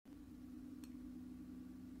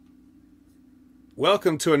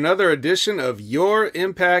Welcome to another edition of Your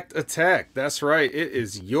Impact Attack. That's right, it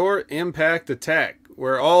is Your Impact Attack,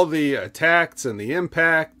 where all the attacks and the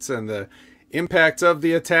impacts and the impacts of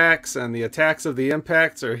the attacks and the attacks of the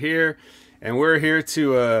impacts are here, and we're here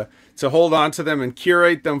to hold on to them and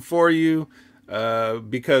curate them for you,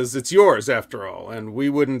 because it's yours after all, and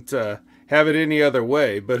we wouldn't have it any other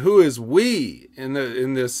way. But who is we in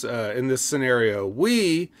this scenario?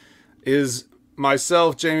 We is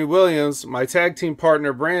myself, Jamie Williams, my tag team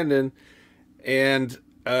partner, Brandon. And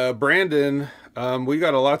Brandon, we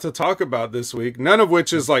got a lot to talk about this week, none of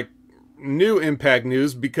which is like new Impact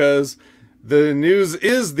news, because the news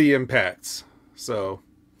is the impacts. So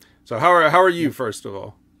how are you, first of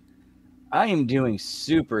all? I am doing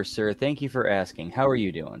super, sir. Thank you for asking. How are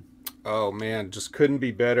you doing? Oh man, just couldn't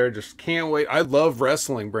be better. Just can't wait. I love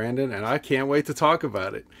wrestling, Brandon, and I can't wait to talk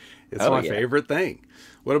about it. It's my favorite thing.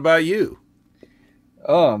 What about you?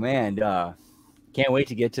 Oh man, can't wait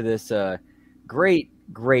to get to this great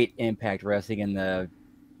Impact Wrestling and the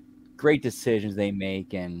great decisions they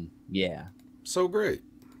make, and yeah. So great.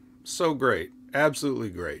 Absolutely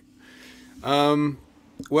great.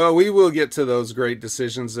 Well, we will get to those great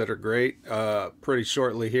decisions that are great pretty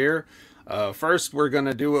shortly here. First, we're going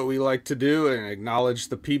to do what we like to do and acknowledge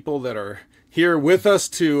the people that are here with us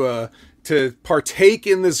to partake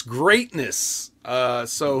in this greatness.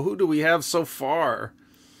 So who do we have so far?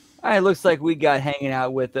 All right, looks like we got hanging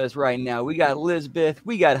out with us right now. We got Elizabeth,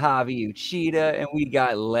 we got Javi Uchida, and we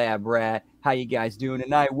got Lab Rat. How you guys doing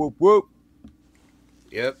tonight? Whoop, whoop.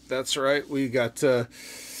 Yep, that's right. We got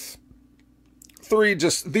three,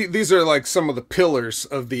 these are like some of the pillars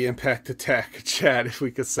of the Impact Attack chat, if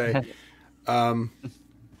we could say.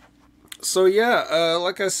 So yeah,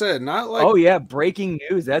 like I said, not like... Oh yeah, breaking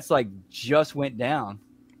news. That's like just went down.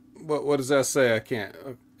 What does that say? I can't...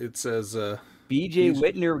 It says... BJ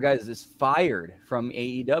Whitner, guys, is fired from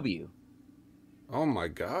AEW. Oh my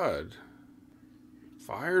God.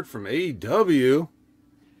 Fired from AEW?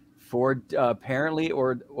 For apparently,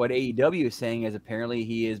 or what AEW is saying is apparently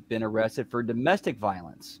he has been arrested for domestic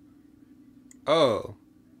violence. Oh.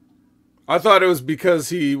 I thought it was because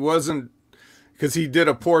he did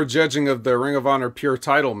a poor judging of the Ring of Honor Pure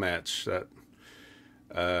title match. That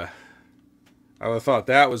I would have thought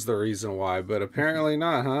that was the reason why, but apparently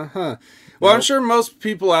not, huh? Well, nope. I'm sure most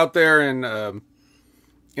people out there in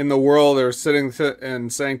the world are sitting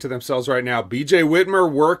and saying to themselves right now, BJ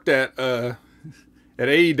Whitmer worked at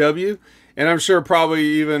AEW, and I'm sure probably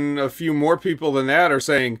even a few more people than that are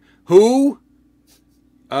saying, who?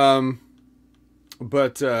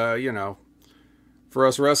 But you know, for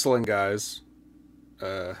us wrestling guys,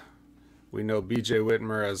 we know BJ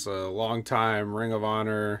Whitmer as a longtime Ring of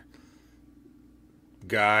Honor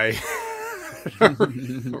guy. I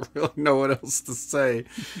don't really know what else to say.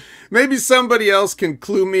 Maybe somebody else can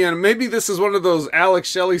clue me in. Maybe this is one of those Alex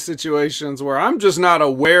Shelley situations where I'm just not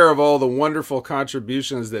aware of all the wonderful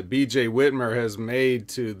contributions that BJ Whitmer has made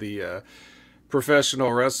to the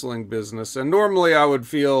professional wrestling business. And normally I would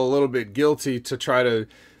feel a little bit guilty to try to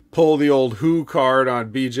pull the old who card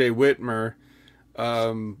on BJ Whitmer.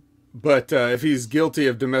 But if he's guilty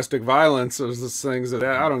of domestic violence, there's things that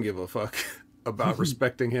I don't give a fuck about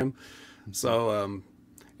respecting him. So,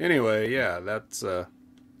 anyway, yeah, that's, oh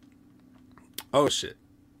shit.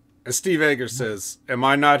 And Steve Egger says, am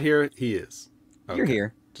I not here? He is. Okay. You're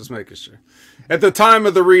here. Just making sure. At the time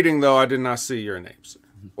of the reading, though, I did not see your name, sir.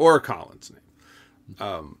 Or Colin's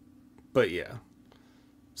name. But yeah.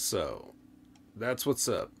 So, that's what's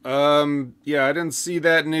up. Yeah, I didn't see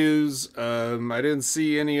that news. I didn't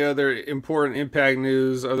see any other important Impact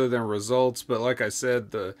news other than results. But like I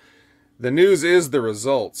said, the news is the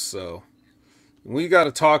results, so... We got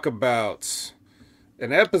to talk about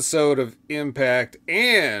an episode of Impact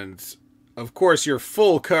and, of course, your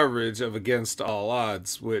full coverage of Against All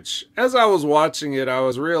Odds, which, as I was watching it, I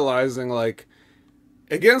was realizing, like,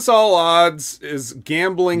 Against All Odds is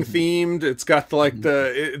gambling themed. It's got, like,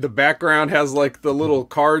 the background has, like, the little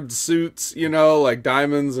card suits, you know, like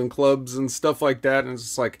diamonds and clubs and stuff like that. And it's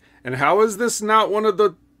just like, and how is this not one of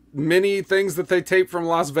the many things that they taped from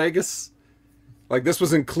Las Vegas? Like, this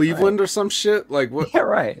was in Cleveland or some shit? Like, what? Yeah,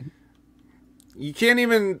 right. You can't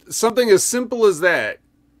even... Something as simple as that.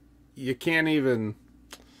 You can't even...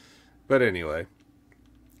 But anyway.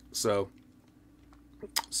 So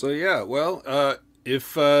yeah, well,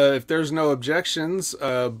 if there's no objections,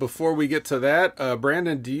 before we get to that,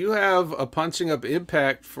 Brandon, do you have a Punching Up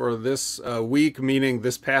Impact for this week, meaning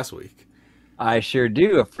this past week? I sure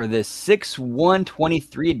do, for this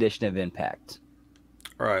 6/1/23 edition of Impact.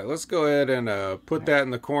 All right, let's go ahead and put that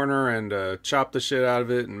in the corner and chop the shit out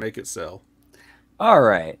of it and make it sell. All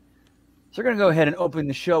right. So we're going to go ahead and open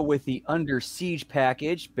the show with the Under Siege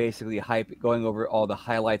package, basically going over all the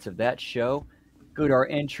highlights of that show. Go to our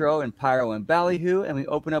intro and Pyro and Ballyhoo, and we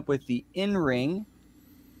open up with the in-ring.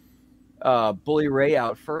 Bully Ray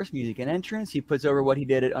out first, music and entrance. He puts over what he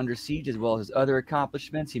did at Under Siege as well as his other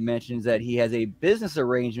accomplishments. He mentions that he has a business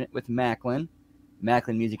arrangement with Macklin.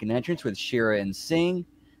 Macklin music and entrance with Shira and Singh.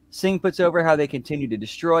 Singh puts over how they continue to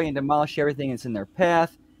destroy and demolish everything that's in their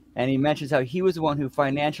path. And he mentions how he was the one who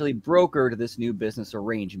financially brokered this new business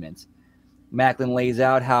arrangement. Macklin lays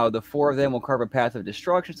out how the four of them will carve a path of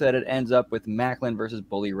destruction so that it ends up with Macklin versus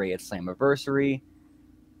Bully Ray at Slammiversary.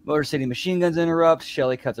 Motor City Machine Guns interrupts.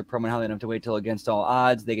 Shelley cuts a promo on how they don't have to wait till against all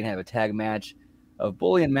odds. They can have a tag match of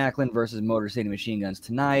Bully and Macklin versus Motor City Machine Guns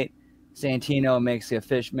tonight. Santino makes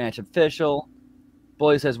the match official.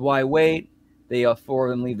 Bully says, why wait? They all four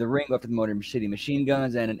of them leave the ring, go after the Motor City Machine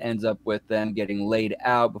Guns, and it ends up with them getting laid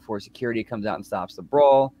out before security comes out and stops the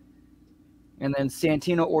brawl. And then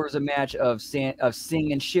Santino orders a match of Singh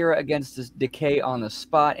and Shira against Decay on the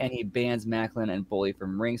spot, and he bans Macklin and Bully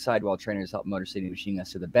from ringside while trainers help Motor City Machine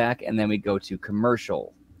Guns to the back. And then we go to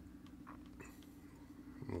commercial.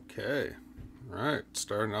 Okay. All right.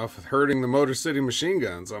 Starting off with hurting the Motor City Machine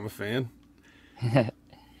Guns. I'm a fan.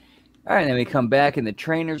 All right, and then we come back in the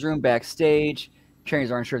trainers' room backstage. Trainers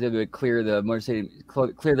aren't sure if they would clear the Motor City,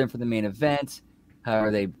 clear them for the main event. However,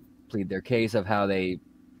 they plead their case of how they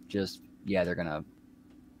just, they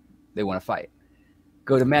want to fight.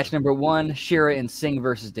 Go to match number 1, Shira and Singh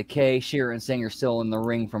versus Decay. Shira and Singh are still in the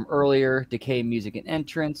ring from earlier. Decay music and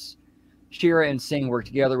entrance. Shira and Singh work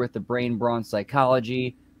together with the brain brawn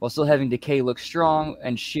psychology while still having Decay look strong,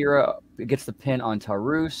 and Shira gets the pin on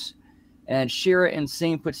Tarus. And Shira and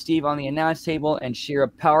Singh put Steve on the announce table, and Shira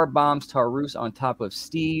power bombs Tarus on top of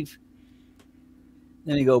Steve.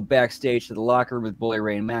 Then we go backstage to the locker room with Bully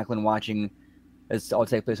Ray and Macklin watching this all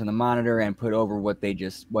take place on the monitor and put over what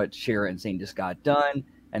Shira and Singh just got done.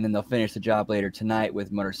 And then they'll finish the job later tonight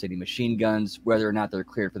with Motor City Machine Guns, whether or not they're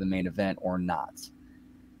cleared for the main event or not. Then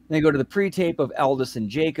we go to the pre-tape of Aldous and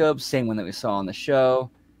Jacobs, same one that we saw on the show.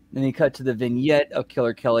 Then we cut to the vignette of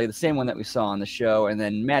Killer Kelly, the same one that we saw on the show. And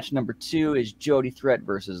then match number 2 is Jody Threat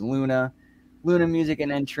versus Luna. Luna music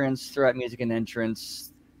and entrance, Threat music and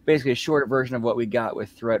entrance. Basically a shorter version of what we got with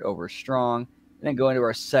Threat over Strong. And then go into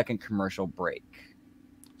our second commercial break.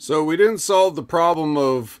 So we didn't solve the problem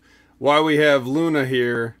of why we have Luna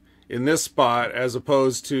here in this spot as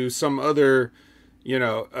opposed to some other,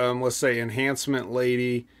 let's say enhancement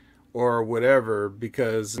lady or whatever,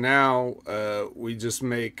 because now we just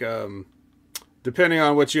make, depending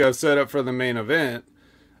on what you have set up for the main event,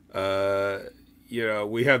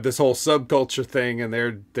 we have this whole subculture thing, and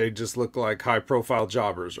they just look like high profile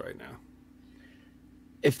jobbers right now.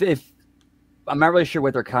 If I'm not really sure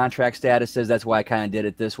what their contract status is, that's why I kind of did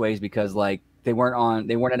it this way, is because they weren't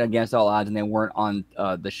at Against All Odds, and they weren't on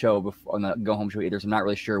the show before, on the Go Home show either. So I'm not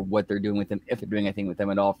really sure what they're doing with them, if they're doing anything with them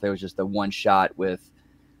at all. If there was just a one shot with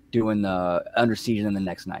doing the Under Siege and the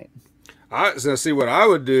next night. I was gonna see what I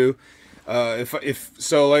would do if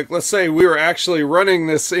so. Like, let's say we were actually running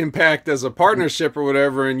this Impact as a partnership or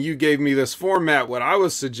whatever, and you gave me this format. What I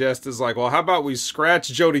would suggest is how about we scratch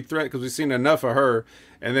Jody Threat because we've seen enough of her,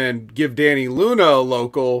 and then give Danny Luna a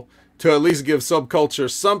local to at least give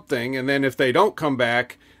Subculture something, and then if they don't come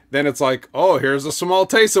back, then it's like, oh, here's a small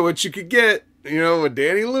taste of what you could get. With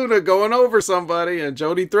Danny Luna going over somebody, and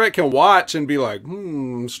Jody Threat can watch and be like,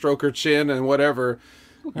 stroke her chin and whatever.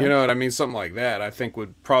 Okay. You know what I mean? Something like that I think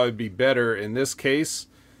would probably be better in this case.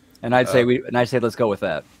 And I'd say let's go with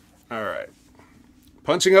that. All right.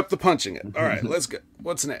 Punching up the punching it. All right, let's go.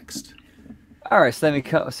 What's next? All right, so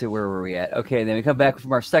let's see, where were we at? Okay, then we come back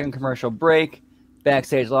from our second commercial break.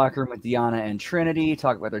 Backstage locker room with Deanna and Trinity.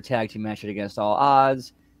 Talk about their tag team match Against All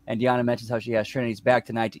Odds. And Deanna mentions how she has Trinity's back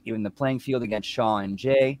tonight to even the playing field against Shaw and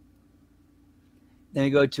Jay. Then we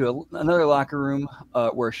go to another locker room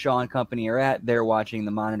where Shaw and company are at. They're watching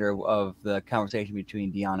the monitor of the conversation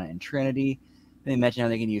between Deanna and Trinity. They mention how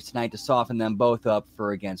they can use tonight to soften them both up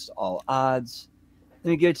for Against All Odds. Then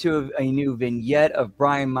we get to a new vignette of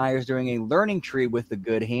Brian Myers doing a learning tree with the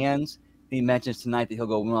good hands. He mentions tonight that he'll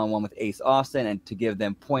go one-on-one with Ace Austin and to give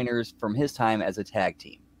them pointers from his time as a tag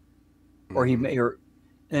team.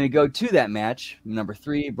 And then we go to that match, number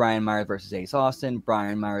 3, Brian Myers versus Ace Austin.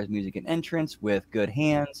 Brian Myers music and entrance with good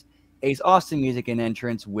hands. Ace Austin music and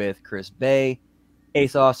entrance with Chris Bay.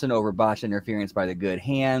 Ace Austin over botched interference by the good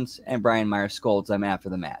hands. And Brian Myers scolds them after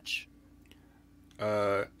the match.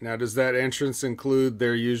 Now, does that entrance include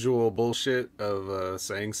their usual bullshit of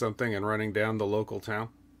saying something and running down the local town?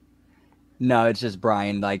 No, it's just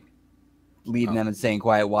Brian leading them and saying,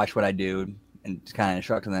 quiet, watch what I do. and just kind of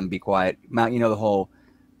instructing them to be quiet. Mouth, the whole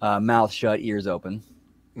mouth shut, ears open.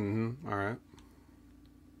 Mm-hmm. All right.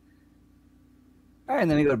 All right, and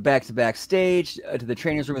then we go back to backstage to the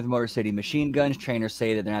trainer's room with Motor City machine guns. Trainers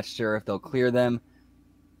say that they're not sure if they'll clear them.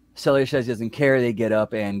 Cellular says he doesn't care. They get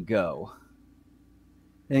up and go.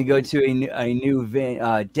 Then you go to a new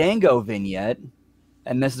Dango vignette,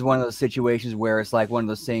 and this is one of those situations where it's like one of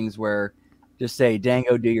those things where just say,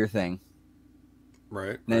 Dango, do your thing.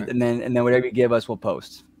 Right. And then whatever you give us, we'll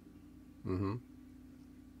post. Mm-hmm.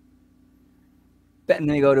 And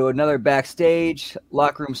then you go to another backstage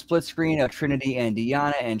locker room split screen of Trinity and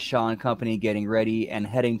Deanna and Shaw and company getting ready and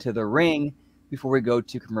heading to the ring before we go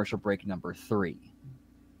to commercial break number 3.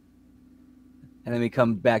 And then we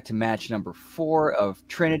come back to match number 4 of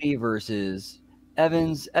Trinity versus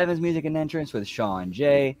Evans. Evans music and entrance with Shaw and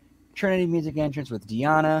Jay. Trinity music entrance with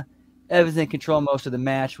Deanna. Evans in control most of the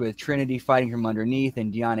match with Trinity fighting from underneath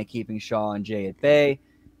and Deanna keeping Shaw and Jay at bay.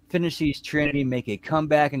 Finish sees Trinity make a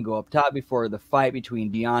comeback and go up top before the fight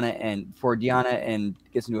between Deanna and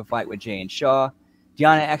gets into a fight with Jay and Shaw.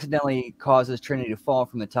 Deanna accidentally causes Trinity to fall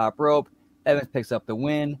from the top rope. Evans picks up the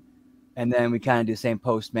win. And then we kind of do the same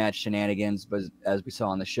post-match shenanigans, but as we saw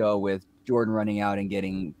on the show with Jordan running out and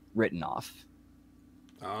getting written off.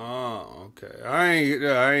 Oh, okay.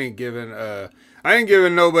 I ain't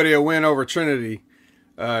giving nobody a win over Trinity.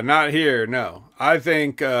 Not here. No, I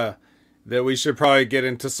think that we should probably get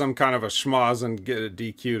into some kind of a schmoz and get it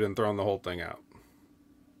DQ'd and thrown the whole thing out.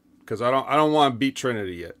 Because I don't want to beat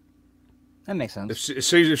Trinity yet. That makes sense.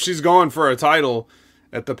 If she's going for a title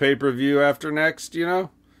at the pay-per-view after next,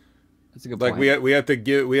 That's a good point. Like we have to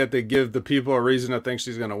give the people a reason to think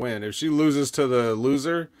she's going to win. If she loses to the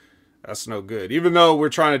loser, that's no good. Even though we're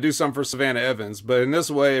trying to do something for Savannah Evans, but in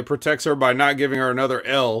this way it protects her by not giving her another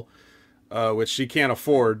L, which she can't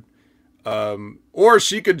afford. Or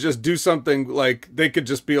she could just do something like they could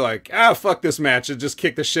just be like, fuck this match and just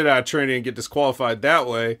kick the shit out of Trinity and get disqualified that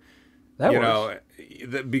way. That works.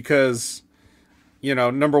 Because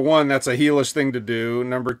number one, that's a heelish thing to do.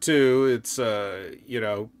 Number two, it's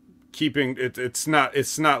keeping it. It's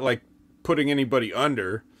not like putting anybody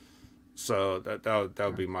under. So that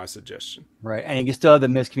would be my suggestion. Right, and you can still have the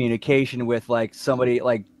miscommunication with like somebody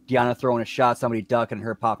like Deanna throwing a shot, somebody ducking,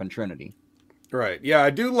 her popping Trinity. Right. Yeah,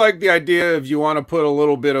 I do like the idea of you want to put a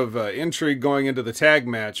little bit of intrigue going into the tag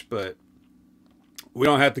match, but we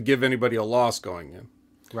don't have to give anybody a loss going in.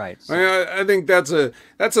 Right. So. I think that's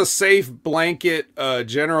a safe blanket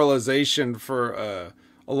generalization for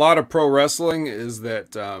a lot of pro wrestling is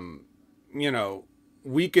that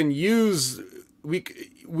we can use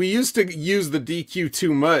we used to use the DQ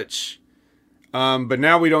too much, but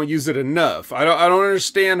now we don't use it enough. I don't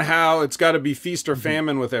understand how it's got to be feast or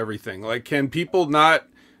famine with everything. Like, can people not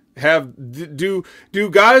do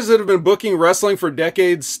guys that have been booking wrestling for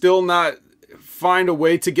decades still not find a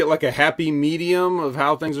way to get like a happy medium of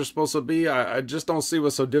how things are supposed to be? I just don't see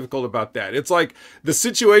what's so difficult about that. It's like the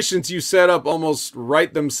situations you set up almost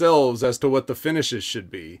write themselves as to what the finishes should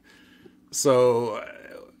be. So,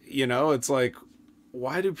 it's like,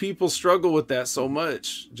 why do people struggle with that so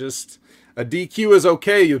much? Just a DQ is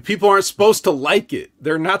okay. People aren't supposed to like it.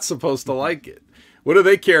 They're not supposed to like it. What do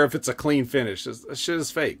they care if it's a clean finish? That shit is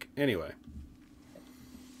fake. Anyway.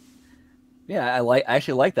 Yeah, I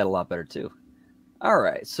actually like that a lot better too. All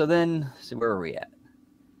right, so then, where are we at?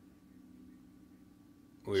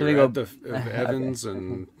 We go at the Evans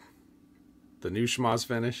and the new schmoz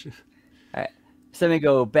finish. All right. So then we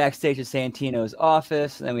go backstage at Santino's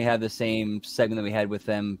office, and then we have the same segment that we had with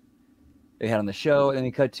them they had on the show. And then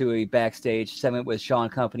we cut to a backstage segment with Shaw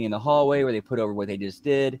and company in the hallway where they put over what they just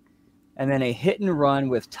did. And then a hit and run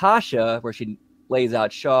with Tasha where she lays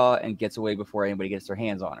out Shaw and gets away before anybody gets their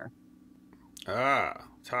hands on her.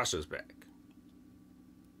 Tasha's back.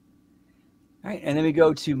 All right, and then we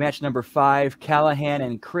go to match number 5, Callahan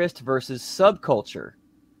and Christ versus Subculture.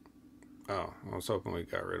 Oh, I was hoping we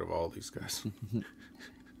got rid of all these guys. We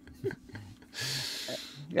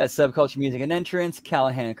got Subculture music and entrance,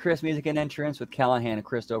 Callahan and Chris music and entrance with Callahan and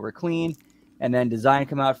Chris over clean, and then Design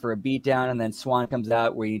come out for a beatdown, and then Swan comes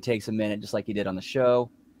out where he takes a minute just like he did on the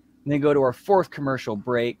show. And then go to our 4th commercial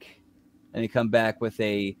break, and we come back with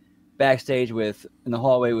a backstage in the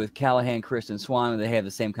hallway with Callahan, Chris, and Swan, and they have the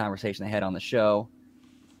same conversation they had on the show.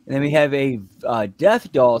 And then we have a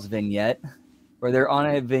Death Dolls vignette where they're on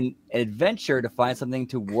an adventure to find something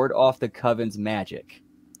to ward off the Coven's magic.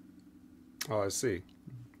 Oh, I see.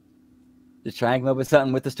 Just trying to come up with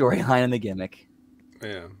something with the storyline and the gimmick.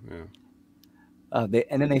 Yeah. And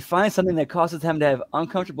then they find something that causes them to have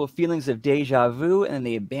uncomfortable feelings of deja vu, and then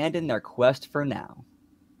they abandon their quest for now.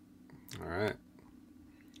 All right.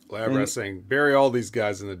 Lab rat saying, bury all these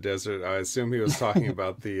guys in the desert. I assume he was talking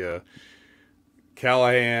about the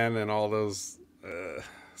Callahan and all those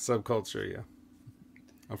subculture, yeah.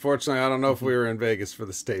 Unfortunately, I don't know if we were in Vegas for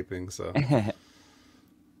this taping, so.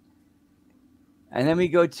 And then we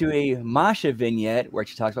go to a Masha vignette where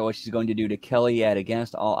she talks about what she's going to do to Kelly at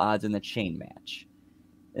Against All Odds in the chain match.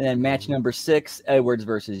 And then match number 6, Edwards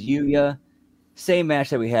versus Yuya. Same match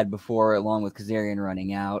that we had before, along with Kazarian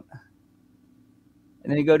running out.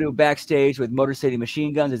 And then we go to a backstage with Motor City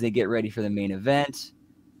Machine Guns as they get ready for the main event.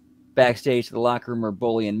 Backstage to the locker room where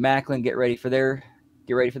Bully and Macklin get ready for the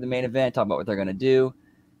main event, talk about what they're going to do.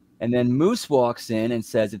 And then Moose walks in and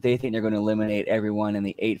says that they think they're going to eliminate everyone in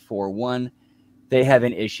the 8-4-1. They have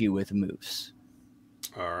an issue with Moose.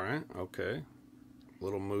 All right, okay.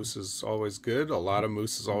 Little Moose is always good. A lot of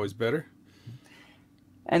Moose is always better.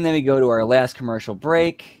 And then we go to our last commercial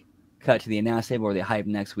break, cut to the announce table where they hype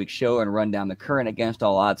next week's show and run down the current Against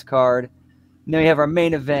All Odds card. And then we have our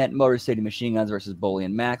main event, Motor City Machine Guns versus Bully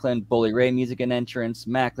and Macklin. Bully Ray music and entrance,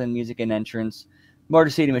 Macklin music and entrance,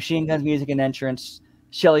 Motor City Machine Guns music and entrance.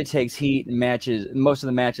 Shelley takes heat in matches. Most of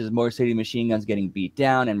the matches, Motor City Machine Guns getting beat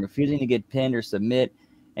down and refusing to get pinned or submit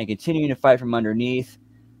and continuing to fight from underneath.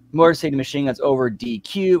 Motor City Machine Guns over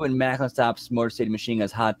DQ when Macklin stops Motor City Machine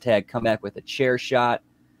Guns hot tag comeback with a chair shot.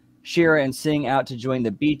 Shira and Singh out to join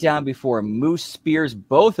the beatdown before Moose spears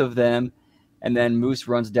both of them, and then Moose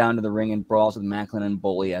runs down to the ring and brawls with Macklin and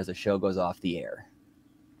Bully as the show goes off the air.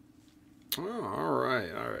 Oh, all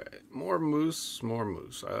right. More Moose.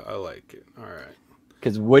 I like it. All right.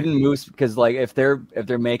 Because wouldn't Moose? Because like if they're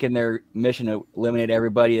making their mission to eliminate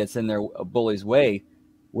everybody that's in their Bully's way,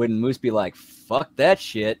 wouldn't Moose be like, fuck that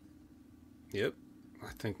shit? Yep,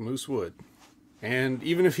 I think Moose would. And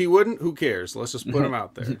even if he wouldn't, who cares? Let's just put him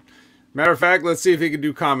out there. Matter of fact, let's see if he can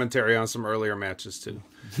do commentary on some earlier matches too.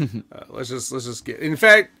 Let's just get. In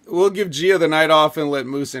fact, we'll give Gia the night off and let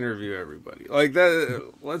Moose interview everybody. Like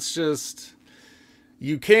that. Let's just.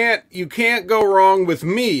 You can't go wrong with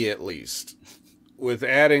me, at least, with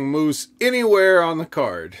adding Moose anywhere on the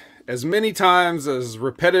card as many times as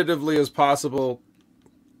repetitively as possible.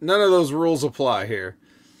 None of those rules apply here.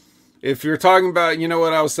 If you're talking about, you know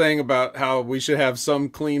what I was saying about how we should have some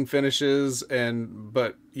clean finishes,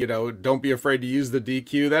 but don't be afraid to use the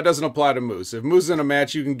DQ. That doesn't apply to Moose. If Moose is in a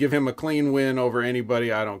match, you can give him a clean win over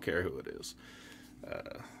anybody. I don't care who it is.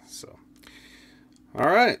 All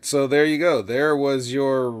right. So there you go. There was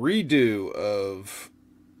your redo of,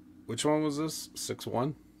 which one was this?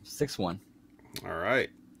 6-1? 6-1. All right.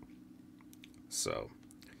 So.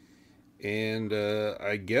 And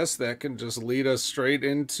I guess that can just lead us straight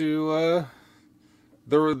into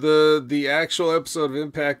the actual episode of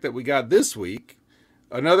Impact that we got this week.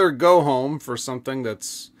 Another go home for something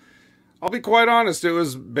that's, I'll be quite honest, it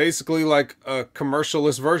was basically like a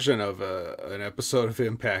commercialist version of an episode of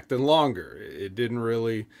Impact and longer. It didn't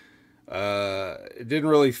really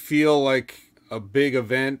feel like a big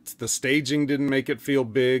event. The staging didn't make it feel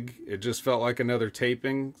big. It just felt like another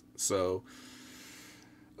taping. So.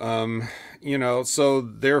 So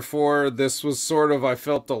therefore this was sort of, I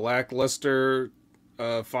felt, the lackluster,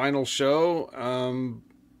 final show.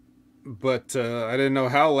 But I didn't know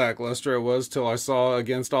how lackluster it was till I saw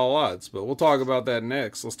Against All Odds, but we'll talk about that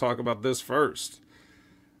next. Let's talk about this first.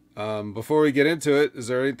 Before we get into it, is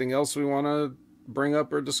there anything else we want to bring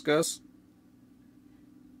up or discuss?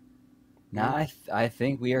 No, I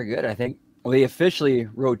think we are good. I think they officially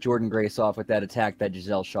wrote Jordan Grace off with that attack that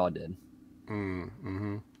Giselle Shaw did.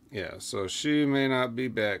 Mm-hmm. Yeah, so she may not be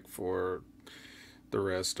back for the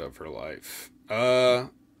rest of her life. All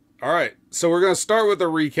right, so we're going to start with a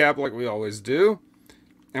recap like we always do.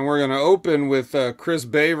 And we're going to open with Chris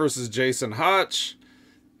Bay versus Jason Hotch.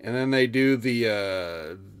 And then they do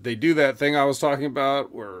that thing I was talking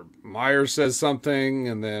about where Myers says something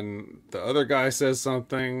and then the other guy says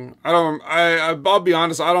something. I'll be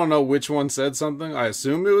honest, I don't know which one said something. I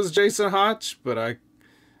assumed it was Jason Hotch, but I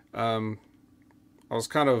was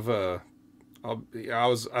kind of, I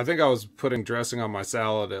think I was putting dressing on my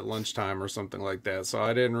salad at lunchtime or something like that. So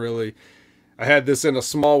I had this in a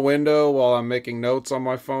small window while I'm making notes on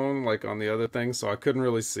my phone, like on the other thing. So I couldn't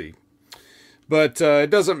really see, but it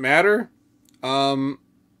doesn't matter. And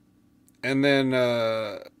then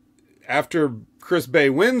after Chris Bay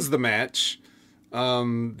wins the match,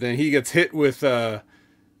 then he gets hit with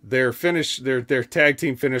their finish, their tag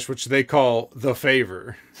team finish, which they call the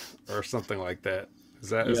favor or something like that. Is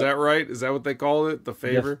that right? Is that what they call it? The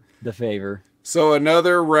favor? The favor. So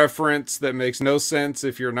another reference that makes no sense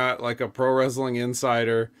if you're not like a pro wrestling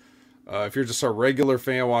insider. If you're just a regular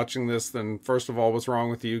fan watching this, then first of all, what's wrong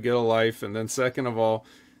with you? Get a life. And then second of all,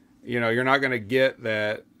 you're not going to get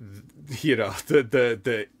that,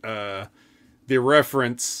 the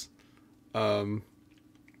reference.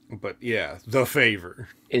 But yeah, the favor.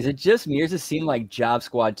 Is it just me, or does it seem like Job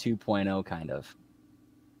Squad 2.0 kind of?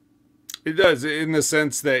 It does, in the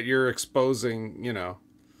sense that you're exposing,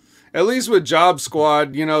 at least with Job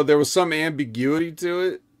Squad, there was some ambiguity to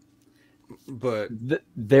it. But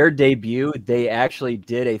their debut, they actually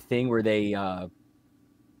did a thing where they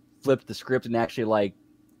flipped the script and actually like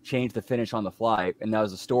changed the finish on the fly, and that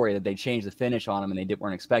was a story that they changed the finish on them and they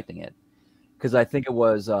weren't expecting it, because I think it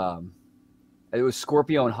was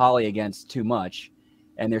Scorpio and Holly against Too Much,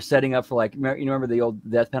 and they're setting up for like, remember the old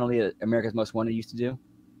death penalty that America's Most Wanted used to do?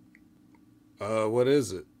 What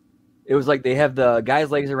is it? It was like they have the guy's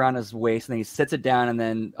legs around his waist and then he sits it down, and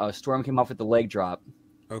then Storm came off with the leg drop.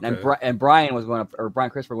 Okay. And Brian was going up, or Brian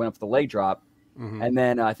Christopher went up for the leg drop. Mm-hmm. And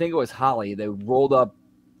then I think it was Holly. They rolled up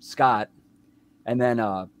Scott, and then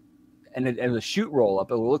it was a shoot roll up.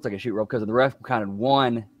 It looked like a shoot roll because the ref counted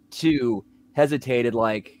 1, 2, hesitated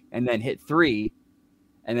and then hit 3,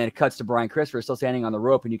 and then it cuts to Brian Christopher still standing on the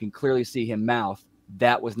rope, and you can clearly see him mouth,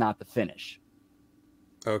 "That was not the finish."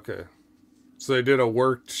 Okay, so they did a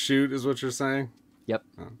worked shoot, is what you're saying? Yep.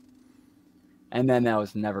 Oh. And then that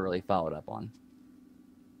was never really followed up on.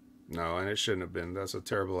 No, and it shouldn't have been. That's a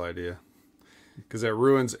terrible idea. Because that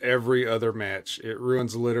ruins every other match. It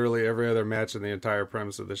ruins literally every other match in the entire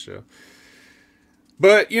premise of the show.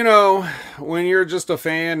 But, when you're just a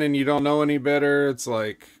fan and you don't know any better, it's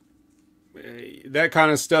like that kind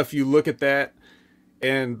of stuff. You look at that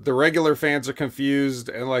and the regular fans are confused,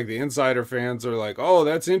 and like the insider fans are like, oh,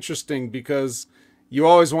 that's interesting, because you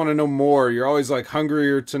always want to know more. You're always like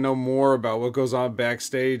hungrier to know more about what goes on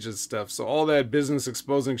backstage and stuff. So all that business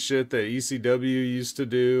exposing shit that ECW used to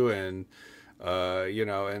do, and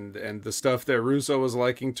and the stuff that Russo was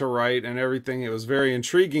liking to write and everything, it was very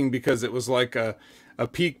intriguing because it was like a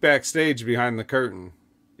peek backstage behind the curtain,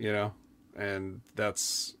 and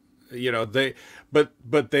that's,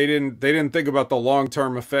 but they didn't think about the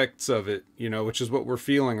long-term effects of it, which is what we're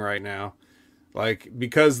feeling right now. Like,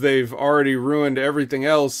 because they've already ruined everything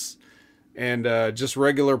else, and just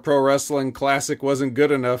regular pro wrestling classic wasn't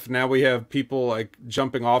good enough. Now we have people like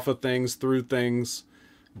jumping off of things, through things,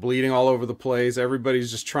 bleeding all over the place. Everybody's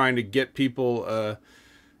just trying to get people,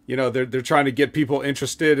 they're trying to get people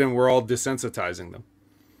interested, and we're all desensitizing them.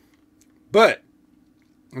 But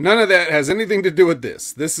none of that has anything to do with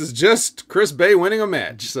this. This is just Chris Bay winning a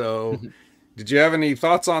match. So did you have any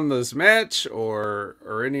thoughts on this match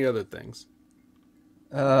or any other things?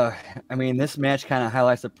 This match kind of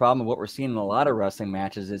highlights the problem of what we're seeing in a lot of wrestling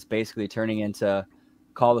matches. It's basically turning into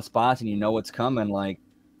call the spots and you know what's coming. Like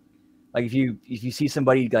if you see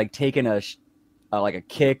somebody like taking a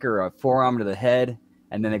kick or a forearm to the head,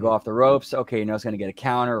 and then they go off the ropes, okay, it's going to get a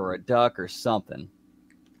counter or a duck or something.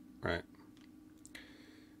 Right.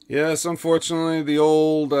 Yes, unfortunately, the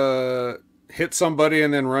old hit somebody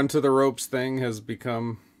and then run to the ropes thing has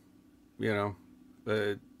become,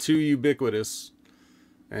 too ubiquitous.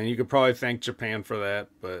 And you could probably thank Japan for that,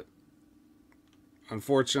 but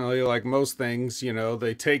unfortunately, like most things,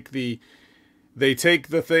 they take the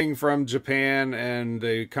thing from Japan and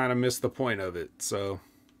they kind of miss the point of it. So,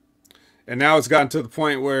 and now it's gotten to the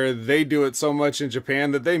point where they do it so much in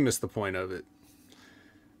Japan that they miss the point of it.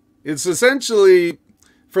 It's essentially,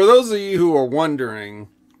 for those of you who are wondering,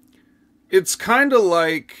 it's kind of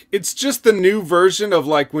like, it's just the new version of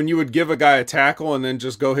like when you would give a guy a tackle and then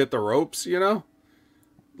just go hit the ropes,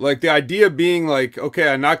 Like the idea being like, okay,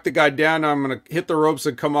 I knocked the guy down, now I'm going to hit the ropes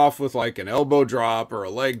and come off with like an elbow drop or a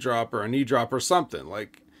leg drop or a knee drop or something.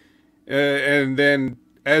 Like, and then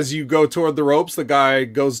as you go toward the ropes, the guy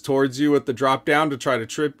goes towards you with the drop down to try to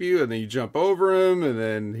trip you, and then you jump over him, and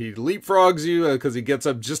then he leapfrogs you because he gets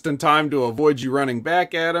up just in time to avoid you running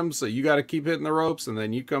back at him. So you got to keep hitting the ropes, and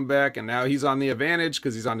then you come back, and now he's on the advantage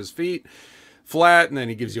because he's on his feet flat, and then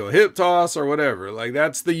he gives you a hip toss or whatever. Like,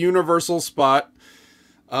 that's the universal spot.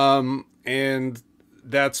 And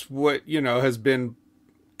that's what, has been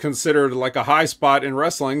considered like a high spot in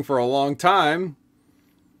wrestling for a long time.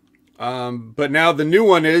 But now the new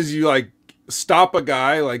one is you like stop a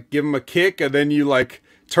guy, like give him a kick, and then you like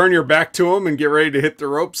turn your back to him and get ready to hit the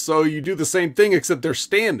ropes. So you do the same thing, except they're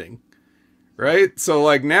standing, right? So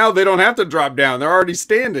like now they don't have to drop down. They're already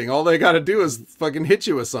standing. All they got to do is fucking hit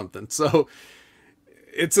you with something. So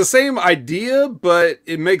it's the same idea, but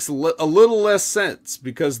it makes a little less sense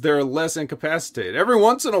because they're less incapacitated. Every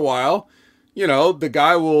once in a while, the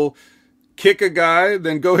guy will kick a guy,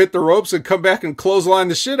 then go hit the ropes and come back and clothesline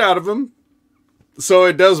the shit out of him. So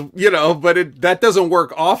it does, but that doesn't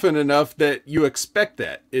work often enough that you expect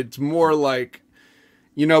that. It's more like,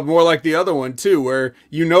 You know, more like the other one too, where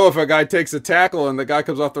you know if a guy takes a tackle and the guy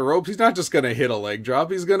comes off the ropes, he's not just gonna hit a leg drop.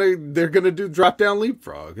 They're gonna do drop down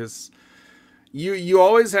leapfrog. You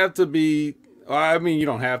always have to be. I mean, you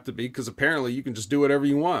don't have to be, because apparently you can just do whatever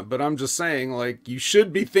you want. But I'm just saying, like, you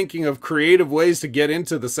should be thinking of creative ways to get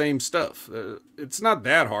into the same stuff. It's not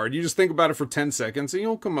that hard. You just think about it for 10 seconds and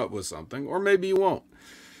you'll come up with something, or maybe you won't.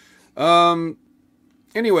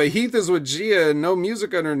 Anyway, Heath is with Gia and no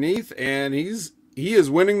music underneath, and he is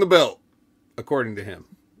winning the belt, according to him.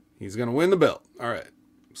 He's going to win the belt. All right.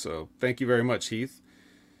 So thank you very much, Heath.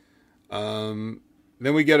 Then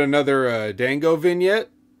we get another Dango vignette,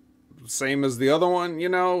 same as the other one, you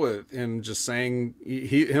know, with him just saying,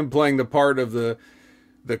 him playing the part of the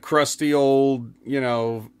crusty old, you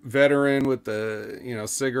know, veteran with the, you know,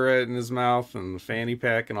 cigarette in his mouth and the fanny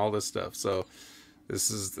pack and all this stuff. So this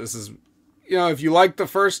is, you know, if you liked the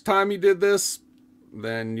first time he did this,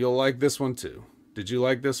 then you'll like this one too. Did you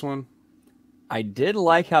like this one? I did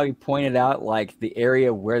like how he pointed out, like, the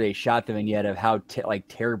area where they shot the vignette of how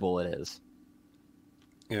terrible it is.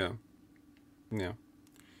 Yeah. Yeah.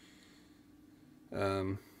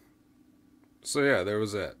 So yeah, there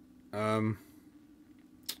was that.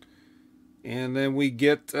 And then we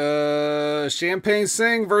get Champagne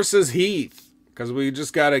Singh versus Heath, because we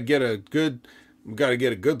just got to get a good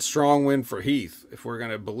strong win for Heath if we're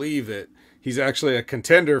going to believe that he's actually a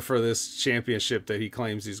contender for this championship that he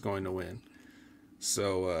claims he's going to win.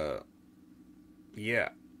 So yeah.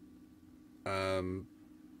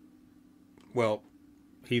 Well,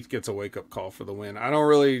 Heath gets a wake-up call for the win. I don't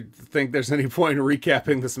really think there's any point in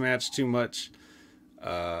recapping this match too much.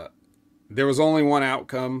 There was only one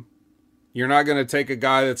outcome. You're not going to take a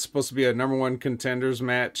guy that's supposed to be a number one contenders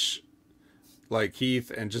match like Heath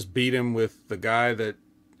and just beat him with the guy that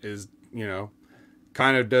is, you know,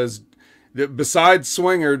 kind of does, besides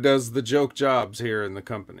Swinger, does the joke jobs here in the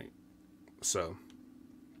company. So,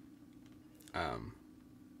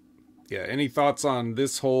 yeah, any thoughts on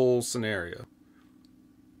this whole scenario?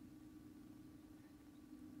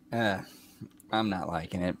 I'm not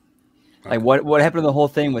liking it. Okay. Like, what happened to the whole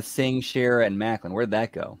thing with Singh, Shera, and Macklin? Where'd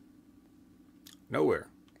that go? Nowhere.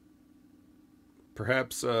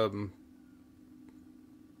 Perhaps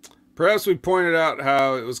we pointed out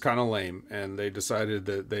how it was kind of lame, and they decided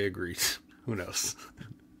that they agreed. Who knows?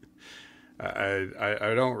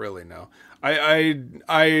 I don't really know. I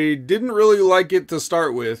didn't really like it to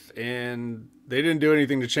start with, and they didn't do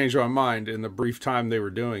anything to change my mind in the brief time they were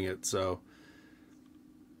doing it. So,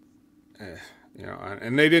 you know,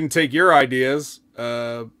 and they didn't take your ideas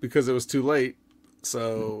because it was too late.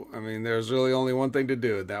 So, I mean, there's really only one thing to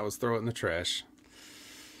do, and that was throw it in the trash.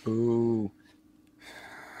 Boo.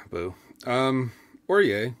 Boo. Or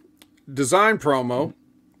yay. Design promo.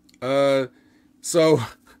 So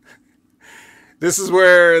this is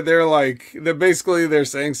where they're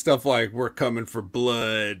saying stuff like, we're coming for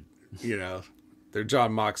blood. You know, they're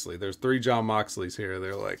John Moxley. There's 3 John Moxleys here.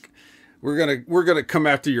 They're like, we're gonna come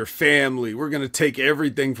after your family. We're gonna take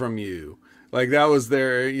everything from you. Like, that was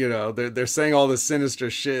their, you know, they're saying all this sinister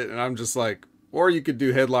shit, and I'm just like, or you could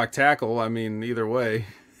do headlock tackle. I mean, either way.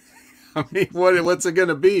 I mean, what's it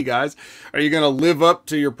gonna be, guys? Are you gonna live up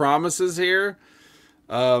to your promises here?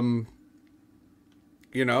 You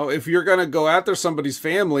know, if you're gonna go after somebody's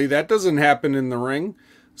family, that doesn't happen in the ring.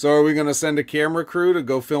 So are we gonna send a camera crew to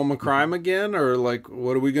go film a crime again, or like,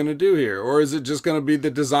 what are we gonna do here? Or is it just gonna be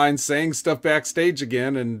the Design saying stuff backstage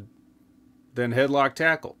again and then headlock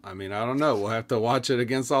tackle? I mean, I don't know. We'll have to watch it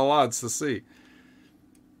against all odds to see.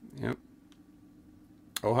 Yep.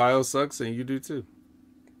 Ohio sucks, and you do too.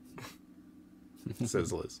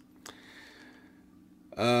 Says Liz.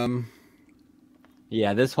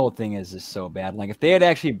 Yeah, this whole thing is just so bad. Like, if they had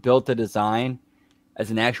actually built the Design as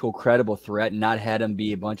an actual credible threat and not had them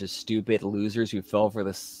be a bunch of stupid losers who fell for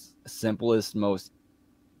the simplest, most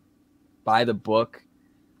by the book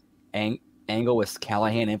angle with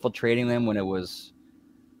Callahan infiltrating them when it was...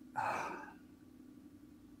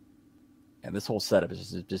 Yeah, this whole setup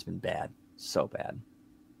has just been bad. So bad.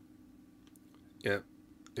 Yeah,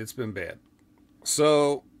 it's been bad.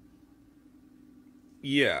 So,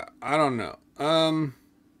 yeah, I don't know.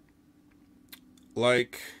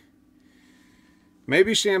 Like,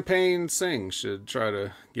 maybe Champagne Singh should try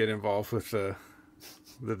to get involved with the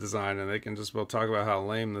Design, and they can just talk about how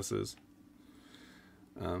lame this is.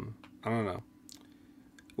 I don't know.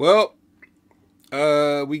 Well,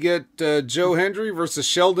 we get Joe Hendry versus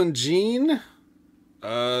Sheldon Jean.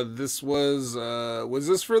 This was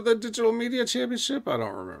this for the Digital Media Championship? I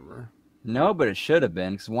don't remember. No, but it should have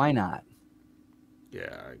been, because why not?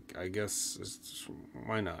 Yeah, I guess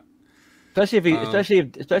why not?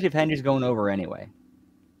 Especially if Henry's going over anyway.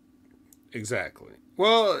 exactly.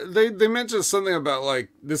 Well, they mentioned something about like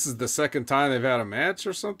this is the second time they've had a match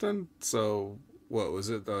or something. So what was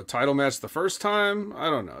it? The title match the first time? I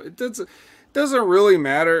don't know. It doesn't really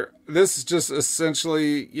matter. This is just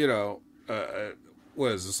essentially,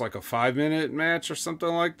 what is this, like a 5-minute match or something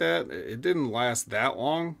like that? It didn't last that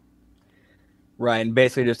long. Right, and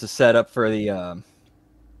basically just a setup for the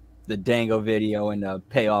Dango video and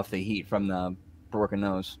pay off the heat from the broken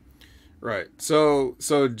nose. Right. So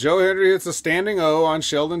Joe Hendry hits a standing O on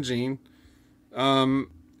Sheldon Jean. And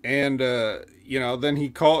then he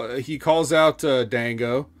calls out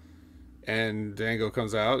Dango, and Dango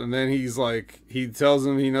comes out, and then he tells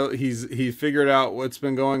him he figured out what's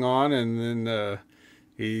been going on, and then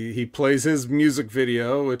he plays his music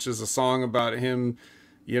video, which is a song about him,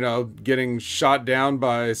 getting shot down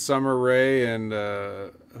by Summer Rae and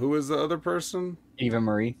who was the other person? Eva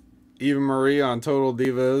Marie on Total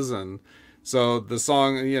Divas. And so the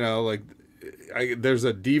song, there's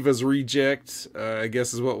a Divas reject, I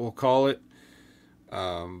guess is what we'll call it.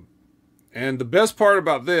 And the best part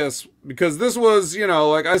about this, because this was,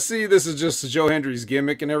 I see this is just Joe Hendry's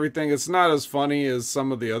gimmick and everything. It's not as funny as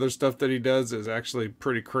some of the other stuff that he does. It's actually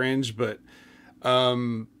pretty cringe. But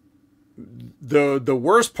the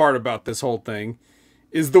worst part about this whole thing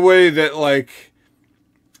is the way that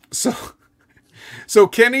So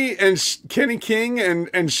Kenny King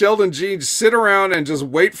and Sheldon G sit around and just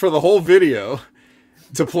wait for the whole video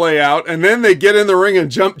to play out, and then they get in the ring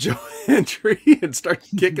and jump Joe Hendry and start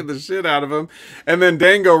kicking the shit out of him, and then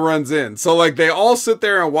Dango runs in. So they all sit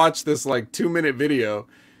there and watch this 2-minute video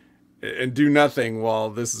and do nothing while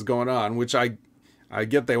this is going on, which I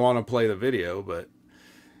get they want to play the video, but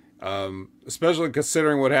especially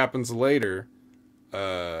considering what happens later,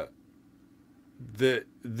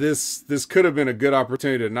 this could have been a good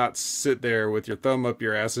opportunity to not sit there with your thumb up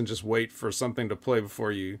your ass and just wait for something to play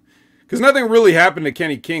before you, because nothing really happened to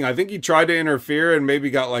Kenny King. I think he tried to interfere and maybe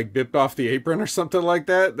got bipped off the apron or something like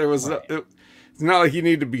that. There was right. It's not like you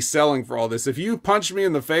need to be selling for all this. If you punch me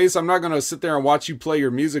in the face, I'm not going to sit there and watch you play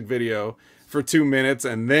your music video for 2 minutes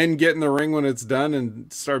and then get in the ring when it's done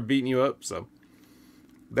and start beating you up. So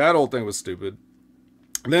that whole thing was stupid.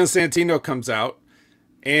 And then Santino comes out,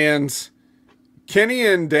 and Kenny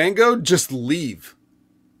and Dango just leave.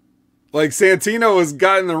 Santino has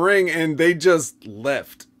got in the ring and they just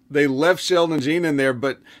left. They left Sheldon Jean in there,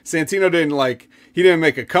 but Santino he didn't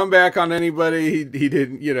make a comeback on anybody. He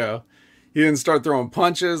didn't, he didn't start throwing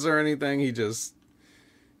punches or anything. He gets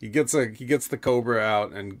the Cobra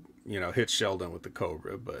out and, hits Sheldon with the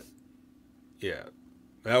Cobra. But yeah,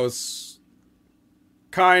 that was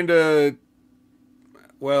kind of,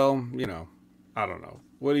 well, I don't know.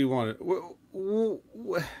 What do you want to...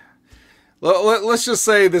 Let's just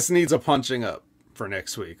say this needs a punching up for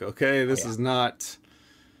next week. Okay, this is not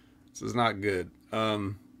good.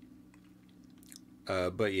 But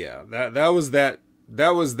yeah, that was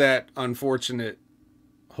that unfortunate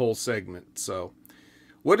whole segment. So,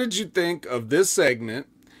 what did you think of this segment?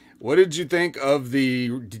 What did you think of the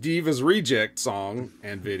Divas Reject song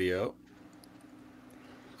and video?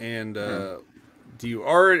 And are you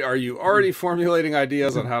already formulating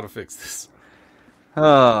ideas on how to fix this?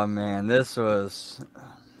 Oh man, this was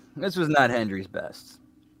not Hendry's best.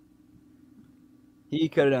 He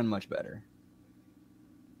could have done much better.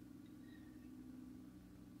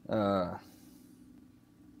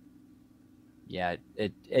 Yeah,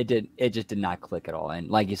 it just did not click at all. And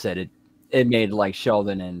like you said, it made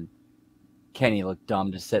Sheldon and Kenny look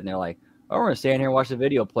dumb, just sitting there oh, we're gonna stand here and watch the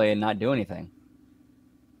video play and not do anything.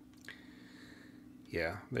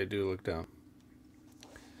 Yeah, they do look dumb.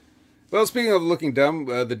 Well, speaking of looking dumb,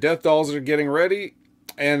 the Death Dolls are getting ready,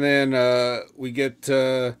 and then we get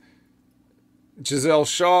Giselle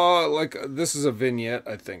Shaw. This is a vignette,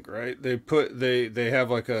 I think, right? They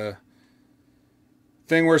have a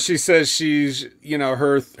thing where she says she's,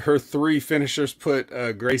 her 3 finishers put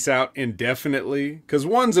Grace out indefinitely, because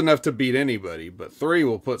 1's enough to beat anybody, but 3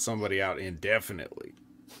 will put somebody out indefinitely.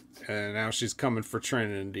 And now she's coming for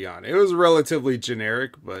Trinity and Deanna. It was relatively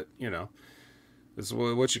generic, but it's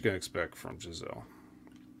what you can expect from Giselle.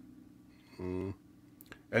 And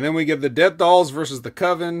then we get the Death Dolls versus the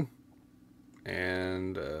Coven,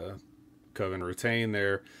 and Coven retain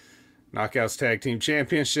their Knockouts Tag Team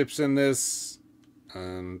Championships in this.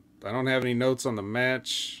 I don't have any notes on the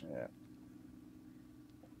match. Yeah.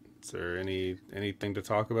 Is there anything to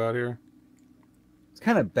talk about here? It's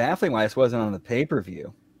kind of baffling why this wasn't on the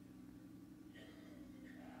pay-per-view.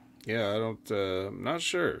 Yeah, I'm not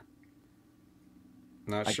sure.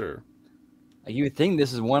 Not sure. You would think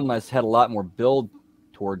this is one that's had a lot more build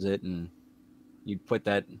towards it, and you'd put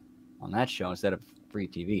that on that show instead of free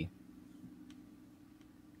TV.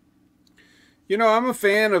 I'm a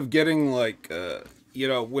fan of getting like,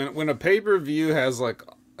 when a pay-per-view has like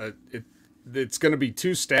it's going to be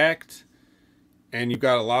too stacked and you've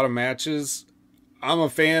got a lot of matches. I'm a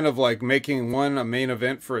fan of like making one a main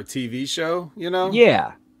event for a TV show,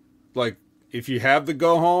 Yeah. like if you have the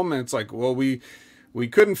go home and it's like, well, we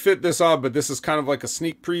couldn't fit this on, but this is kind of like a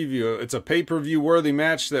sneak preview. It's a pay-per-view worthy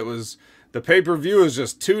match that was, the pay-per-view is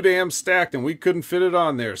just too damn stacked and we couldn't fit it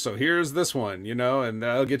on there. So here's this one, and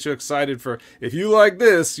that'll get you excited for, if you like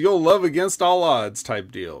this, you'll love Against All Odds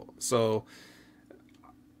type deal. So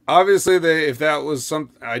obviously if that was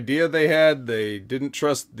some idea they had, they didn't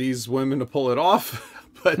trust these women to pull it off.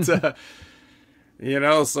 But, so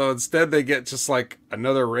instead they get just like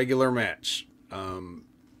another regular match.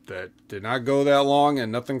 That did not go that long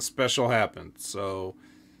and nothing special happened. So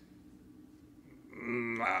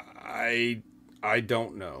I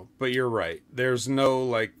don't know, but you're right. There's no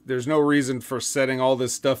reason for setting all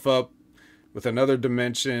this stuff up with another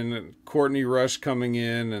dimension and Courtney Rush coming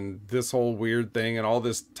in and this whole weird thing and all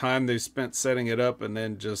this time they spent setting it up and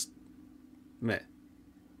then just meh.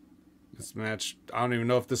 This match, I don't even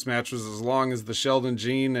know if this match was as long as the Sheldon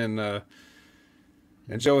Jean and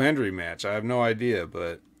Joe Hendry match. I have no idea,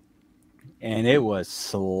 but. And it was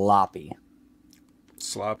sloppy.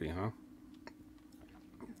 Sloppy, huh?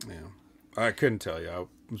 Yeah. I couldn't tell you. I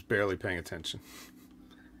was barely paying attention.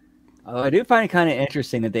 I do find it kind of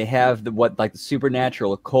interesting that they have the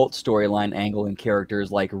supernatural occult storyline angle and characters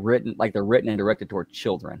they're written and directed toward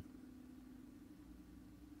children.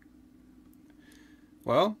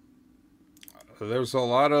 Well, there's a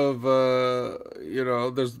lot of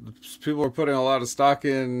there's people are putting a lot of stock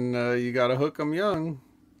in you got to hook them young,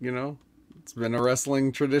 It's been a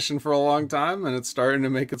wrestling tradition for a long time, and it's starting to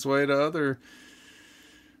make its way to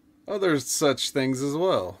other such things as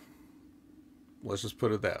well. Let's just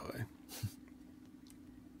put it that way.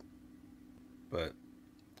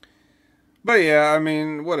 But yeah, I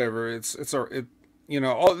mean, whatever. This is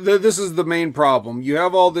the main problem. You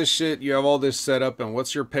have all this shit, you have all this setup, and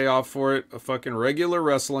what's your payoff for it? A fucking regular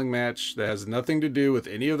wrestling match that has nothing to do with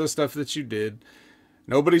any of the stuff that you did.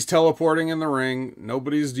 Nobody's teleporting in the ring.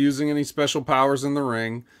 Nobody's using any special powers in the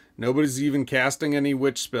ring. Nobody's even casting any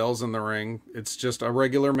witch spells in the ring. It's just a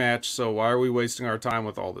regular match, so why are we wasting our time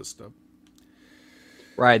with all this stuff?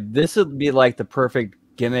 Right. This would be like the perfect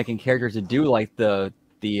gimmick and characters to do like the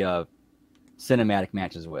cinematic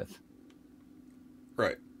matches with.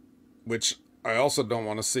 Right. Which I also don't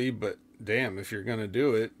want to see, but damn, if you're going to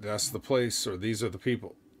do it, that's the place, or these are the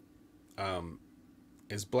people.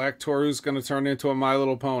 Is Black Taurus going to turn into a My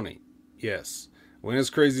Little Pony? Yes. When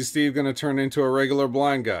is Crazy Steve going to turn into a regular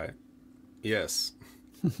blind guy? Yes.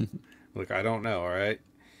 Look, I don't know, all right?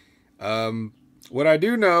 What I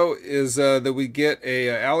do know is that we get a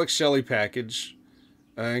Alex Shelley package.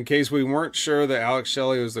 In case we weren't sure that Alex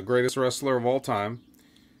Shelley was the greatest wrestler of all time,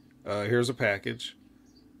 here's a package.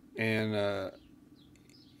 And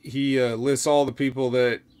he lists all the people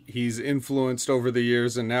that he's influenced over the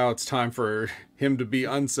years, and now it's time for him to be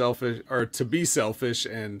unselfish, or to be selfish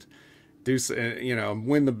and do,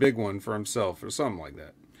 win the big one for himself or something like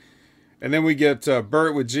that. And then we get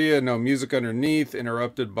Bert with Gia, no music underneath,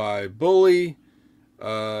 interrupted by Bully.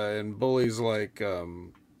 And Bully's like,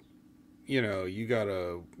 you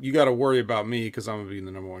gotta worry about me because I'm gonna be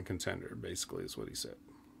the #1 contender, basically is what he said.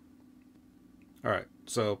 All right,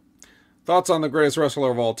 so thoughts on the greatest wrestler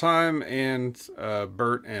of all time and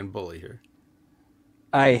Bert and Bully here.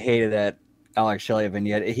 I hated that Alex Shelley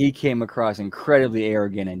vignette. He came across incredibly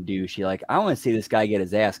arrogant and douchey. Like, I want to see this guy get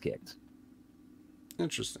his ass kicked.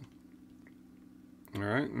 Interesting. All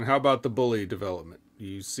right, and how about the Bully development? Do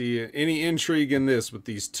you see any intrigue in this with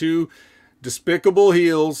these two despicable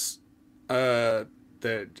heels that,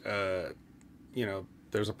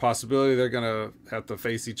 there's a possibility they're going to have to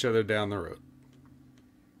face each other down the road?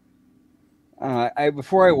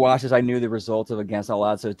 Before I watched this, I knew the results of Against All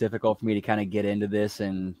Odds, so it's difficult for me to kind of get into this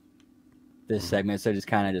and this segment, so it just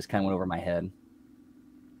kind of went over my head.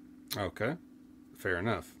 Okay, fair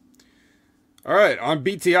enough. All right, on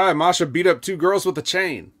BTI, Masha beat up 2 girls with a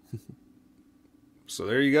chain. So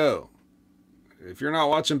there you go. If you're not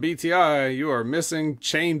watching BTI, you are missing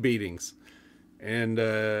chain beatings. And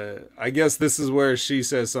I guess this is where she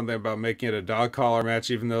says something about making it a dog collar match,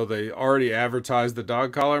 even though they already advertised the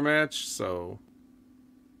dog collar match. So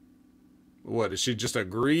what, is she just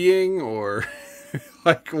agreeing, or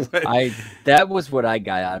like what? That was what I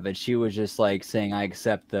got out of it. She was just like saying, I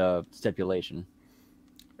accept the stipulation.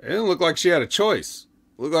 It didn't look like she had a choice.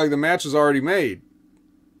 It looked like the match was already made.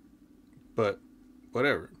 But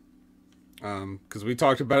whatever. Because we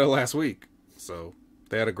talked about it last week. So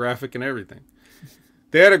they had a graphic and everything.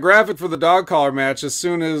 they had a graphic for the dog collar match as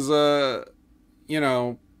soon as you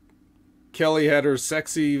know, Kelly had her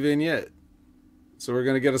sexy vignette. So we're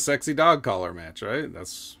gonna get a sexy dog collar match, right?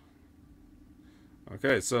 That's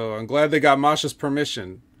okay. So I'm glad they got Masha's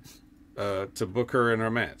permission to book her in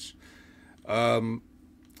our match. Then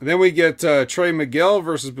we get Trey Miguel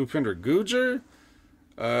versus Bhupinder Gujjar.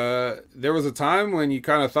 There was a time when you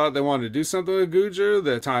kind of thought they wanted to do something with Gujjar.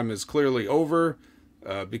 The time is clearly over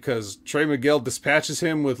because Trey Miguel dispatches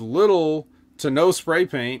him with little to no spray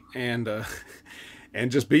paint and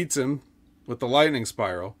and just beats him with the lightning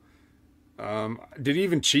spiral. Did he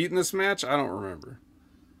even cheat in this match? I don't remember.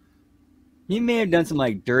 He may have done some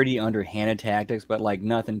like dirty underhanded tactics, but like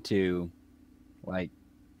nothing too like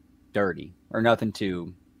dirty or nothing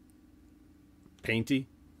too painty.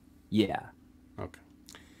 Yeah. Okay.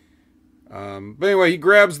 But anyway, he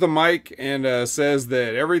grabs the mic and says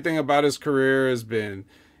that everything about his career has been,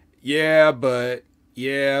 yeah, but.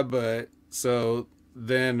 So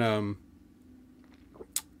then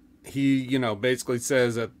he, you know, basically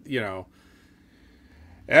says that, you know,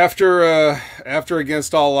 after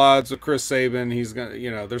Against All Odds with Chris Sabin, he's gonna, you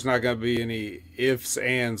know, there's not gonna be any ifs,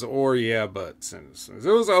 ands, or yeah, buts. And it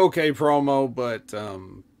was an okay promo, but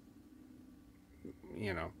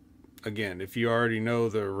you know, again, if you already know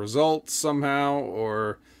the results somehow,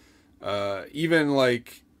 or even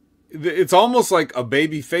like, it's almost like a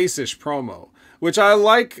baby face-ish promo, which I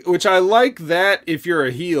like that if you're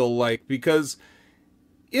a heel, like, because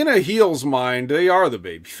in a heel's mind, they are the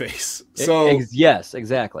baby face. So yes,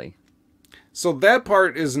 exactly. So that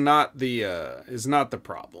part is not the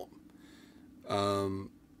problem.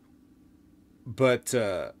 But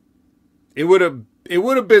it would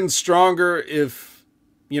have been stronger if,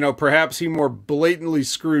 you know, perhaps he more blatantly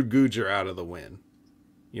screwed Gujjar out of the win.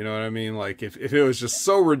 You know what I mean? Like if it was just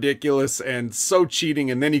so ridiculous and so cheating,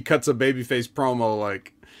 and then he cuts a babyface promo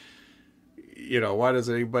like, you know, why does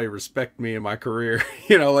anybody respect me in my career?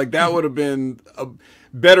 You know, like that would have been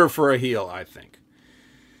better for a heel, I think.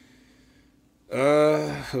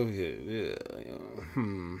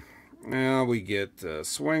 Now we get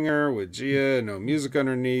Swinger with Gia, no music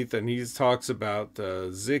underneath, and he talks about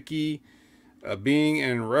Zicky being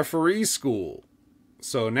in referee school.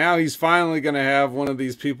 So now he's finally going to have one of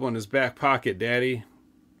these people in his back pocket, Daddy.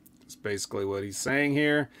 That's basically what he's saying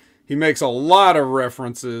here. He makes a lot of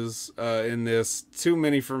references in this, too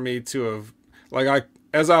many for me to have, like,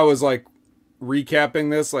 as I was like recapping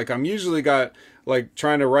this, like I'm usually got like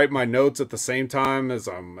trying to write my notes at the same time as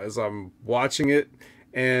I'm watching it,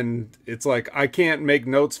 and it's like I can't make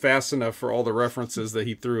notes fast enough for all the references that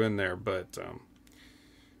he threw in there. But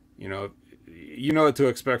you know what to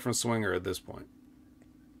expect from Swinger at this point.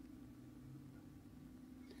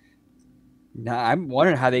 Now I'm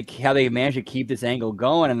wondering how they managed to keep this angle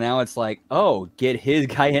going, and now it's like, oh, get his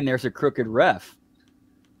guy in there as a crooked ref.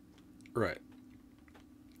 Right.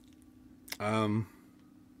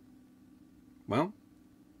 Well,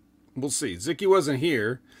 we'll see. Zicky wasn't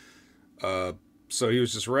here, so he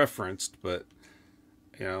was just referenced. But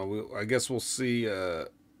you know, I guess we'll see. I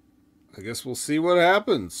guess we'll see what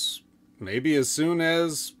happens. Maybe as soon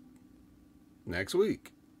as next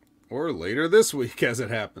week, or later this week, as it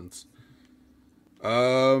happens.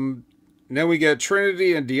 Then we get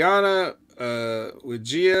Trinity and Deanna with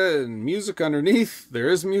Gia and music underneath. There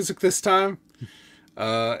is music this time.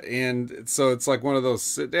 And so it's like one of those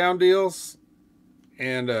sit-down deals.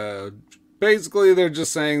 And basically they're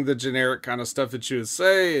just saying the generic kind of stuff that you would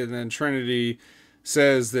say. And then Trinity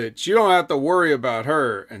says that you don't have to worry about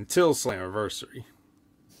her until Slammiversary.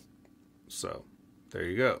 So there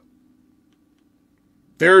you go.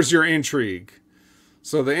 There's your intrigue.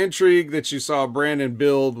 So the intrigue that you saw Brandon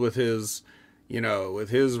build with his, you know, with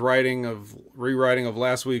his rewriting of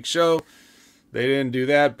last week's show, they didn't do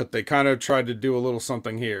that, but they kind of tried to do a little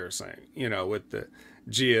something here, saying, you know, with the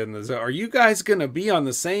Gia and the, are you guys going to be on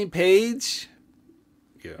the same page?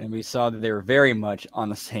 Yeah. And we saw that they were very much on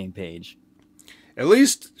the same page. At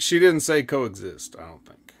least she didn't say coexist, I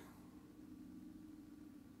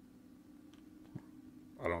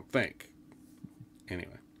don't think. Anyway.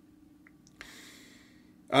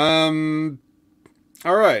 All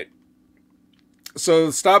right.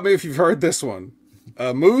 So stop me if you've heard this one.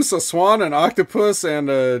 A moose, a swan, an octopus, and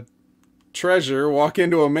a treasure walk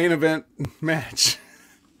into a main event match.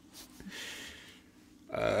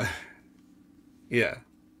 Yeah.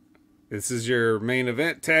 This is your main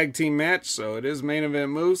event tag team match, so it is main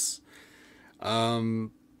event Moose.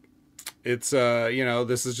 It's you know,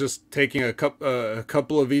 this is just taking a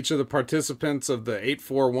couple of each of the participants of the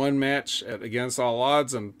 8-4-1 match at Against All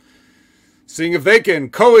Odds and seeing if they can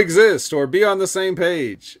coexist or be on the same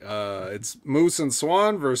page. It's Moose and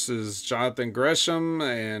Swan versus Jonathan Gresham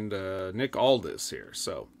and Nick Aldis here.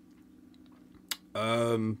 So,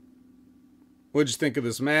 what'd you think of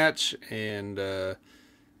this match? And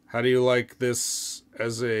how do you like this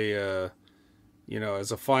as a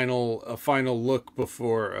as a final look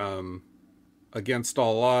before Against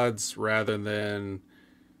All Odds, rather than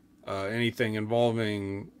anything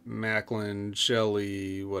involving Macklin,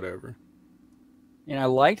 Shelley, whatever? And I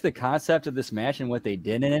liked the concept of this match and what they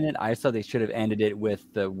did in it. I thought they should have ended it with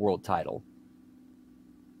the world title.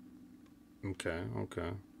 Okay.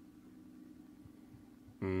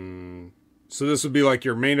 So this would be like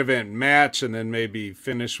your main event match, and then maybe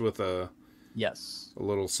finish with a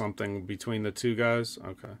little something between the two guys.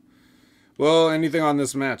 Okay. Well, anything on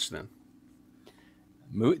this match then?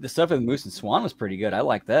 The stuff with Moose and Swan was pretty good. I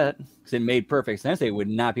like that because it made perfect sense. They would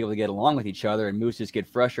not be able to get along with each other, and Moose just get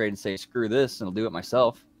frustrated and say, "Screw this, and I'll do it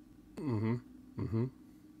myself."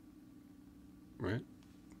 Right.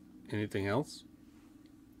 Anything else?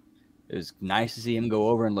 It was nice to see him go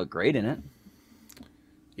over and look great in it.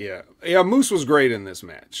 Yeah, Moose was great in this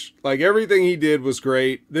match. Like, everything he did was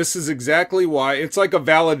great. This is exactly why. It's like a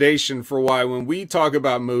validation for why when we talk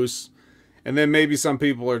about Moose, and then maybe some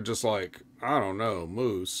people are just like, I don't know,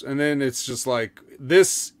 Moose. And then it's just like,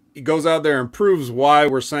 this goes out there and proves why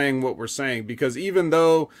we're saying what we're saying. Because even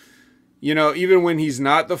though, even when he's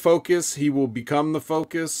not the focus, he will become the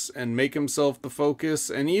focus and make himself the focus.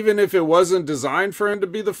 And even if it wasn't designed for him to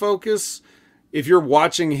be the focus, if you're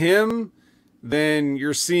watching him, then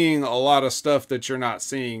you're seeing a lot of stuff that you're not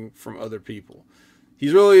seeing from other people.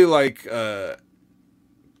 He's really like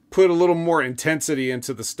put a little more intensity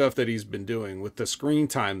into the stuff that he's been doing with the screen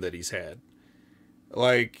time that he's had.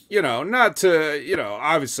 Like, not to,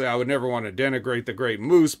 obviously I would never want to denigrate the great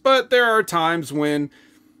Moose, but there are times when,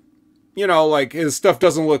 like his stuff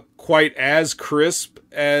doesn't look quite as crisp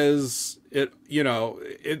as it,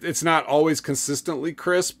 it's not always consistently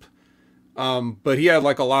crisp. But he had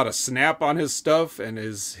like a lot of snap on his stuff, and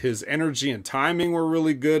his energy and timing were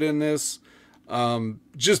really good in this.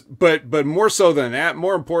 But more so than that,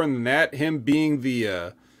 more important than that, him being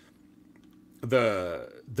the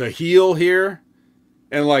heel here,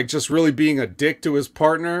 and like just really being a dick to his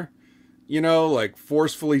partner, like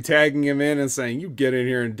forcefully tagging him in and saying, "You get in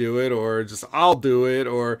here and do it," or just, "I'll do it,"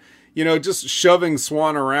 or, just shoving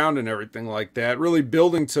Swan around and everything like that, really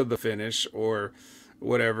building to the finish or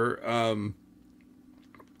whatever.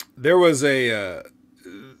 There was a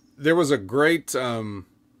great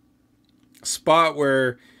spot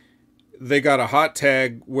where they got a hot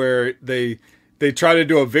tag where they try to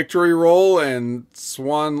do a victory roll, and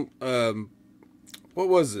Swan, what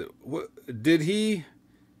was it? What did he?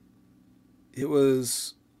 It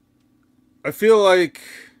was, I feel like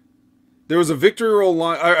there was a victory roll.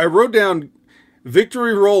 I wrote down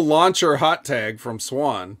victory roll launcher hot tag from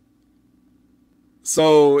Swan.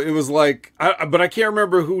 So it was like, but I can't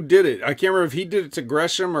remember who did it. I can't remember if he did it to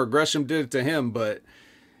Gresham or Gresham did it to him, but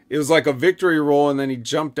it was like a victory roll and then he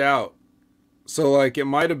jumped out. So like it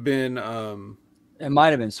might have been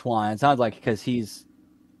Swan. It sounds like, because he's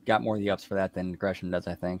got more of the ups for that than Gresham does,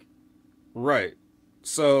 I think. Right.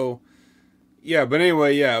 So yeah, but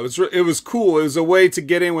anyway, yeah, it was cool. It was a way to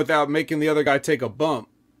get in without making the other guy take a bump.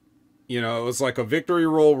 It was like a victory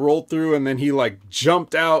roll rolled through, and then he like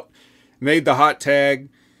jumped out, made the hot tag,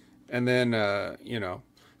 and then,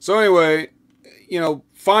 So anyway,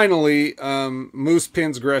 finally, Moose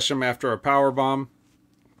pins Gresham after a power bomb.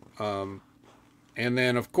 And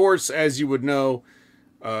then, of course, as you would know,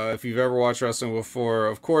 if you've ever watched wrestling before,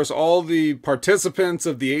 of course, all the participants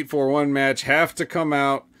of the 8-4-1 match have to come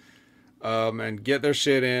out and get their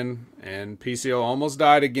shit in. And PCO almost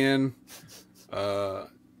died again.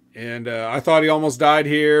 And I thought he almost died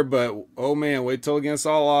here, but oh man, wait till Against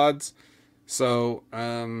All Odds. So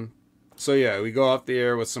yeah, we go off the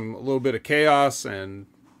air with a little bit of chaos and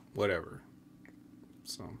whatever.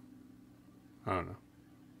 So, I don't know.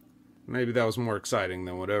 Maybe that was more exciting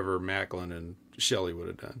than whatever Macklin and Shelley would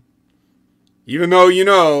have done. Even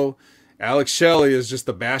though, Alex Shelley is just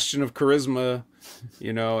the bastion of charisma,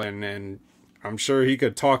 and I'm sure he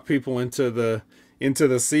could talk people into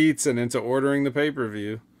the seats and into ordering the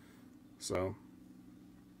pay-per-view. So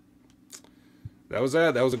that was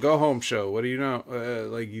that. That was a go-home show. What do you know?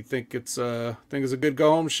 You think it's a good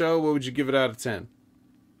go-home show? What would you give it out of 10?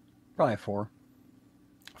 Probably a 4.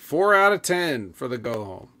 4 out of 10 for the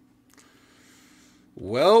go-home.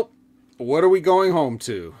 Well, what are we going home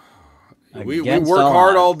to? We work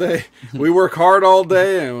hard all day. We work hard all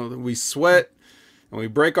day, and we sweat, and we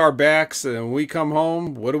break our backs, and we come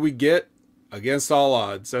home. What do we get? Against All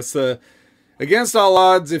Odds. That's Against all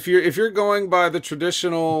odds, if you're going by the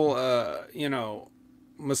traditional,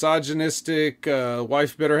 misogynistic,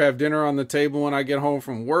 wife better have dinner on the table when I get home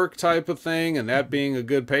from work type of thing, and that being a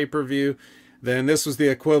good pay-per-view, then this was the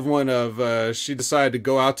equivalent of she decided to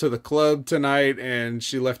go out to the club tonight and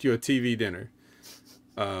she left you a TV dinner.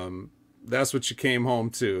 That's what you came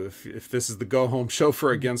home to if this is the go-home show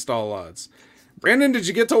for Against All Odds. Brandon, did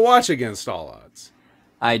you get to watch Against All Odds?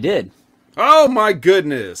 I did. Oh my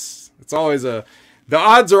goodness. It's always the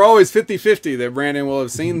odds are always 50-50 that Brandon will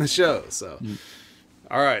have seen the show. So,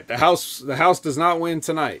 all right, the house does not win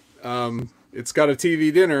tonight. It's got a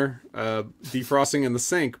TV dinner, defrosting in the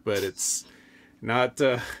sink, but it's not.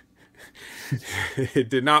 It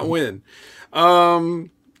did not win. All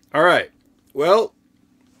right. Well,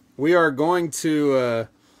 we are going to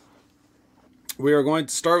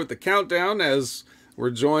start with the countdown as we're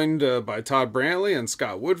joined by Todd Brantley and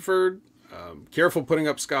Scott Woodford. Careful putting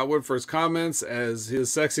up Scott Woodford's comments, as his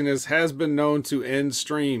sexiness has been known to end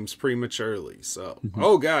streams prematurely. So,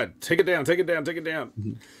 oh God, take it down.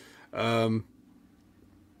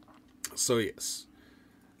 So yes,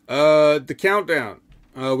 the countdown.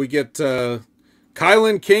 We get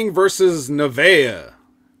Kylan King versus Nevaeh.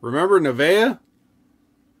 Remember Nevaeh?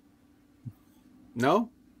 No?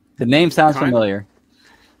 The name sounds familiar.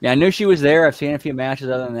 Yeah, I knew she was there. I've seen a few matches.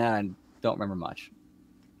 Other than that, I don't remember much.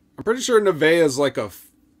 I'm pretty sure Nevaeh is like a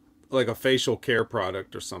facial care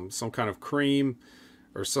product or some kind of cream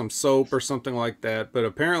or some soap or something like that. But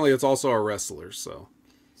apparently it's also a wrestler. So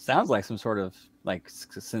sounds like some sort of like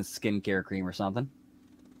skincare cream or something.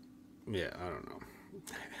 Yeah, I don't know.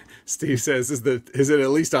 Steve says, is it at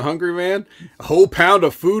least a hungry man? A whole pound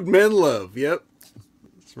of food men love. Yep.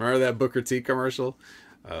 Remember that Booker T commercial?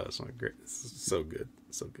 It's not great. It's so good.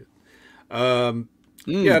 So good.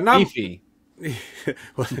 Yeah, not beefy.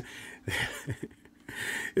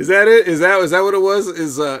 Is that it? Is that what it was?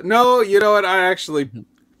 No, you know what? I actually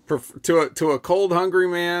prefer to a cold hungry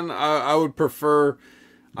man. I would prefer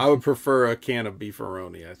a can of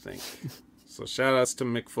beefaroni, I think. So shout outs to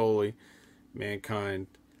Mick Foley, Mankind.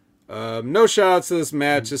 No shout outs to this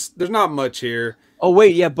match. There's not much here. Oh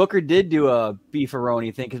wait, yeah, Booker did do a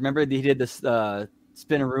beefaroni thing, because remember he did this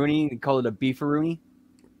spin-a-rooney. He called it a beefaroni.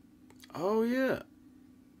 Oh yeah.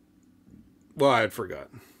 Well, I had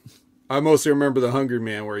forgotten. I mostly remember the Hungry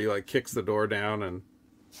Man where he like kicks the door down and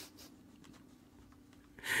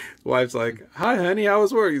his wife's like, "Hi, honey, how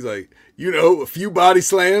was work?" He's like, a few body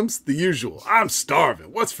slams, the usual. I'm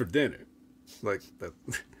starving. What's for dinner? Like that.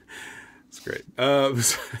 It's great.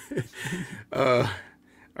 All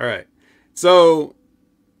right. So,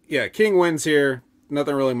 yeah, King wins here.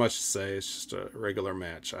 Nothing really much to say. It's just a regular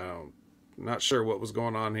match. Not sure what was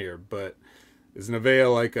going on here, but is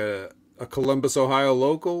Nevaeh like a Columbus, Ohio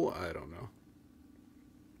local? I don't know.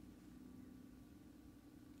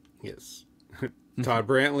 Yes. Todd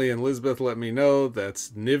Brantley and Elizabeth let me know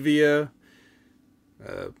that's Nivea.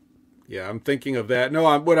 Yeah, I'm thinking of that.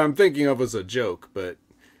 No, what I'm thinking of was a joke, but,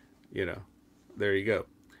 there you go.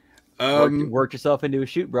 Work yourself into a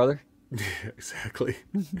shoot, brother. Exactly.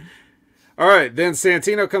 All right, then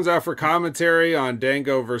Santino comes out for commentary on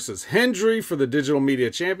Dango versus Hendry for the Digital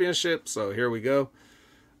Media Championship. So here we go.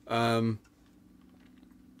 And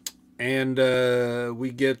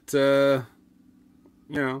we get, they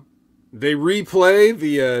replay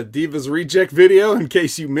the Divas Reject video in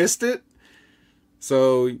case you missed it.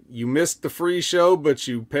 So you missed the free show, but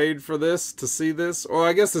you paid for this to see this. Or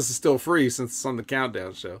I guess this is still free since it's on the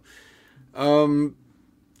Countdown show. And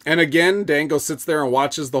again, Dango sits there and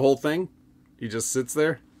watches the whole thing. He just sits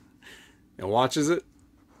there and watches it.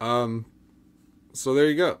 So there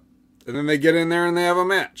you go. And then they get in there and they have a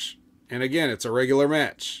match. And again, it's a regular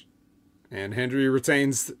match. And Hendry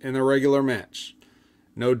retains in a regular match.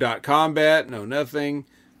 No combat, no nothing.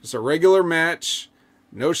 Just a regular match.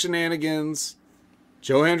 No shenanigans.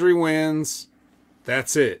 Joe Hendry wins.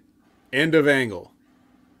 That's it. End of angle.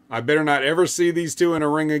 I better not ever see these two in a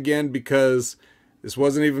ring again, because this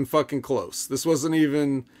wasn't even fucking close. This didn't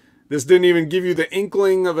even give you the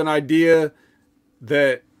inkling of an idea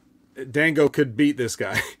that Dango could beat this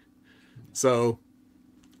guy. So,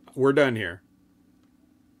 we're done here.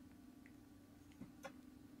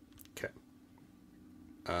 Okay.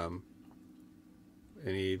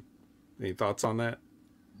 Any thoughts on that?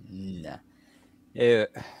 Nah. They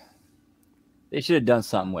should have done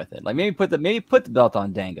something with it. Like maybe put the belt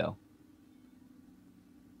on Dango.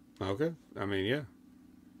 Okay. I mean, yeah.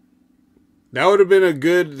 That would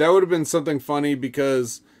have been something funny,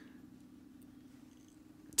 because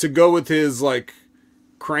to go with his like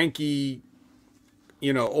cranky,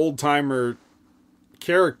 old timer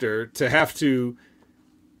character, to have to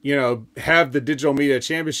have the digital media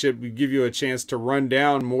championship, we give you a chance to run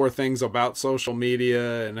down more things about social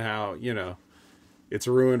media and how, it's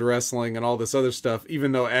ruined wrestling and all this other stuff,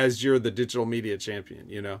 even though as you're the digital media champion,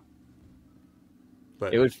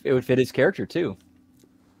 But it would fit his character too.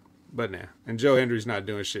 But nah. And Joe Hendry's not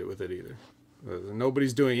doing shit with it either.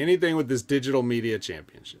 Nobody's doing anything with this digital media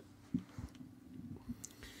championship.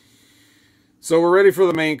 So we're ready for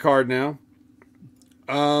the main card now.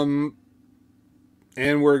 And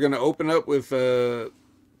we're going to open up with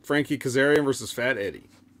Frankie Kazarian versus Fat Eddie.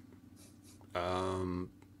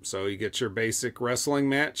 So you get your basic wrestling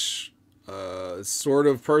match. It's sort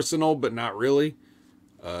of personal, but not really.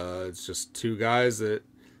 It's just two guys that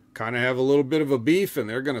kind of have a little bit of a beef, and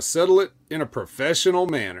they're going to settle it in a professional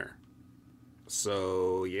manner.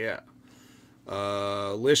 So, yeah.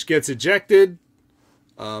 Lish gets ejected,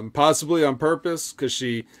 possibly on purpose, because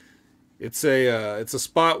it's a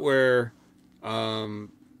spot where,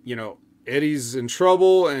 Eddie's in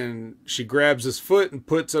trouble, and she grabs his foot and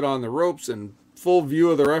puts it on the ropes in full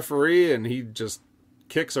view of the referee, and he just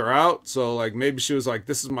kicks her out. So, maybe she was like,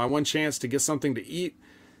 this is my one chance to get something to eat.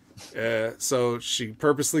 So she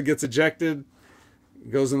purposely gets ejected,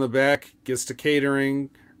 goes in the back, gets to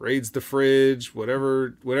catering, raids the fridge,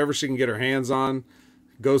 whatever she can get her hands on,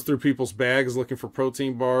 goes through people's bags looking for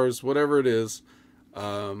protein bars, whatever it is.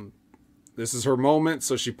 This is her moment,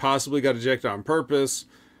 so she possibly got ejected on purpose.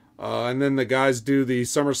 And then the guys do the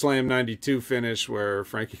SummerSlam 92 finish where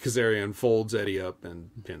Frankie Kazarian folds Eddie up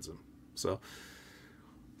and pins him. So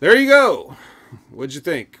there you go. What'd you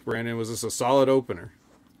think, Brandon? Was this a solid opener?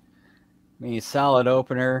 Solid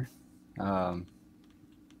opener.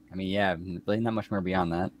 Yeah, really not much more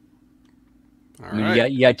beyond that. All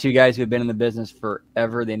right. You got two guys who have been in the business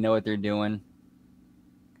forever. They know what they're doing.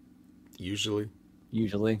 Usually.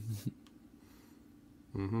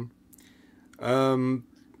 Mm-hmm.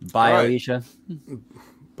 Bye, right. Alicia.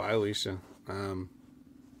 Bye, Alicia.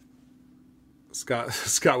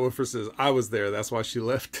 Scott Woodford says, I was there. That's why she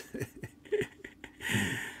left.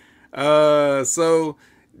 So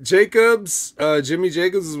Jimmy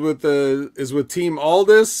Jacobs is with Team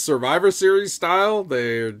Aldis, Survivor Series style.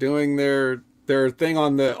 They're doing their thing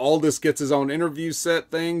on the Aldis gets his own interview set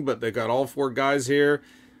thing, but they got all four guys here.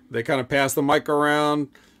 They kind of pass the mic around.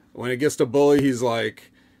 When it gets to Bully, he's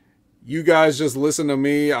like, you guys just listen to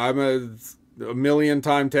me. I'm a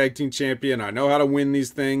million-time tag team champion. I know how to win these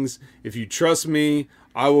things. If you trust me,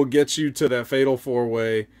 I will get you to that fatal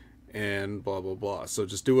four-way and blah, blah, blah. So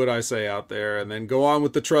just do what I say out there and then go on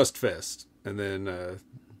with the trust fest. And then,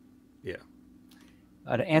 yeah.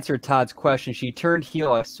 To answer Todd's question, she turned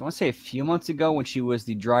heel, I want to say a few months ago when she was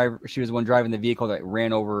the driver. She was the one driving the vehicle that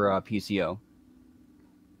ran over PCO.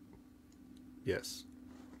 Yes.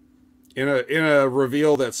 In a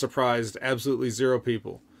reveal that surprised absolutely zero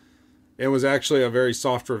people. It was actually a very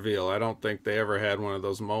soft reveal. I don't think they ever had one of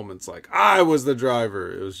those moments like, I was the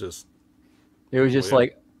driver. It was just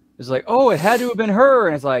like, oh, it had to have been her.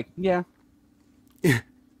 And it's like, yeah.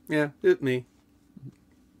 Yeah, it's me.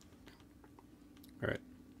 All right.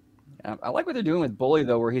 I like what they're doing with Bully,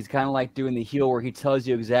 though, where he's kind of like doing the heel where he tells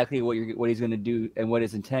you exactly what he's going to do and what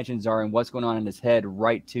his intentions are and what's going on in his head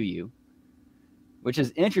right to you. Which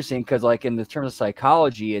is interesting because, in the terms of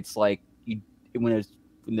psychology, it's like when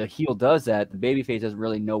the heel does that, the babyface doesn't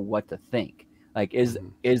really know what to think. Are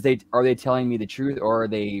they telling me the truth or are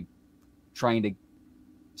they trying to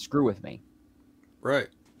screw with me? Right.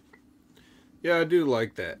 Yeah, I do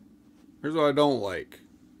like that. Here's what I don't like.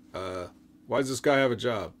 Why does this guy have a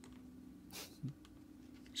job?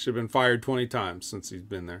 Should have been fired 20 times since he's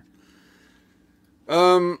been there.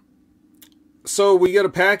 So we get a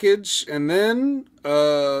package, and then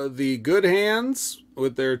the Good Hands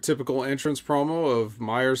with their typical entrance promo of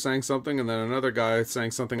Meyer saying something, and then another guy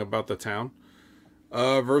saying something about the town,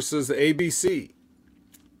 versus the ABC.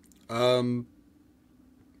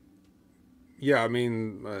 Yeah,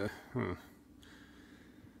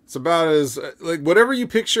 it's about as whatever you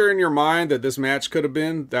picture in your mind that this match could have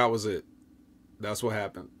been. That was it. That's what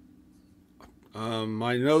happened.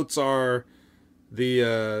 My notes are.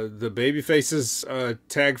 The baby faces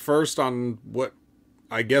tagged first on what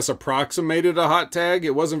I guess approximated a hot tag.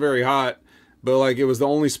 It wasn't very hot, but it was the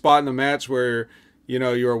only spot in the match where you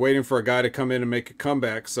were waiting for a guy to come in and make a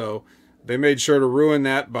comeback. So they made sure to ruin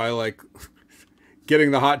that by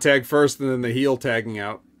getting the hot tag first and then the heel tagging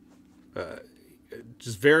out.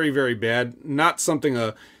 Just very, very bad. Not something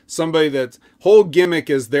somebody that's whole gimmick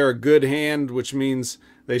is they're a good hand, which means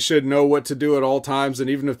They should know what to do at all times, and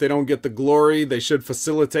even if they don't get the glory, they should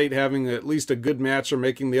facilitate having at least a good match or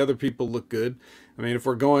making the other people look good. I mean, if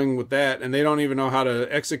we're going with that, and they don't even know how to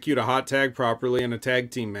execute a hot tag properly in a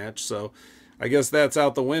tag team match, so I guess that's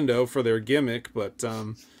out the window for their gimmick. But,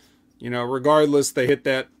 you know, regardless, they hit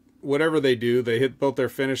that, whatever they do, they hit both their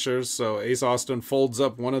finishers. So Ace Austin folds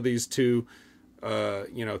up one of these two,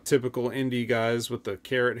 you know, typical indie guys with the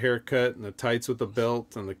carrot haircut and the tights with the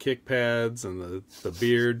belt and the kick pads and the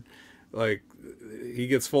beard. Like, he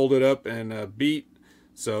gets folded up and beat.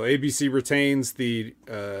 So ABC retains the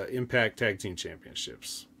Impact Tag Team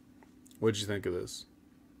Championships. What'd you think of this?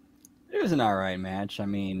 It was an all right match. I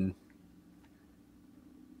mean,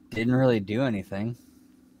 didn't really do anything.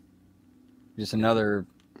 Just another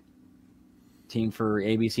team for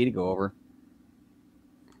ABC to go over.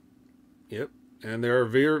 Yep. And there are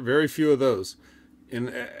very, very few of those. And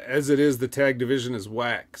as it is, the tag division is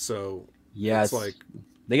whack. So yeah, it's like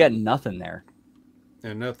they got nothing there.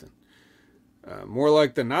 And nothing. More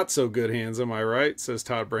like the not so good hands, am I right? Says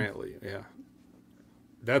Todd Brantley. Yeah.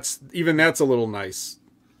 That's a little nice.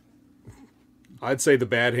 I'd say the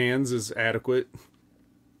bad hands is adequate.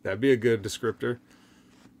 That'd be a good descriptor.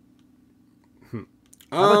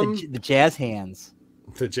 How about the jazz hands?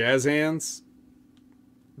 The jazz hands?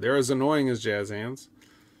 They're as annoying as jazz hands.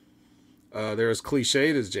 They're as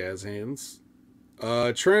cliched as jazz hands.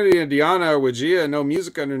 Trinity and Deanna are with Gia, no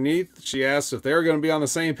music underneath. She asked if they were going to be on the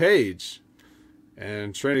same page.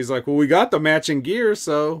 And Trinity's like, well, we got the matching gear,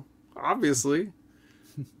 so obviously.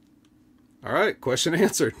 All right, question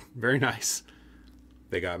answered. Very nice.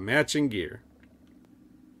 They got matching gear.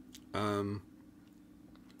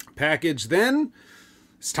 Package then.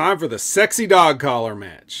 It's time for the sexy dog collar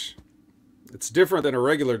match. It's different than a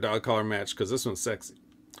regular dog collar match because this one's sexy.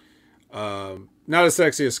 Not as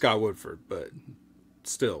sexy as Scott Woodford, but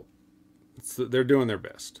still, they're doing their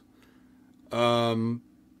best. Good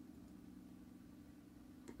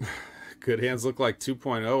hands look like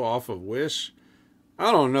 2.0 off of Wish.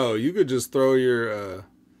 I don't know. You could just throw your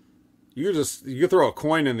you could throw a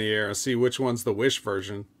coin in the air and see which one's the Wish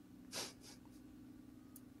version.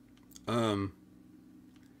 All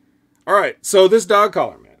right, so this dog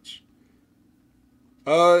collar match.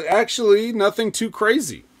 Actually, nothing too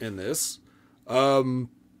crazy in this. It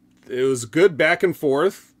was good back and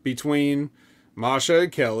forth between Masha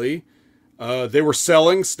and Kelly. They were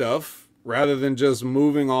selling stuff rather than just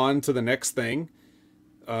moving on to the next thing.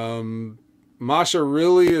 Masha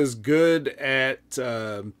really is good at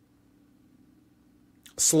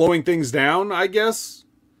slowing things down, I guess.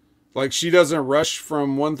 Like, she doesn't rush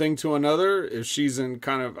from one thing to another. If she's in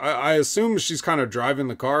kind of, I assume she's kind of driving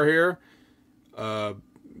the car here,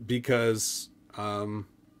 because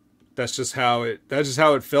that's just how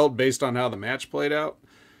it felt based on how the match played out.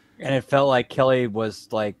 And it felt like Kelly was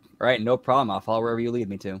like, all right, no problem. I'll follow wherever you lead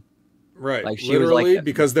me to. Right. Like, she literally, was like,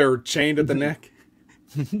 because they're chained at the neck.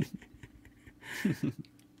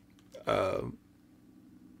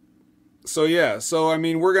 So yeah, I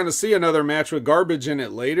mean, we're going to see another match with garbage in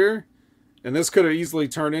it later, and this could have easily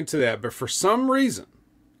turned into that, but for some reason,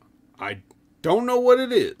 I don't know what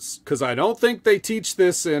it is, because I don't think they teach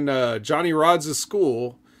this in Johnny Rods'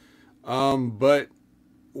 school, but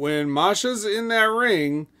when Masha's in that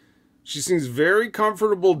ring, she seems very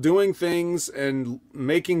comfortable doing things and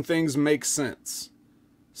making things make sense.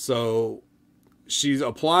 So she's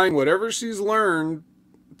applying whatever she's learned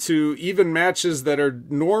to even matches that are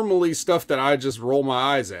normally stuff that I just roll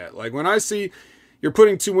my eyes at. Like, when I see you're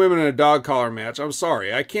putting two women in a dog collar match, I'm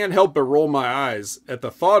sorry, I can't help but roll my eyes at the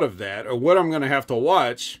thought of that or what I'm going to have to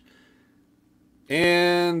watch.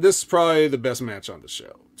 And this is probably the best match on the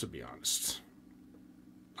show, to be honest.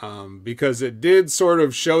 Because it did sort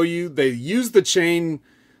of show you, they used the chain,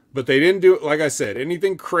 but they didn't do it, like I said,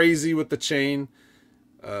 anything crazy with the chain.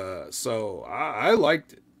 So I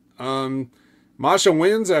liked it. Masha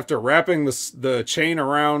wins after wrapping the chain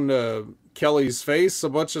around Kelly's face a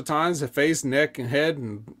bunch of times, face, neck, and head,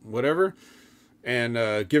 and whatever, and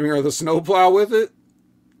giving her the snowplow with it.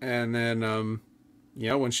 And then, you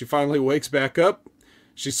know, when she finally wakes back up,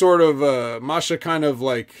 she sort of, Masha kind of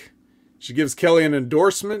like, she gives Kelly an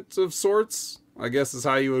endorsement of sorts, I guess is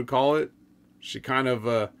how you would call it. She kind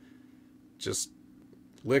of just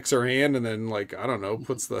licks her hand and then, like, I don't know,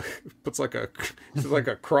 puts like a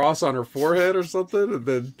cross on her forehead or something, and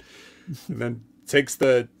then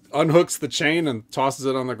unhooks the chain and tosses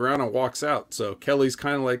it on the ground and walks out. So Kelly's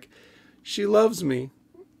kind of like, she loves me,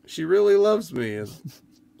 she really loves me, and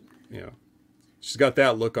you know, she's got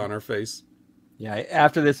that look on her face. Yeah,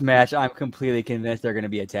 after this match, I'm completely convinced they're going to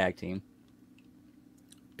be a tag team.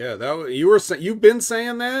 Yeah, you've been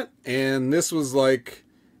saying that, and this was like,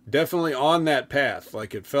 definitely on that path.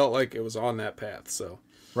 Like it felt like it was on that path. So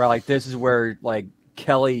Right, like this is where like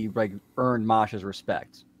Kelly like earned Masha's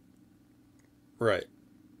respect. right.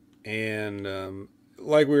 And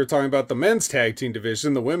like we were talking about the men's tag team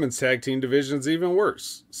division, the women's tag team division is even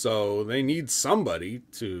worse. So they need somebody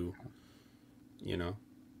to,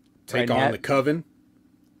 take on the coven.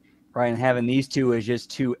 Right, and having these two as just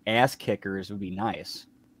two ass kickers would be nice.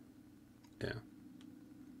 Yeah.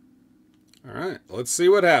 All right, let's see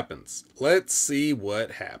what happens. Well,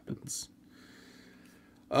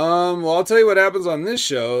 I'll tell you what happens on this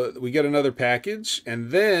show. We get another package, and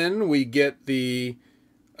then we get the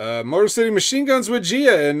Motor City Machine Guns with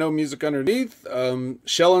Gia and no music underneath.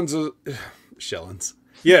 Shellens.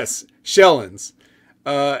 Yes, Shellens.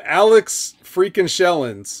 Alex freaking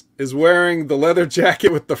Shellens is wearing the leather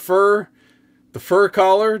jacket with the fur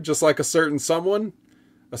collar, just like a certain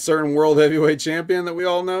world heavyweight champion that we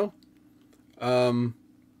all know.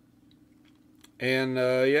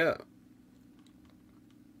 Yeah.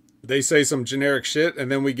 They say some generic shit,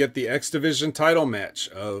 and then we get the X Division title match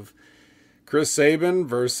of Chris Sabin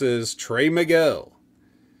versus Trey Miguel.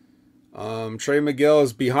 Trey Miguel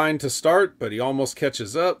is behind to start, but he almost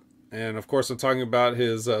catches up. And of course, I'm talking about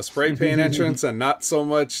his spray paint entrance and not so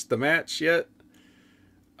much the match yet.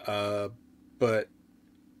 Yeah,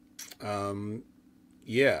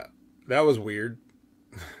 that was weird.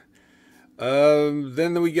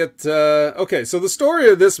 Then we get, okay, so the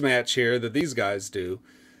story of this match here that these guys do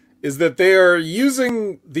is that they are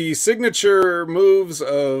using the signature moves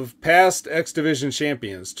of past X Division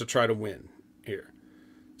champions to try to win here.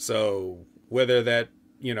 So whether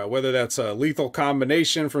that's a lethal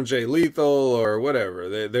combination from Jay Lethal or whatever,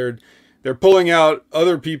 they're pulling out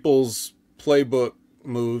other people's playbook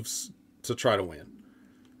moves to try to win.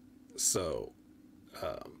 So,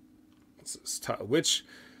 Todd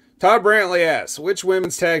Brantley asks, which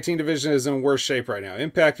women's tag team division is in worse shape right now?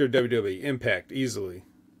 Impact or WWE? Impact, easily.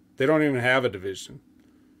 They don't even have a division.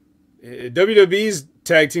 WWE's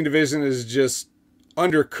tag team division is just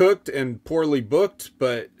undercooked and poorly booked,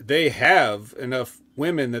 but they have enough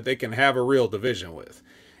women that they can have a real division with.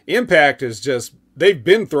 Impact is just, they've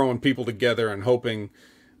been throwing people together and hoping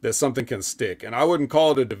that something can stick. And I wouldn't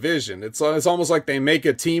call it a division. It's almost like they make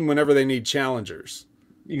a team whenever they need challengers.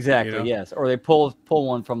 Exactly, yes. Or they pull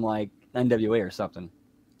one from like NWA or something.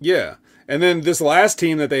 Yeah. And then this last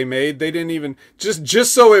team that they made, they didn't even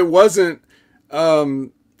just so it wasn't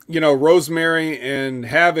Rosemary and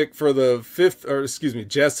Havoc for the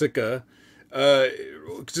Jessica.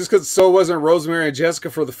 Just because so it wasn't Rosemary and Jessica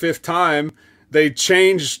for the fifth time, they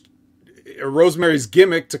changed Rosemary's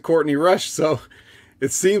gimmick to Courtney Rush, so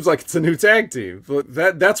it seems like it's a new tag team.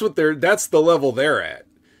 That's the level they're at.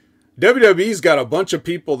 WWE's got a bunch of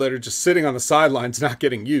people that are just sitting on the sidelines not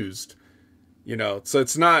getting used. So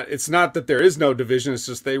it's not that there is no division, it's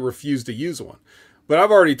just they refuse to use one. But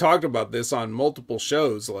I've already talked about this on multiple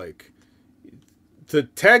shows. Like, the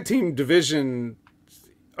tag team division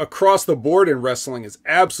across the board in wrestling is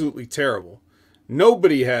absolutely terrible.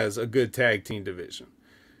 Nobody has a good tag team division.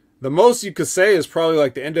 The most you could say is probably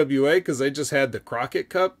like the NWA, because they just had the Crockett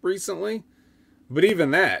Cup recently. But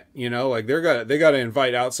even that, they got to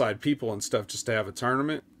invite outside people and stuff just to have a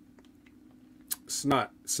tournament. It's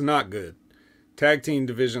not good. Tag team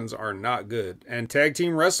divisions are not good, and tag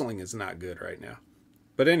team wrestling is not good right now.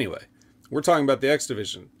 But anyway, we're talking about the X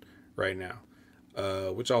Division right now,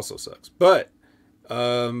 which also sucks. But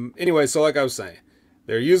anyway, so like I was saying,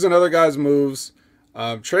 they're using other guys' moves.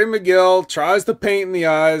 Trey Miguel tries to paint in the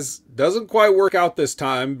eyes, doesn't quite work out this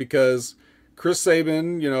time because Chris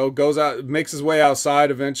Sabin, goes out, makes his way outside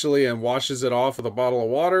eventually and washes it off with a bottle of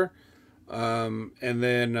water. And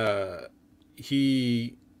then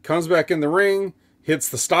he comes back in the ring, hits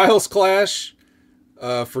the Styles Clash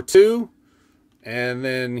for 2. And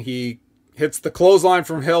then he hits the clothesline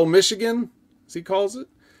from Hell, Michigan, as he calls it.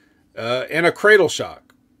 And a cradle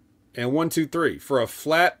shock. And 1, 2, 3 for a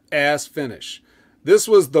flat ass finish. This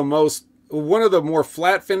was one of the more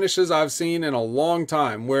flat finishes I've seen in a long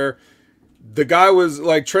time, where the guy was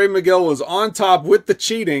like, Trey Miguel was on top with the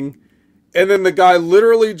cheating, and then the guy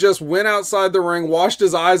literally just went outside the ring, washed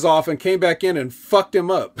his eyes off, and came back in and fucked him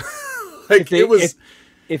up. If they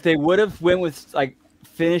would have went with like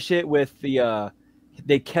finish it with the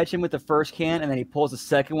they catch him with the first can and then he pulls the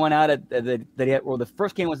second one out the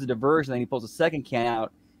first can was the diversion, then he pulls the second can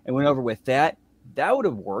out and went over with that would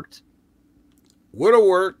have worked.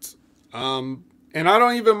 And I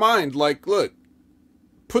don't even mind. Like, look,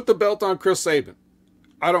 put the belt on Chris Sabin.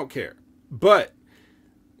 I don't care. But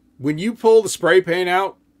when you pull the spray paint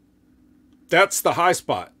out, that's the high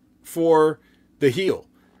spot for the heel.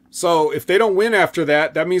 So if they don't win after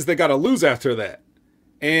that, that means they got to lose after that.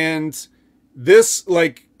 And this,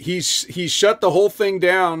 like, he shut the whole thing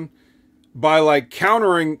down by, like,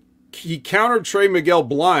 countering. He countered Trey Miguel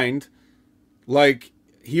blind. Like,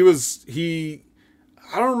 I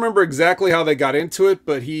don't remember exactly how they got into it,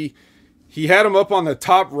 but he had him up on the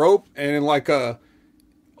top rope and in like in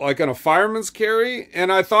a fireman's carry.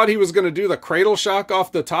 And I thought he was going to do the cradle shock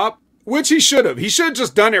off the top, which he should have. He should have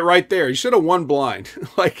just done it right there. He should have won blind.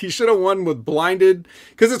 Like, he should have won with blinded,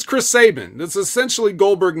 because it's Chris Sabin. It's essentially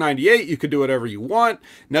Goldberg 98. You could do whatever you want.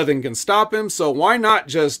 Nothing can stop him. So why not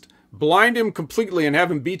just blind him completely and have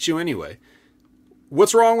him beat you anyway?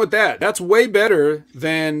 What's wrong with that? That's way better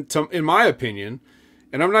than, in my opinion,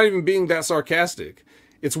 and I'm not even being that sarcastic.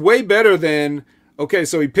 It's way better than, okay,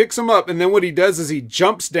 so he picks him up, and then what he does is he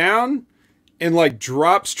jumps down and, like,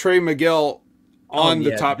 drops Trey Miguel on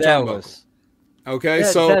the top turnbuckle. Okay,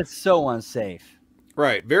 so that's so unsafe.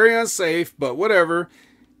 Right, very unsafe, but whatever.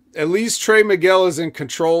 At least Trey Miguel is in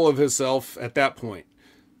control of himself at that point.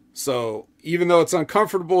 So even though it's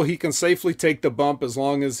uncomfortable, he can safely take the bump as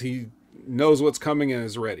long as he knows what's coming and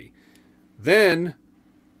is ready. Then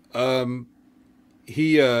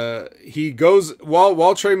he goes,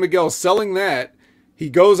 while Trey Miguel is selling that, he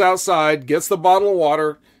goes outside, gets the bottle of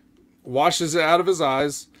water, washes it out of his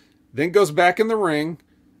eyes, then goes back in the ring.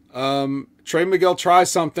 Trey Miguel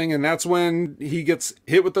tries something, and that's when he gets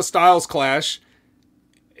hit with the Styles Clash.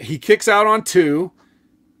 He kicks out on 2,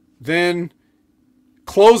 then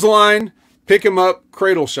clothesline, pick him up,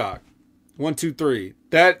 cradle shock. 1, 2, 3.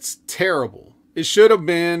 That's terrible. It should have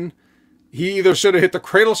been, he either should have hit the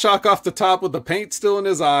cradle shock off the top with the paint still in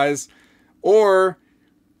his eyes, or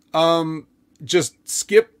just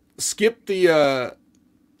skip the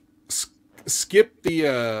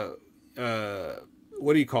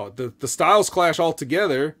what do you call it? The Styles Clash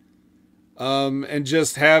altogether, and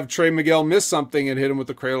just have Trey Miguel miss something and hit him with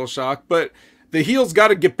the cradle shock. But the heel's got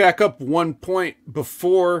to get back up 1 point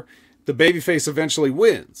before the babyface eventually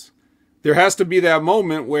wins. There has to be that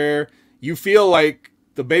moment where you feel like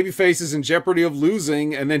the babyface is in jeopardy of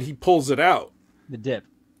losing, and then he pulls it out. The dip.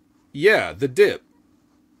 Yeah, the dip.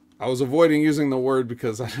 I was avoiding using the word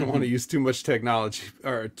because I didn't want to use too much technology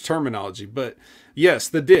or terminology. But yes,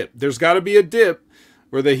 the dip. There's got to be a dip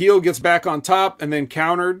where the heel gets back on top and then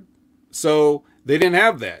countered. So they didn't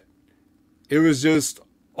have that. It was just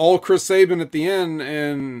all Chris Sabin at the end,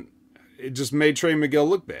 and it just made Trey Miguel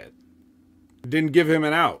look bad. It didn't give him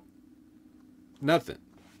an out. Nothing.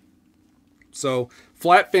 So,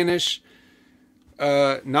 flat finish.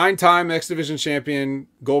 9-time X Division champion,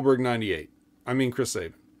 Goldberg 98. I mean Chris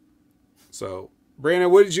Sabin. So, Brandon,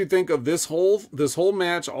 what did you think of this whole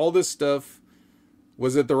match, all this stuff?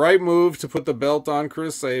 Was it the right move to put the belt on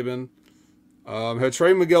Chris Sabin? Had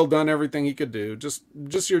Trey Miguel done everything he could do?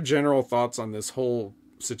 Just your general thoughts on this whole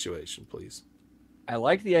situation, please. I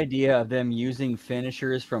like the idea of them using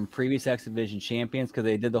finishers from previous X Division champions, because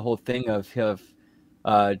they did the whole thing of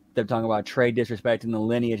them talking about Trey disrespecting the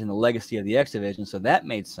lineage and the legacy of the X Division, so that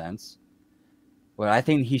made sense. But I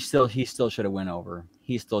think he still should have went over.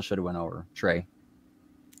 He still should have went over Trey.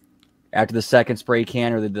 After the second spray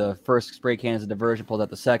can, or the first spray can is a diversion, pulls out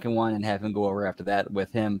the second one and have him go over after that,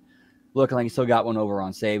 with him looking like he still got one over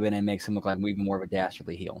on Sabin, and makes him look like even more of a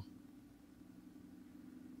dastardly heel.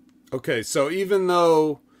 Okay, so even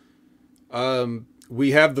though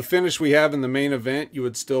we have the finish we have in the main event, you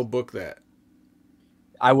would still book that?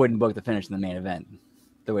 I wouldn't book the finish in the main event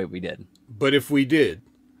the way we did. But if we did,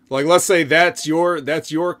 like, let's say that's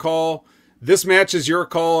your call, this match is your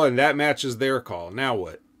call, and that match is their call. Now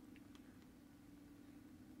what?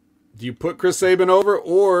 Do you put Chris Sabin over,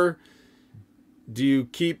 or do you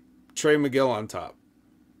keep Trey Miguel on top?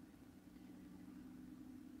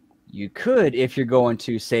 You could, if you're going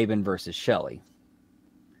to Sabin versus Shelley.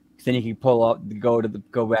 Then you can pull up,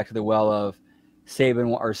 go back to the well of Sabin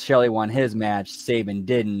or Shelley won his match, Sabin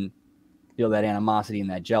didn't, feel that animosity and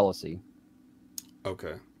that jealousy.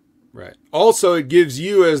 Okay, right. Also, it gives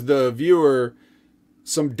you as the viewer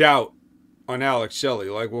some doubt on Alex Shelley.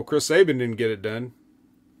 Like, well, Chris Sabin didn't get it done.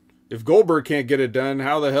 If Goldberg can't get it done,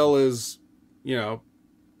 how the hell is,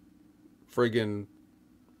 friggin',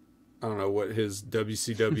 I don't know what his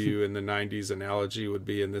WCW in the 90s analogy would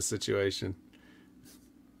be in this situation.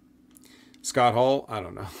 Scott Hall? I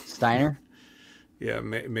don't know. Steiner? Yeah,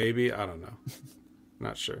 maybe. I don't know.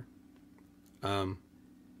 Not sure.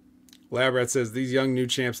 Labrat says, these young new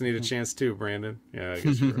champs need a chance too, Brandon. Yeah, I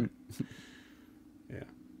guess you're right.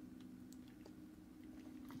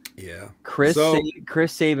 Yeah. Chris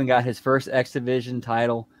Sabin got his first X Division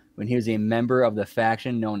title when he was a member of the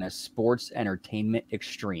faction known as Sports Entertainment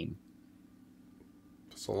Extreme.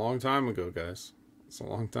 It's a long time ago, guys. It's a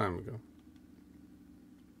long time ago.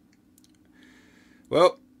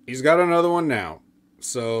 Well, he's got another one now.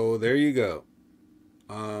 So there you go.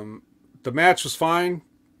 The match was fine.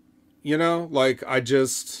 You know, like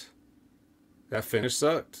that finish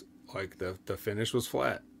sucked. Like the finish was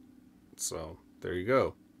flat. So there you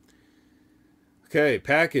go. Okay,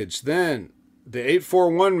 package. Then the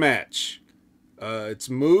 841 match.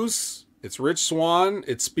 It's Moose. It's Rich Swann.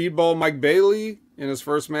 It's Speedball Mike Bailey in his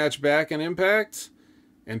first match back in Impact.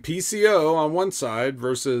 And PCO on one side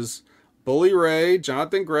versus Bully Ray,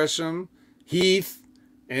 Jonathan Gresham, Heath,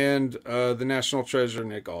 and the National Treasure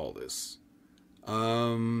Nick Aldis.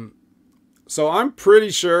 So I'm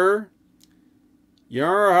pretty sure, you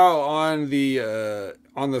know how on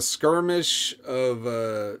the skirmish of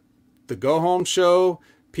the Go Home show,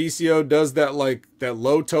 PCO does that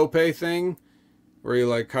low tope thing where he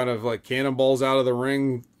like kind of like cannonballs out of the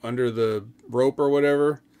ring under the rope or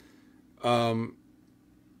whatever. And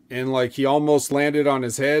like he almost landed on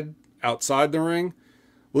his head outside the ring.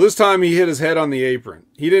 Well, this time he hit his head on the apron.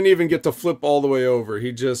 He didn't even get to flip all the way over.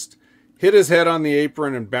 He just hit his head on the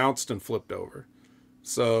apron and bounced and flipped over.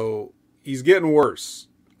 So he's getting worse.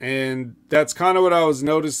 And that's kind of what I was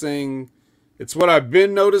noticing. It's what I've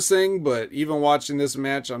been noticing, but even watching this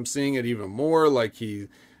match, I'm seeing it even more. Like he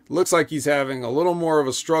looks like he's having a little more of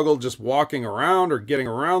a struggle just walking around or getting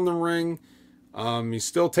around the ring. He's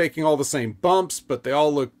still taking all the same bumps, but they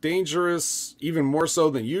all look dangerous, even more so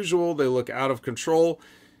than usual. They look out of control.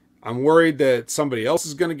 I'm worried that somebody else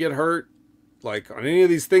is going to get hurt. Like on any of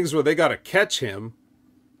these things where they got to catch him,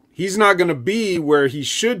 he's not going to be where he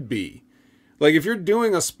should be. Like if you're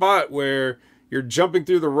doing a spot where you're jumping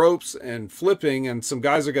through the ropes and flipping and some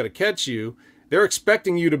guys are going to catch you, they're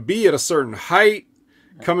expecting you to be at a certain height,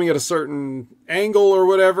 coming at a certain angle or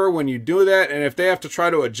whatever when you do that. And if they have to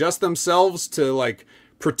try to adjust themselves to like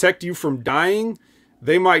protect you from dying,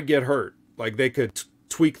 they might get hurt. Like they could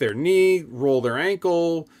tweak their knee, roll their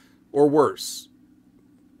ankle, or worse.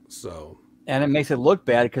 So. And it makes it look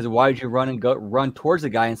bad because why did you run towards the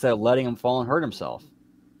guy instead of letting him fall and hurt himself?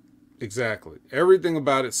 Exactly. Everything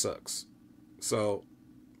about it sucks. So,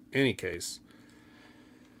 any case.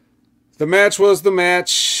 The match was the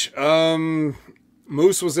match.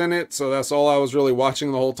 Moose was in it, so that's all I was really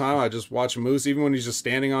watching the whole time. I just watched Moose. Even when he's just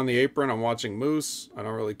standing on the apron, I'm watching Moose. I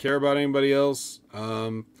don't really care about anybody else.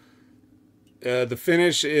 The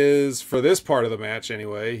finish is, for this part of the match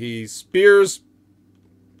anyway, he spears...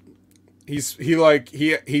 He's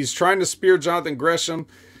trying to spear Jonathan Gresham,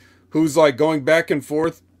 who's like going back and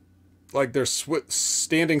forth, like they're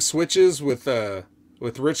standing switches with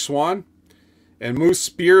Rich Swann, and Moose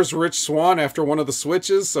spears Rich Swann after one of the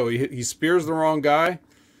switches, so he spears the wrong guy,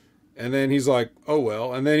 and then he's like, oh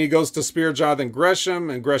well, and then he goes to spear Jonathan Gresham,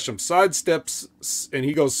 and Gresham sidesteps, and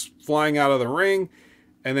he goes flying out of the ring,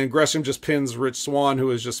 and then Gresham just pins Rich Swann,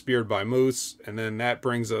 who is just speared by Moose, and then that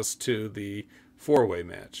brings us to the 4-way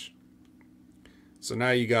match. So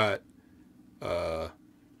now you got,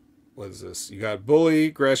 what is this? You got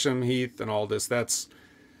Bully, Gresham, Heath, and all this. That's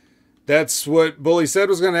what Bully said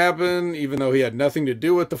was going to happen, even though he had nothing to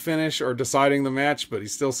do with the finish or deciding the match. But he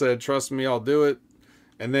still said, "Trust me, I'll do it."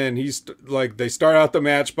 And then they start out the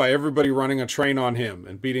match by everybody running a train on him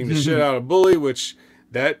and beating the shit out of Bully, which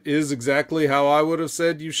that is exactly how I would have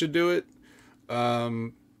said you should do it.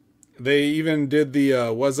 They even did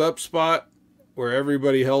the "Was Up" spot, where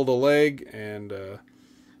everybody held a leg, and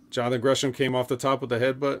Jonathan Gresham came off the top with a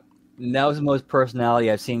headbutt. And that was the most personality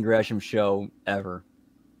I've seen Gresham show ever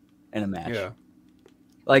in a match. Yeah.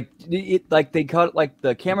 Like they cut like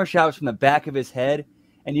the camera shot was from the back of his head,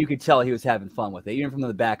 and you could tell he was having fun with it, even from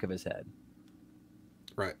the back of his head.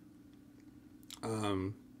 Right.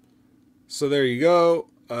 So there you go.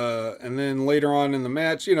 And then later on in the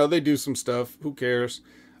match, they do some stuff. Who cares?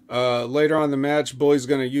 Later on in the match, Bully's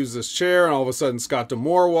going to use this chair, and all of a sudden Scott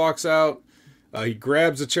D'Amore walks out. He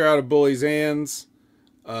grabs the chair out of Bully's hands,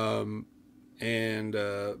 and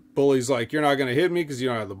Bully's like, "You're not going to hit me because you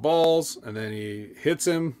don't have the balls." And then he hits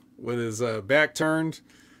him with his back turned.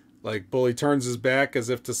 Like Bully turns his back as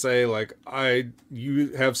if to say, like,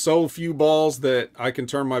 you have so few balls that I can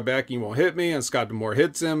turn my back and you won't hit me. And Scott D'Amore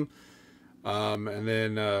hits him. And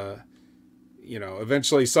then,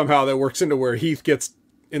 eventually somehow that works into where Heath gets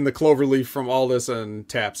in the cloverleaf from Aldis and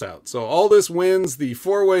taps out. So Aldis wins the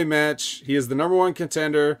 4-way match. He is the number 1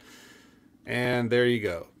 contender. And there you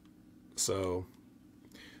go. So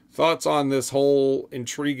thoughts on this whole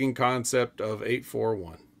intriguing concept of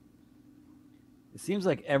 841? It seems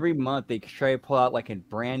like every month they try to pull out like a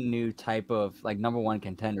brand new type of like number 1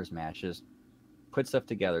 contenders matches, put stuff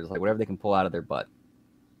together. It's like whatever they can pull out of their butt.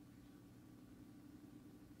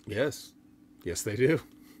 Yes. Yes, they do.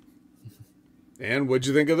 And what'd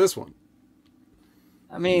you think of this one?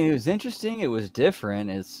 I mean, it was interesting. It was different.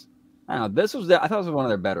 I don't know. I thought this was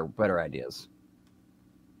one of their better ideas.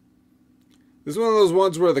 This is one of those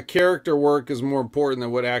ones where the character work is more important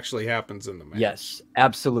than what actually happens in the match. Yes,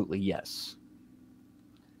 absolutely, yes.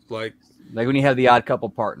 Like when you have the odd couple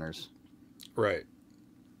partners. Right.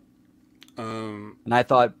 And I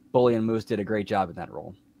thought Bully and Moose did a great job in that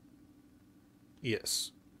role.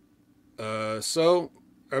 Yes. So,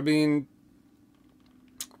 I mean,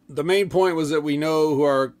 the main point was that we know who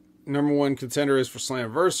our number one contender is for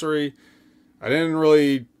Slammiversary. I didn't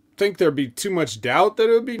really think there'd be too much doubt that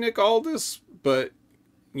it would be Nick Aldis, but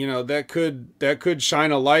that could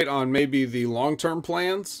shine a light on maybe the long-term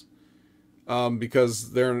plans,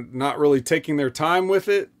 because they're not really taking their time with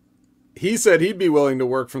it. He said he'd be willing to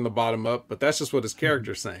work from the bottom up, but that's just what his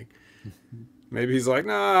character's saying. Maybe he's like,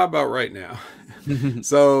 nah, how about right now?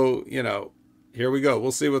 So, here we go.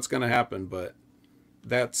 We'll see what's going to happen, but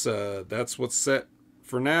that's what's set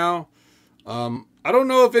for now. I don't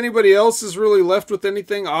know if anybody else is really left with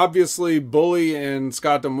anything. Obviously, Bully and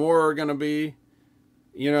Scott D'Amore are going to be,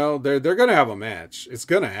 they're going to have a match. It's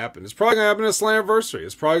going to happen. It's probably going to happen at Slammiversary.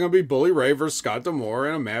 It's probably going to be Bully Ray versus Scott D'Amore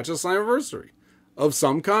in a match at Slammiversary of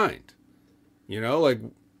some kind.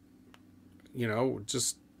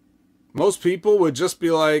 Just most people would just be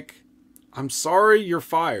like, I'm sorry, you're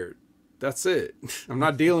fired. That's it. I'm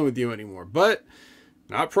not dealing with you anymore. But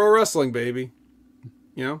not pro wrestling, baby.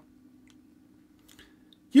 You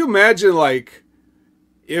imagine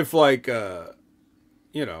if what,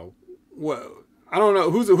 I don't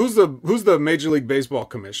know who's the Major League Baseball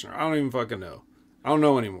commissioner. I don't even fucking know. I don't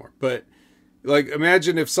know anymore. But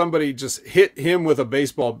imagine if somebody just hit him with a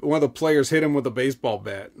baseball. One of the players hit him with a baseball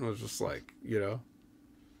bat, and was just like,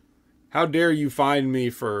 how dare you find me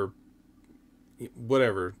for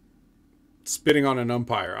whatever, spitting on an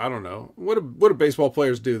umpire? I don't know. What do baseball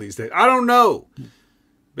players do these days? I don't know.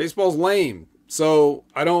 Baseball's lame, so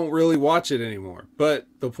I don't really watch it anymore. But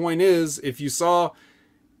the point is, if you saw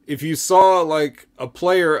like a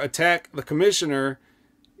player attack the commissioner,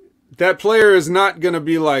 that player is not going to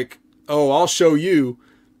be like, oh, I'll show you.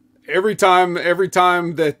 Every time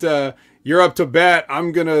that you're up to bat,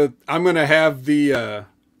 I'm gonna have the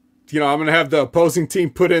I'm gonna have the opposing team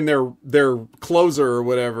put in their closer or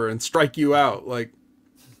whatever and strike you out. Like,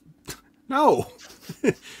 no,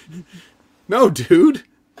 no, dude,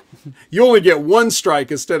 you only get one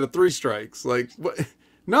strike instead of 3 strikes. Like, what?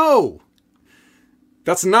 No,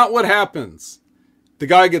 that's not what happens. The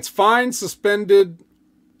guy gets fined, suspended,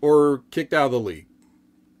 or kicked out of the league.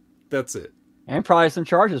 That's it. And probably some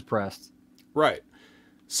charges pressed. Right.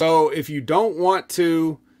 So if you don't want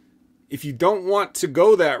to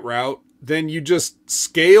go that route, then you just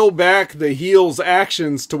scale back the heel's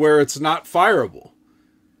actions to where it's not fireable.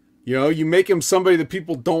 You make him somebody that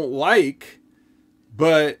people don't like,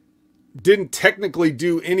 but didn't technically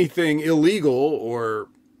do anything illegal or,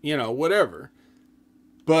 whatever.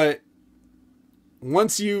 But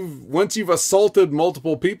once you've assaulted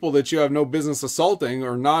multiple people that you have no business assaulting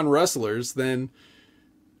or non-wrestlers, then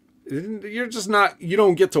you're just not, you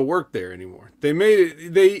don't get to work there anymore.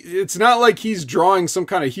 It's not like he's drawing some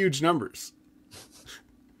kind of huge numbers.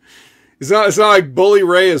 It's not like Bully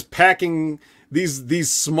Ray is packing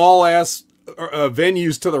these small ass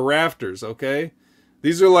venues to the rafters. Okay.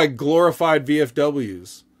 These are like glorified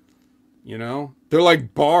VFWs, they're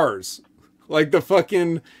like bars, like the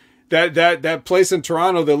fucking, that place in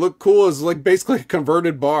Toronto that looked cool is like basically a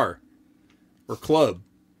converted bar or club.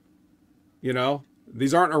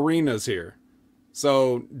 These aren't arenas here.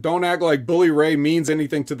 So don't act like Bully Ray means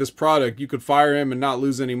anything to this product. You could fire him and not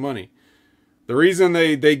lose any money. The reason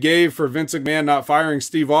they gave for Vince McMahon not firing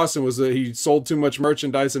Steve Austin was that he sold too much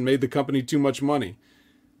merchandise and made the company too much money.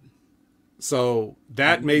 So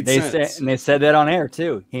that made sense. And they said that on air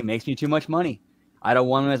too. He makes me too much money. I don't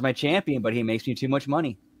want him as my champion, but he makes me too much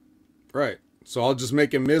money. Right. So I'll just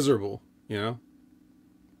make him miserable,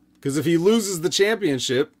 because if he loses the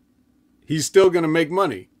championship, he's still going to make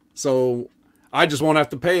money. So I just won't have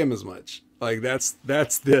to pay him as much. Like that's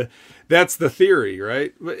the theory,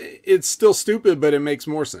 right? It's still stupid, but it makes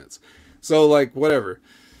more sense. So whatever.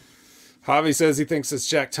 Javi says he thinks it's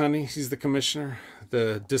Jack Tunney. He's the commissioner.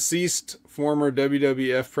 The deceased former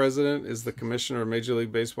WWF president is the commissioner of Major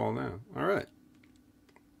League Baseball now. All right.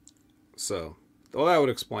 So, well, that would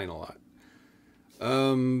explain a lot.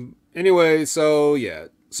 Anyway, so yeah.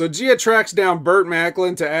 So Gia tracks down Burt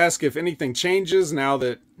Macklin to ask if anything changes now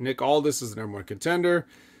that Nick Aldis is the number one contender.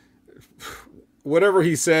 Whatever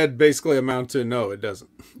he said basically amounted to no, it doesn't.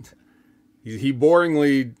 He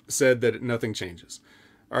boringly said that nothing changes.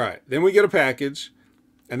 All right. Then we get a package.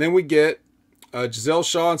 And then we get Giselle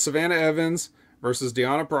Shaw and Savannah Evans versus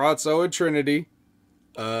Deonna Purrazzo and Trinity.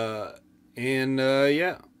 Yeah,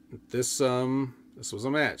 this was a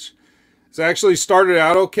match. It actually started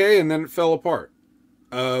out okay, and then it fell apart.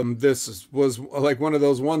 This was like one of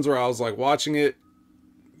those ones where I was like watching it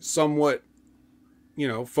somewhat,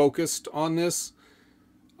 focused on this.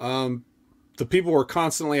 The people were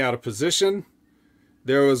constantly out of position.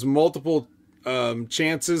 There was multiple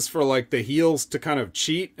chances for like the heels to kind of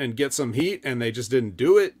cheat and get some heat, and they just didn't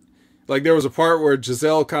do it. Like there was a part where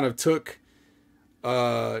Giselle kind of took,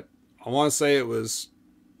 I want to say it was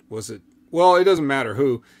it? Well, it doesn't matter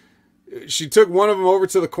who. She took one of them over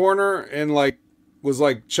to the corner and like was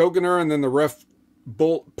like choking her, and then the ref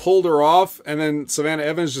pulled her off, and then Savannah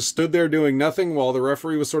Evans just stood there doing nothing while the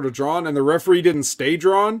referee was sort of drawn, and the referee didn't stay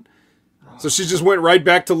drawn. So she just went right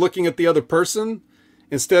back to looking at the other person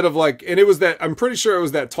instead of like, and it was that, I'm pretty sure it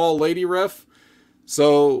was that tall lady ref.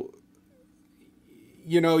 So,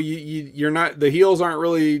 you're not, the heels aren't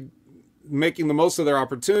really making the most of their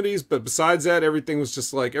opportunities. But besides that, everything was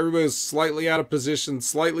just like, everybody was slightly out of position,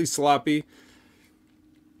 slightly sloppy.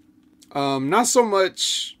 Not so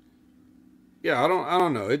much. Yeah, I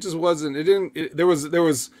don't know. It just wasn't, there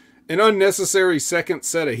was an unnecessary second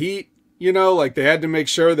set of heat. Like they had to make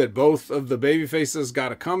sure that both of the baby faces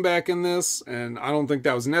got a comeback in this. And I don't think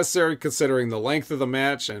that was necessary considering the length of the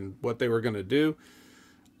match and what they were going to do.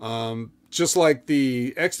 Just like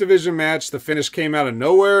the X Division match, the finish came out of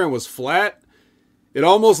nowhere and was flat. It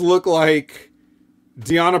almost looked like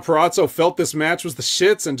Deonna Purrazzo felt this match was the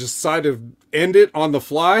shits and just decided to end it on the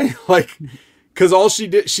fly. Like, cause all she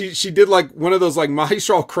did, she did like one of those like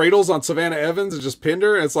Mahishal cradles on Savannah Evans and just pinned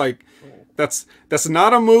her. And it's like, that's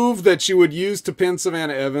not a move that you would use to pin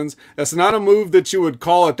Savannah Evans. That's not a move that you would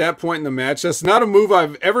call at that point in the match. That's not a move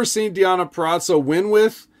I've ever seen Deonna Purrazzo win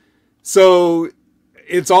with. So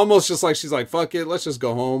it's almost just like she's like, fuck it, let's just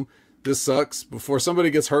go home. This sucks. Before somebody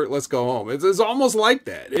gets hurt, let's go home. It's almost like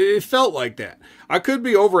that. It felt like that. I could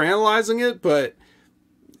be overanalyzing it, but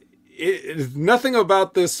nothing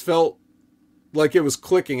about this felt like it was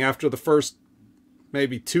clicking after the first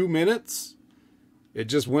maybe 2 minutes. It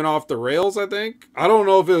just went off the rails, I think. I don't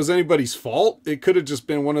know if it was anybody's fault. It could have just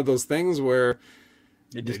been one of those things where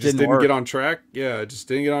it just didn't get on track. Yeah, it just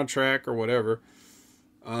didn't get on track or whatever.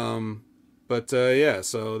 Yeah,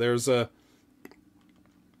 so there's a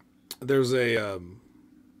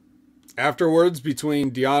afterwards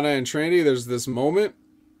between Deonna and Trinity, there's this moment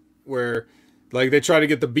where like they try to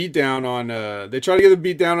get the beat down on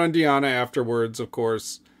Deonna afterwards, of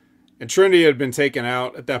course. And Trinity had been taken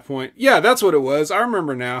out at that point. Yeah, that's what it was. I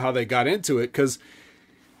remember now how they got into it. Because,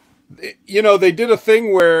 they did a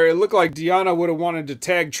thing where it looked like Deonna would have wanted to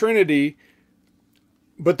tag Trinity.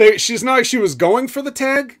 But she's not like she was going for the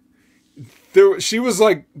tag. She was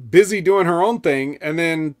like busy doing her own thing. And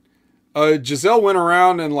then Giselle went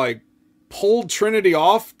around and like pulled Trinity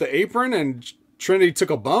off the apron. And Trinity took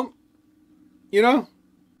a bump. And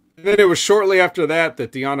then it was shortly after that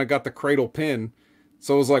Deonna got the cradle pin.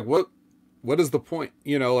 So it was like, what is the point?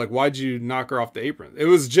 Like, why'd you knock her off the apron? It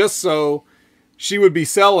was just so she would be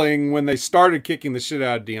selling when they started kicking the shit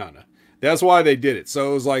out of Deonna. That's why they did it. So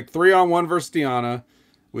it was like 3-on-1 versus Deonna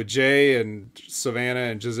with Jay and Savannah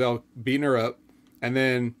and Giselle beating her up. And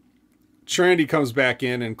then Trinity comes back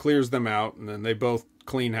in and clears them out. And then they both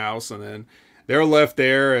clean house. And then they're left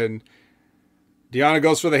there and Deonna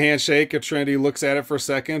goes for the handshake, and Trinity looks at it for a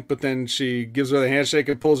second, but then she gives her the handshake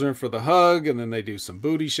and pulls her in for the hug, and then they do some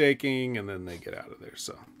booty shaking, and then they get out of there.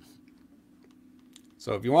 So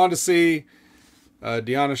if you want to see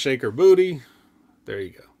Deonna shake her booty, there you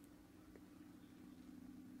go.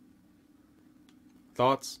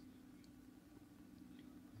 Thoughts?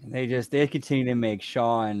 They continue to make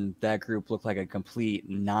Shaw and that group look like a complete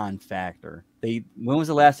non-factor. When was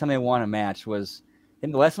the last time they won a match?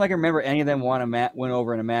 And the last time I can remember any of them went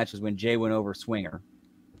over in a match was when Jay went over Swinger.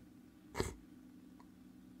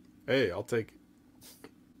 Hey, I'll take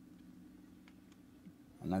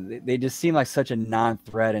it. They just seem like such a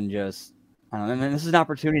non-threat and just, I don't know. And this is an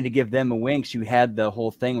opportunity to give them a win because you had the whole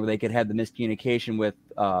thing where they could have the miscommunication with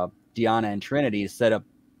Deonna and Trinity to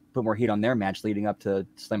put more heat on their match leading up to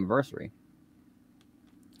Slammiversary.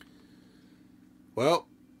 Well,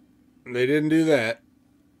 they didn't do that.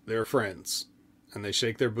 They're friends. And they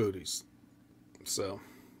shake their booties. So,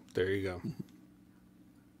 there you go.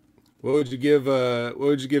 What would you give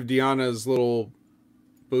Deanna's little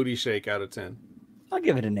booty shake out of 10? I'll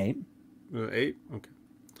give it an 8. 8? Okay.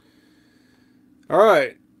 All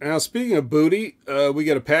right. Now, speaking of booty, we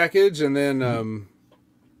get a package, and then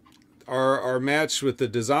our match with the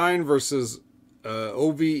Design versus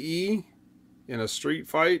OVE in a street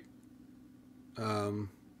fight. And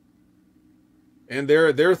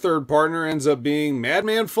their third partner ends up being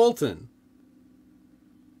Madman Fulton,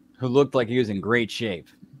 who looked like he was in great shape.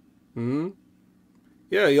 Hmm.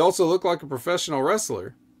 Yeah, he also looked like a professional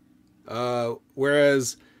wrestler.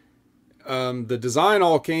 Whereas the design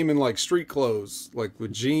all came in like street clothes, like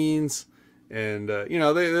with jeans, and they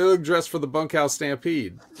look dressed for the Bunkhouse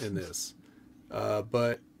Stampede in this.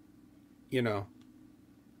 But the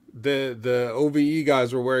OVE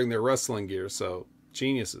guys were wearing their wrestling gear, so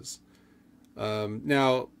geniuses.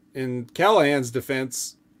 Now, in Callahan's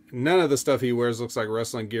defense, none of the stuff he wears looks like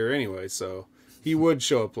wrestling gear anyway, so he would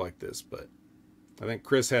show up like this, but I think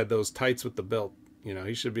Chris had those tights with the belt.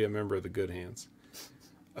 He should be a member of the Good Hands.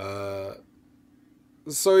 So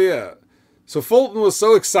yeah. So Fulton was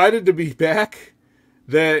so excited to be back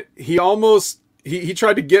that he almost he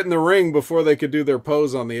tried to get in the ring before they could do their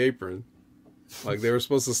pose on the apron. Like they were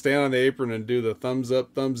supposed to stand on the apron and do the thumbs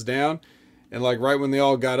up, thumbs down. And like right when they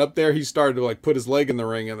all got up there, he started to like put his leg in the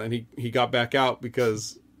ring, and then he got back out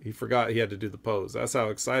because he forgot he had to do the pose. That's how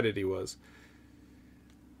excited he was.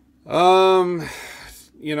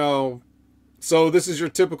 So this is your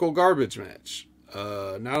typical garbage match.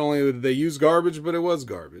 Not only did they use garbage, but it was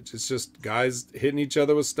garbage. It's just guys hitting each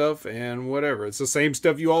other with stuff and whatever. It's the same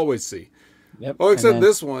stuff you always see. Yep. Oh, except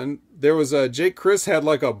this one, there was Jake Chris had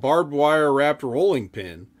like a barbed wire wrapped rolling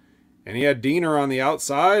pin, and he had Diener on the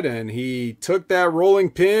outside, and he took that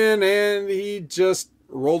rolling pin and he just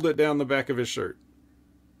rolled it down the back of his shirt.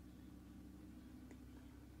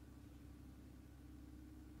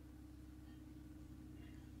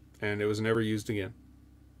 And it was never used again.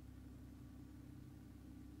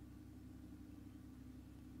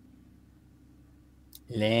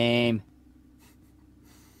 Lame.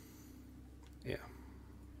 Yeah.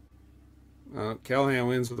 Callahan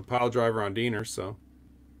wins with a pile driver on Diener, so.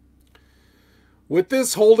 With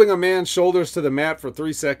this holding a man's shoulders to the mat for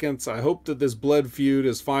 3 seconds, I hope that this blood feud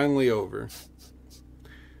is finally over.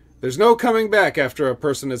 There's no coming back after a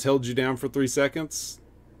person has held you down for 3 seconds.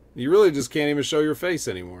 You really just can't even show your face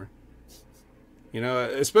anymore.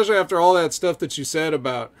 Especially after all that stuff that you said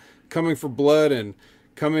about coming for blood and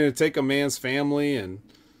coming to take a man's family and,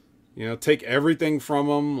 take everything from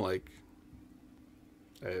him. Like,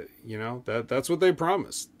 that's what they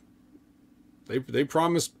promised. They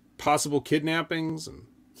promised possible kidnappings and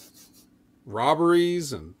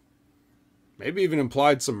robberies and maybe even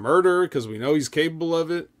implied some murder because we know he's capable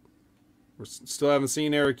of it. We still haven't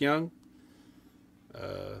seen Eric Young.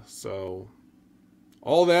 So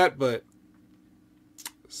all that, but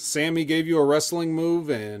Sammy gave you a wrestling move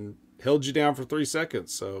and held you down for 3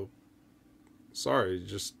 seconds. So sorry,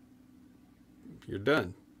 you're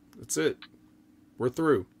done. That's it. We're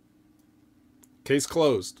through. Case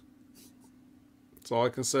closed. That's all I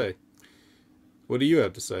can say. What do you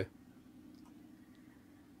have to say?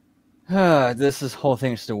 This whole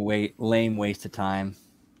thing is just a lame waste of time.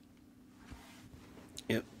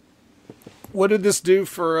 Yep. What did this do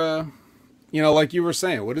for, like you were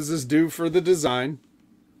saying, what does this do for the design?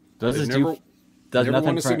 Does never nothing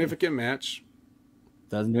won a for significant match.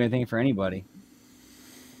 Doesn't do anything for anybody.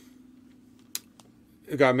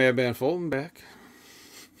 It got Madman Fulton back.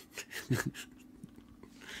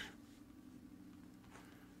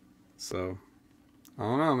 So, I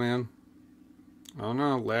don't know, man. I don't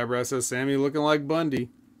know. Lab Rat says Sammy looking like Bundy.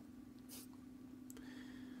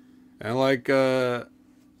 And like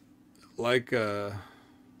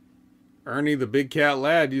Ernie the Big Cat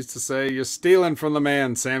Lad used to say, you're stealing from the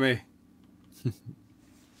man, Sammy.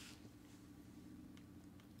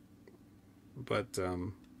 But,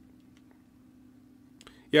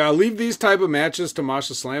 yeah, I'll leave these type of matches to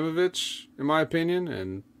Masha Slamovich, in my opinion,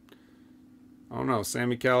 and I don't know,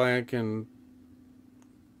 Sami Callihan can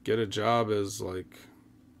get a job as, like,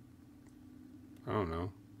 I don't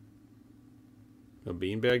know, a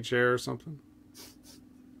beanbag chair or something.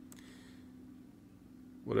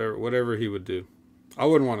 Whatever he would do. I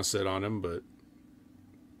wouldn't want to sit on him, but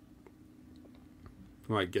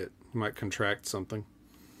he might contract something.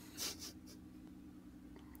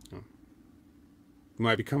 He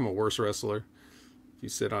might become a worse wrestler if you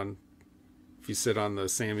sit on the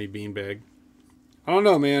Sammy beanbag. I don't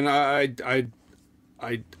know, man. I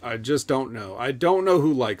just don't know. I don't know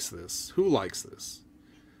who likes this. Who likes this?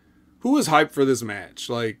 Who is hyped for this match?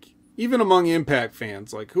 Like, even among Impact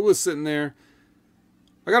fans, like, who was sitting there?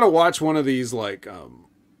 I gotta watch one of these, like, I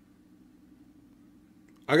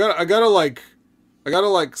gotta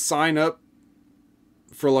sign up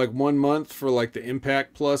for like 1 month for like the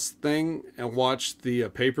Impact Plus thing and watch the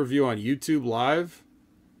pay-per-view on YouTube live,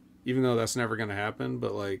 even though that's never gonna happen.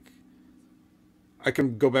 But like, I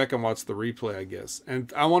can go back and watch the replay, I guess.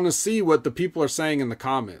 And I want to see what the people are saying in the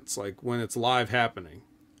comments, like when it's live happening.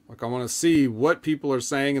 Like I want to see what people are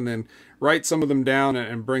saying and then write some of them down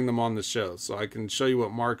and bring them on the show so I can show you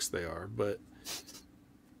what marks they are. But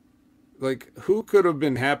like, who could have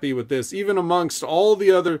been happy with this? Even amongst all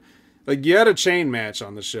the other, like, you had a chain match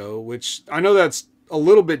on the show, which I know that's a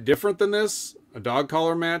little bit different than this. A dog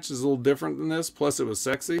collar match is a little different than this. Plus it was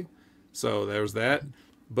sexy. So there was that.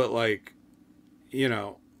 But like, you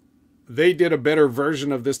know, they did a better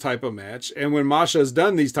version of this type of match. And when Masha's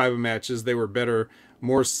done these type of matches, they were better,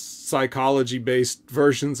 more psychology-based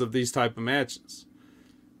versions of these type of matches.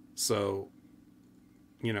 So,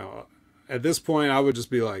 you know, at this point, I would just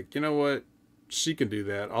be like, you know what? She can do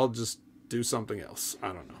that. I'll just do something else. I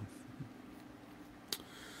don't know.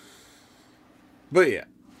 But yeah.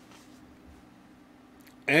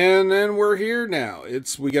 And then we're here now.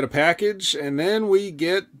 We get a package, and then we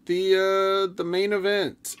get the main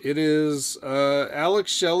event. It is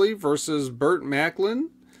Alex Shelley versus Burt Macklin.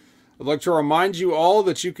 I'd like to remind you all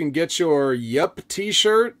that you can get your Yup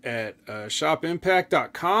t-shirt at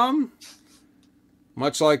shopimpact.com.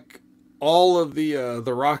 Much like all of the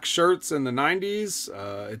Rock shirts in the 90s,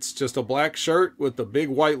 it's just a black shirt with the big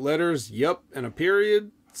white letters Yup and a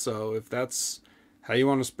period. So if that's how you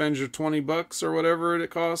want to spend your $20 or whatever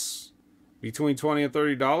it costs, between $20 and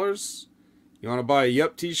 $30, you want to buy a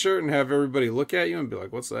Yup t-shirt and have everybody look at you and be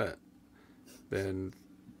like, what's that? Then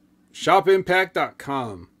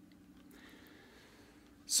shopimpact.com.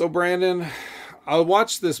 So Brandon, I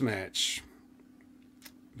watched this match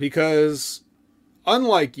because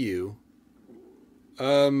unlike you,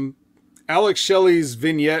 Alex Shelley's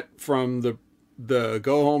vignette from the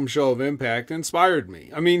Go Home show of Impact inspired me.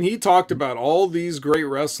 I mean, he talked about all these great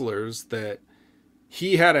wrestlers that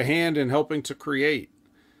he had a hand in helping to create.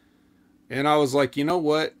 And I was like, you know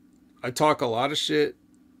what? I talk a lot of shit.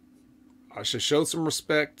 I should show some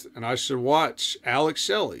respect and I should watch Alex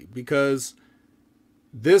Shelley because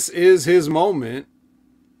this is his moment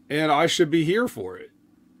and I should be here for it.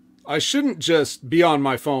 I shouldn't just be on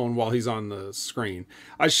my phone while he's on the screen.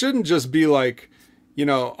 I shouldn't just be like, you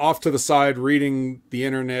know, off to the side reading the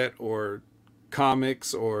internet or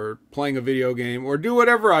comics or playing a video game or do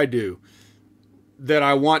whatever I do that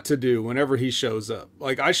I want to do whenever he shows up.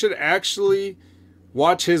 Like, I should actually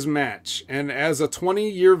watch his match. And as a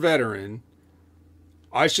 20-year veteran,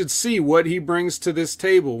 I should see what he brings to this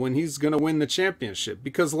table when he's going to win the championship.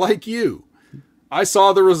 Because like you, I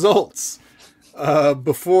saw the results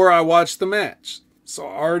before I watched the match. So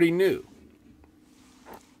I already knew.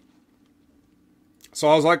 So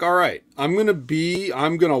I was like, all right, I'm going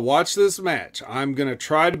to watch this match. I'm going to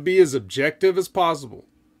try to be as objective as possible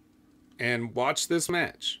and watch this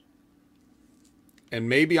match. And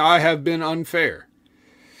maybe I have been unfair.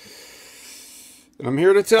 And I'm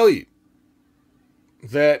here to tell you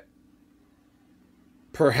that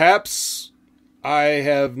perhaps I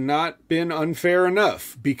have not been unfair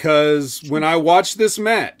enough, because when I watched this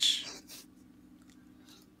match,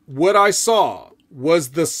 what I saw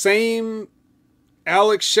was the same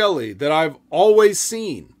Alex Shelley that I've always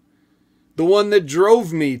seen. The one that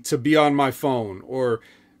drove me to be on my phone or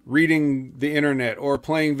reading the internet or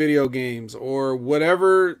playing video games or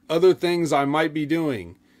whatever other things I might be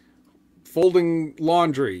doing. Folding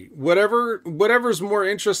laundry, whatever's more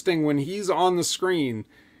interesting when he's on the screen.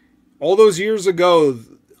 All those years ago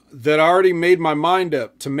that I already made my mind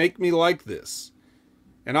up to make me like this.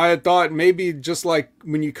 And I had thought maybe just like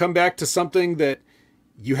when you come back to something that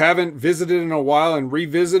you haven't visited in a while and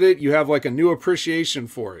revisit it, you have like a new appreciation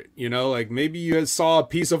for it. You know, like maybe you saw a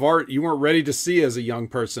piece of art you weren't ready to see as a young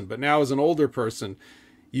person, but now as an older person,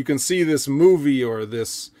 you can see this movie or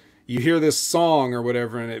you hear this song or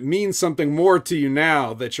whatever, and it means something more to you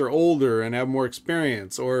now that you're older and have more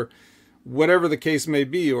experience, or whatever the case may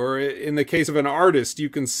be. Or in the case of an artist, you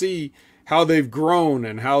can see how they've grown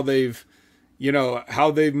and how they've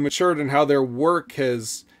matured and how their work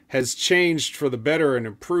has changed for the better and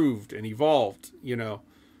improved and evolved, you know.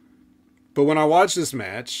 But when I watch this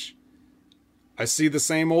match, I see the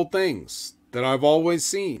same old things that I've always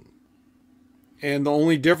seen. And the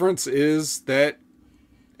only difference is that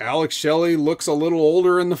Alex Shelley looks a little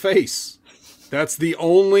older in the face. That's the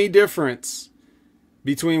only difference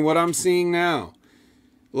between what I'm seeing now.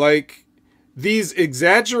 Like, these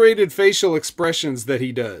exaggerated facial expressions that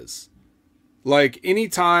he does. Like,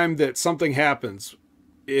 anytime that something happens,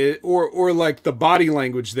 or like the body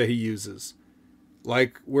language that he uses.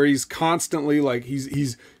 Like, where he's constantly, like,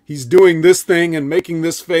 he's doing this thing and making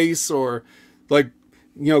this face, or, like,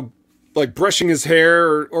 you know, like brushing his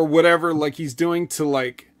hair or whatever, like he's doing to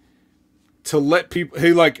let people,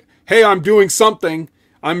 hey, I'm doing something.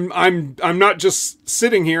 I'm not just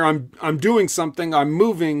sitting here. I'm doing something. I'm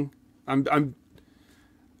moving. I'm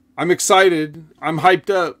excited. I'm hyped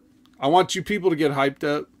up. I want you people to get hyped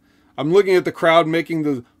up. I'm looking at the crowd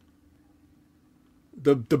making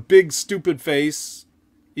the big stupid face,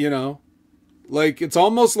 you know. Like, it's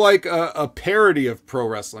almost like a parody of pro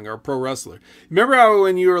wrestling or a pro wrestler. Remember how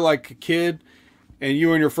when you were like a kid and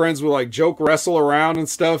you and your friends would like joke wrestle around and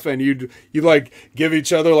stuff, and you'd like give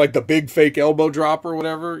each other like the big fake elbow drop or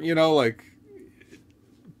whatever, you know, like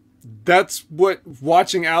that's what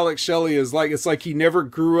watching Alex Shelley is like. It's like he never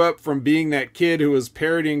grew up from being that kid who was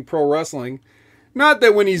parodying pro wrestling. Not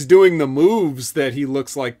that when he's doing the moves that he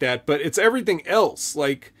looks like that, but it's everything else,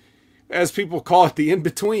 like, as people call it, the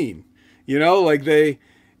in-between. You know, like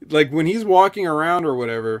when he's walking around or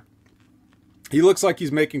whatever, he looks like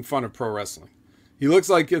he's making fun of pro wrestling. He looks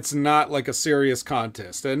like it's not like a serious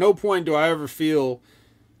contest. At no point do I ever feel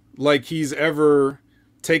like he's ever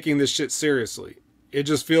taking this shit seriously. It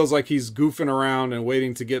just feels like he's goofing around and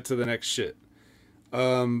waiting to get to the next shit.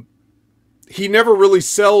 He never really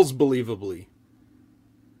sells believably.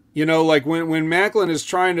 You know, like when Macklin is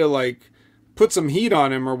trying to like put some heat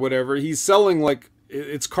on him or whatever, he's selling like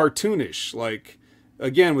it's cartoonish, like,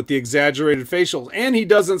 again, with the exaggerated facials. And he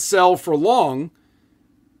doesn't sell for long,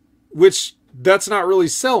 which that's not really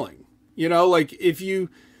selling. You know, like if you,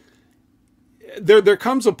 there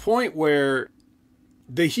comes a point where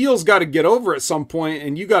the heel's got to get over at some point,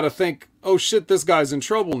 and you got to think, oh shit, this guy's in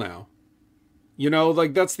trouble now. You know,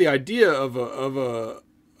 like that's the idea of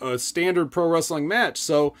a standard pro wrestling match.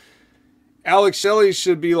 So Alex Shelley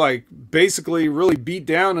should be like basically really beat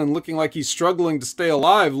down and looking like he's struggling to stay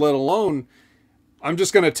alive, let alone I'm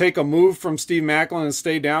just going to take a move from Steve Macklin and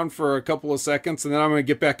stay down for a couple of seconds and then I'm going to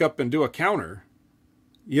get back up and do a counter.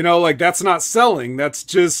 You know, like that's not selling. That's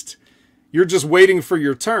just, you're just waiting for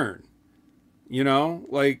your turn. You know,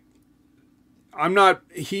 like I'm not,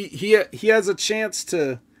 he has a chance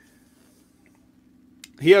to,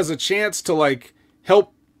 like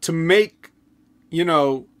help to make, you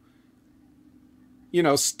know,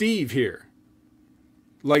 Steve here.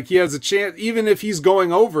 Like he has a chance, even if he's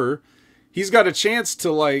going over, he's got a chance to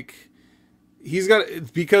like,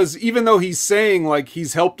 because even though he's saying like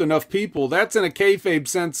he's helped enough people, that's in a kayfabe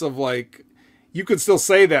sense of like, you could still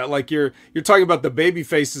say that, like you're talking about the baby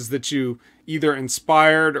faces that you either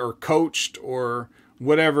inspired or coached or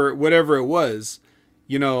whatever it was,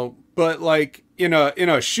 you know, but like in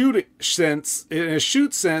a shoot sense,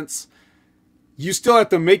 you still have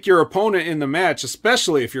to make your opponent in the match,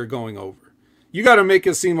 especially if you're going over. You got to make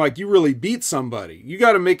it seem like you really beat somebody. You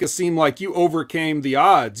got to make it seem like you overcame the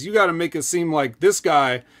odds. You got to make it seem like this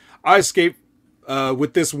guy, I escaped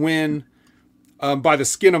with this win by the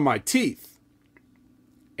skin of my teeth.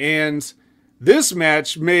 And this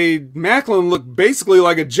match made Macklin look basically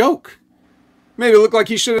like a joke. Made it look like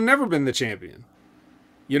he should have never been the champion.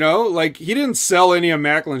 You know, like he didn't sell any of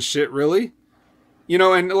Macklin's shit really. You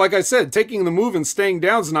know, and like I said, taking the move and staying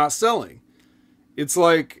down is not selling. It's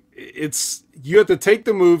like, you have to take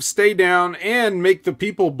the move, stay down, and make the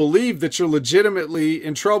people believe that you're legitimately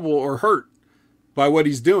in trouble or hurt by what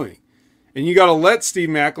he's doing. And you got to let Steve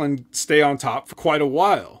Macklin stay on top for quite a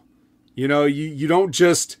while. You know, you don't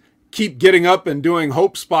just keep getting up and doing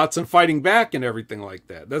hope spots and fighting back and everything like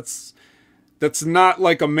that. That's not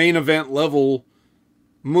like a main event level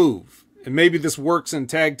move. And maybe this works in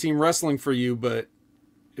tag team wrestling for you, but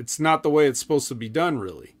it's not the way it's supposed to be done,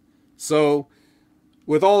 really. So,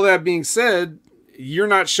 with all that being said, you're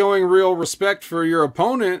not showing real respect for your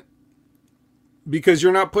opponent because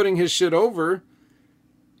you're not putting his shit over,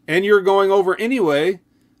 and you're going over anyway.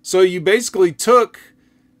 So you basically took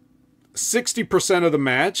 60% of the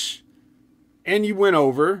match, and you went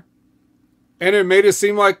over, and it made it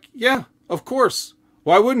seem like, yeah, of course.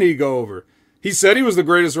 Why wouldn't he go over? He said he was the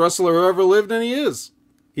greatest wrestler who ever lived, and he is.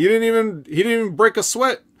 He didn't even break a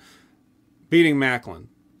sweat beating Macklin.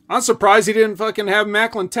 I'm surprised he didn't fucking have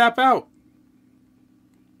Macklin tap out.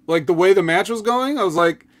 Like the way the match was going, I was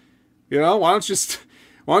like, you know, why don't you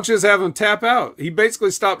just have him tap out? He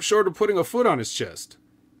basically stopped short of putting a foot on his chest.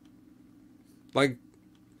 Like,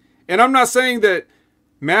 and I'm not saying that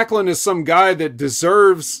Macklin is some guy that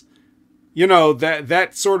deserves, you know,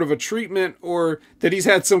 that sort of a treatment, or that he's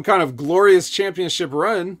had some kind of glorious championship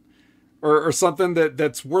run or something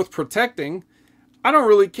that's worth protecting. I don't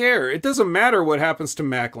really care. It doesn't matter what happens to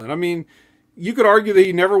Macklin. I mean, you could argue that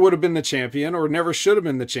he never would have been the champion or never should have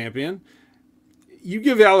been the champion. You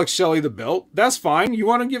give Alex Shelley the belt. That's fine. You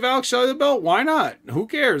want to give Alex Shelley the belt? Why not? Who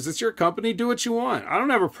cares? It's your company. Do what you want. I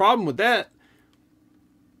don't have a problem with that.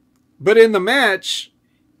 But in the match,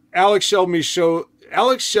 Alex Shelley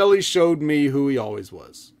Alex Shelley showed me who he always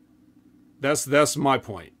was. That's my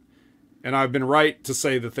point. And I've been right to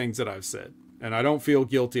say the things that I've said. And I don't feel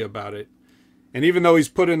guilty about it. And even though he's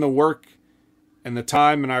put in the work and the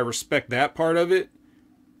time, and I respect that part of it,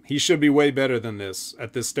 he should be way better than this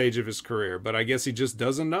at this stage of his career. But I guess he just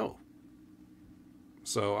doesn't know.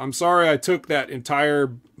 So I'm sorry I took that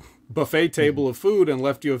entire buffet table of food and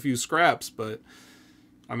left you a few scraps. But,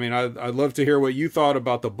 I mean, I'd love to hear what you thought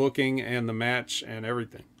about the booking and the match and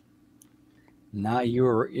everything. Nah,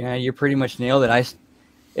 you pretty much nailed it.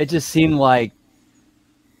 It just seemed like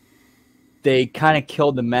they kind of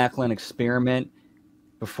killed the Macklin experiment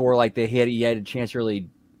before, like, he had a chance to really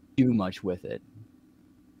do much with it.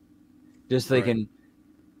 Just thinking,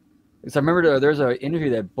 because I remember there's an interview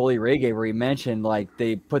that Bully Ray gave where he mentioned, like,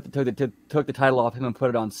 they took the title off him and put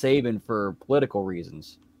it on Saban for political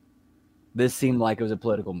reasons. This seemed like it was a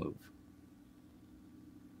political move.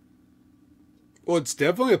 Well, it's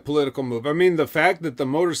definitely a political move. I mean, the fact that the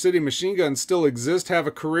Motor City Machine Guns still exist, have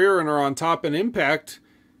a career, and are on top in Impact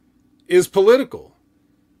is political.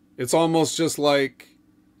 It's almost just like,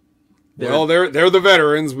 well, they're the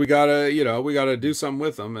veterans. We gotta do something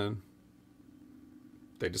with them, and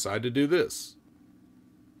they decide to do this.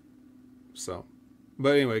 So,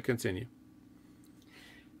 but anyway, continue.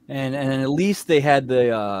 And at least they had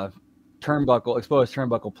the exposed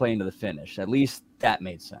turnbuckle play into the finish. At least that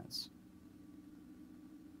made sense.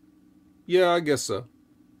 Yeah, I guess so.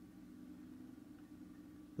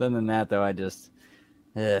 Other than that, though, I just,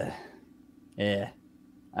 I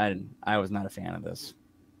was not a fan of this.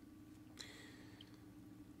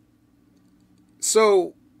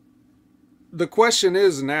 So, the question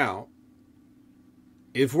is now,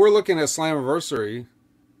 if we're looking at Slammiversary,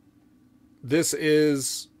 this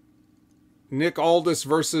is Nick Aldis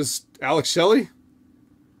versus Alex Shelley?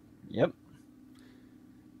 Yep.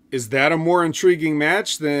 Is that a more intriguing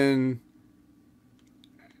match than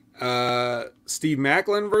Steve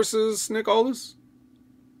Macklin versus Nick Aldis?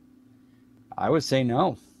 I would say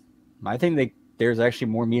no. I think there's actually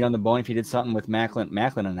more meat on the bone if you did something with Macklin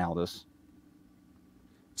and Aldis.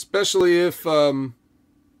 Especially if, for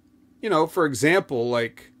example,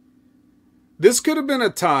 like, this could have been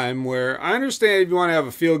a time where, I understand if you want to have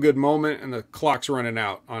a feel-good moment and the clock's running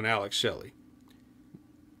out on Alex Shelley.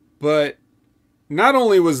 But not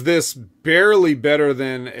only was this barely better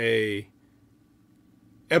than a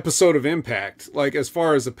episode of Impact, like as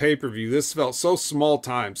far as a pay-per-view, this felt so small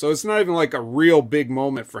time. So it's not even like a real big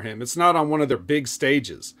moment for him. It's not on one of their big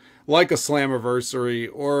stages, like a Slammiversary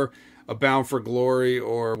or a Bound for Glory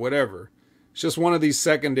or whatever. It's just one of these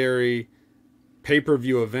secondary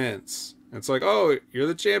pay-per-view events. It's like, oh, you're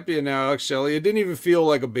the champion now, Alex Shelley. It didn't even feel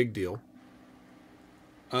like a big deal.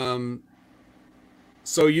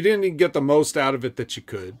 So you didn't even get the most out of it that you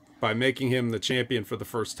could by making him the champion for the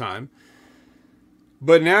first time.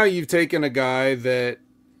 But now you've taken a guy that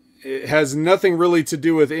has nothing really to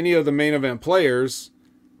do with any of the main event players,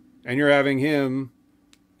 and you're having him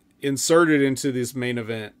inserted into this main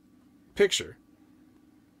event picture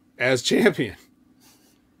as champion.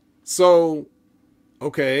 So,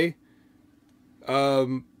 okay.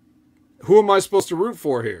 Who am I supposed to root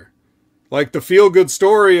for here? Like the feel-good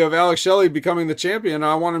story of Alex Shelley becoming the champion,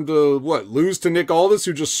 I want him to, lose to Nick Aldis,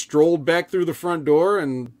 who just strolled back through the front door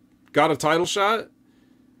and got a title shot?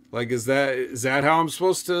 Like, is that how I'm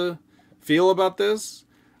supposed to feel about this?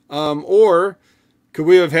 Or could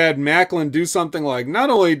we have had Macklin do something like, not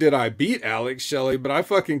only did I beat Alex Shelley, but I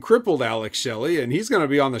fucking crippled Alex Shelley, and he's going to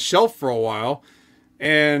be on the shelf for a while.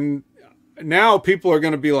 And now people are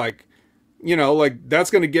going to be like,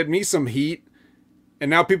 that's going to get me some heat. And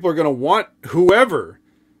now people are going to want whoever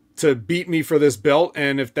to beat me for this belt.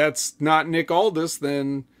 And if that's not Nick Aldis,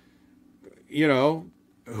 then,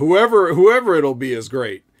 whoever it'll be is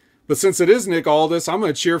great. But since it is Nick Aldis, I'm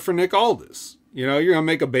going to cheer for Nick Aldis. You're going to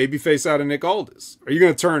make a babyface out of Nick Aldis. Are you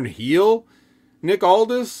going to turn heel Nick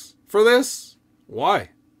Aldis for this?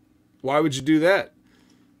 Why? Why would you do that?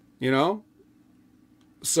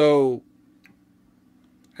 So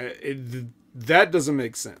that doesn't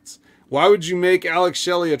make sense. Why would you make Alex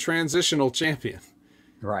Shelley a transitional champion?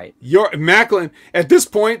 Right. Macklin, at this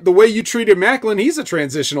point, the way you treated Macklin, he's a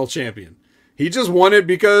transitional champion. He just won it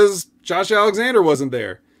because Josh Alexander wasn't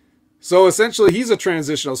there. So essentially, he's a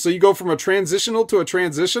transitional. So you go from a transitional to a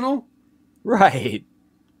transitional? Right.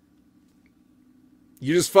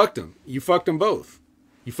 You just fucked him. You fucked them both.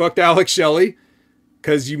 You fucked Alex Shelley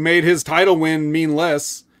because you made his title win mean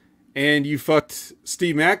less. And you fucked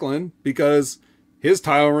Steve Macklin because his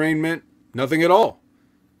title reign meant nothing at all.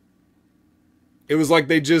 It was like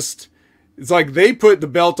they put the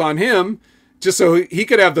belt on him just so he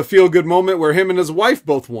could have the feel-good moment where him and his wife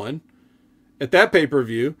both won at that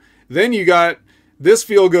pay-per-view. Then you got this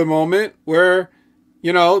feel-good moment where,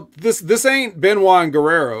 you know, this ain't Benoit and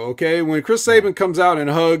Guerrero, okay? When Chris Sabin comes out and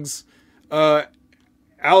hugs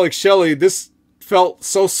Alex Shelley, this felt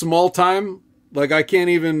so small time. Like, I can't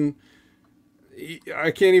even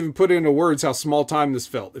put into words how small time this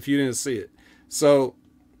felt if you didn't see it. So,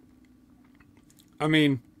 I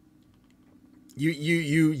mean,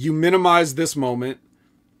 you minimize this moment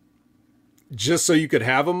just so you could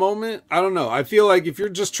have a moment. I don't know. I feel like if you're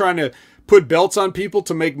just trying to put belts on people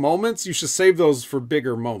to make moments, you should save those for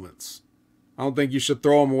bigger moments. I don't think you should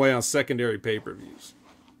throw them away on secondary pay-per-views.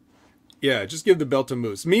 Yeah, just give the belt to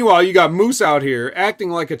Moose. Meanwhile, you got Moose out here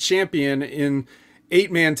acting like a champion in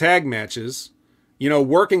 8-man tag matches, you know,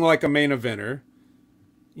 working like a main eventer.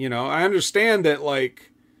 You know, I understand that,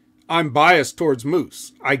 like, I'm biased towards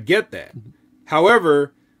Moose. I get that.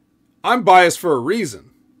 However, I'm biased for a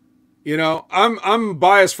reason. You know, I'm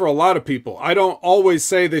biased for a lot of people. I don't always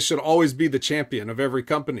say they should always be the champion of every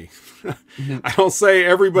company. I don't say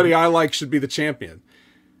everybody I like should be the champion.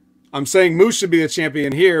 I'm saying Moose should be the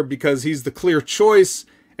champion here because he's the clear choice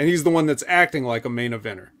and he's the one that's acting like a main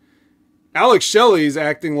eventer. Alex Shelley's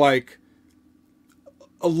acting like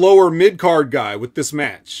a lower mid-card guy with this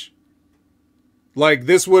match. Like,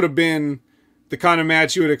 this would have been the kind of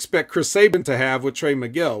match you would expect Chris Sabin to have with Trey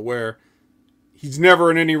Miguel, where he's never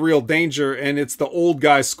in any real danger, and it's the old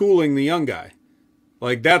guy schooling the young guy.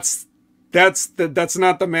 Like, that's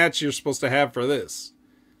not the match you're supposed to have for this.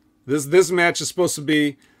 This match is supposed to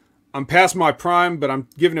be, I'm past my prime, but I'm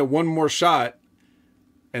giving it one more shot,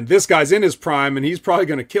 and this guy's in his prime, and he's probably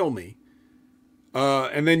going to kill me.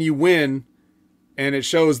 And then you win, and it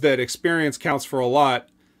shows that experience counts for a lot,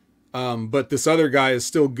 but this other guy is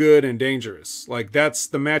still good and dangerous. Like, that's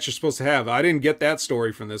the match you're supposed to have. I didn't get that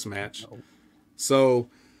story from this match. No. So,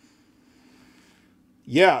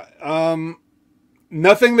 yeah,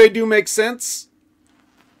 nothing they do makes sense,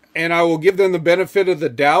 and I will give them the benefit of the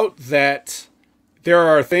doubt that there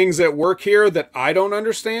are things at work here that I don't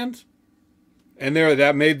understand, and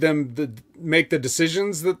that made them make the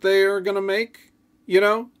decisions that they are going to make, you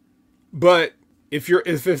know? But if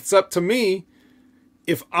it's up to me,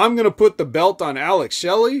 if I'm going to put the belt on Alex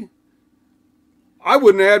Shelley, I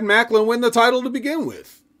wouldn't have had Macklin win the title to begin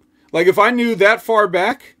with. Like, if I knew that far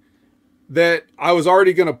back that I was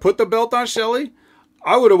already going to put the belt on Shelley,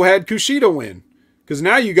 I would have had Kushida win. Because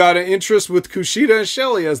now you got an interest with Kushida and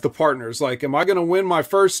Shelley as the partners. Like, am I going to win my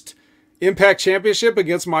first Impact Championship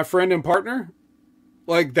against my friend and partner?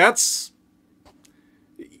 Like, that's,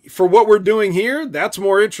 for what we're doing here, that's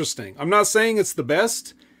more interesting. I'm not saying it's the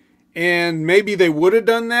best, and maybe they would have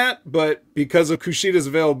done that, but because of Kushida's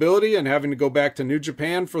availability and having to go back to New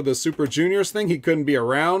Japan for the Super Juniors thing, he couldn't be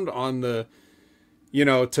around on the, you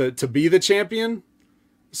know, to be the champion.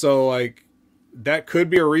 So, like, that could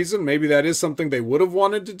be a reason. Maybe that is something they would have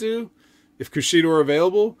wanted to do if Kushida were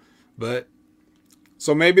available. But,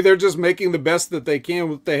 so maybe they're just making the best that they can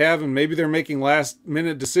with what they have, and maybe they're making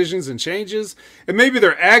last-minute decisions and changes. And maybe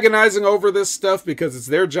they're agonizing over this stuff because it's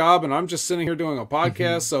their job, and I'm just sitting here doing a podcast.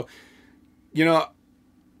 Mm-hmm. So, you know,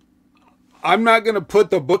 I'm not going to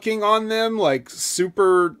put the booking on them like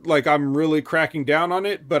super, like I'm really cracking down on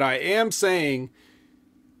it, but I am saying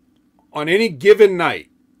on any given night,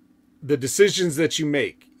 the decisions that you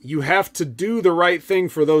make, you have to do the right thing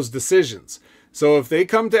for those decisions. So if they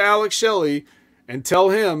come to Alex Shelley and tell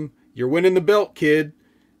him, you're winning the belt, kid,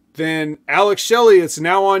 then Alex Shelley, it's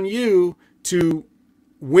now on you to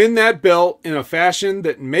win that belt in a fashion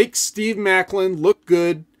that makes Steve Macklin look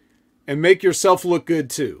good and make yourself look good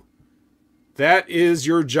too. That is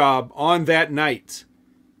your job on that night.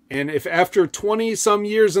 And if after 20 some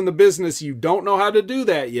years in the business, you don't know how to do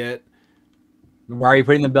that yet, why are you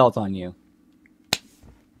putting the belt on you?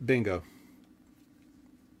 Bingo.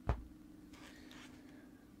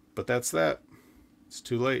 But that's that. It's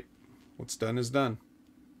too late. What's done is done.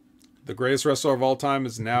 The greatest wrestler of all time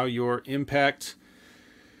is now your Impact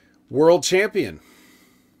World Champion.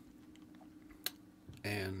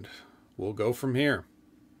 And we'll go from here.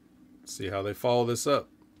 See how they follow this up.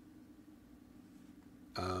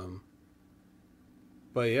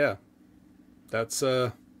 But yeah, that's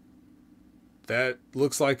that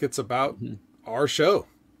looks like it's about our show.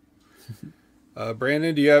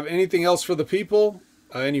 Brandon, do you have anything else for the people?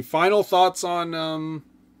 Any final thoughts on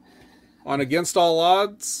Against All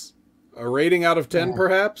Odds? A rating out of 10,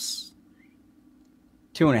 perhaps?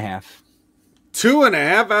 2.5.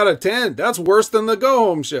 2.5 out of 10. That's worse than the Go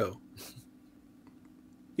Home show.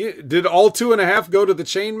 Yeah, did all 2.5 go to the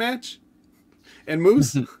chain match? And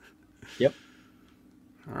Moose? Yep.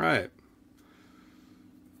 All right.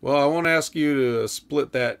 Well, I won't ask you to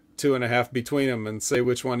split that 2.5 between them and say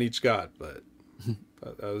which one each got, but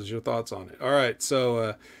that was your thoughts on it. All right,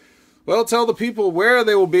 so well, tell the people where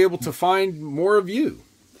they will be able to find more of you.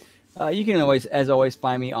 You can always, as always,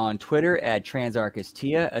 find me on Twitter at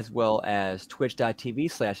TransArchistTia, as well as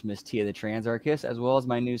twitch.tv/MissTia the Transarchist, as well as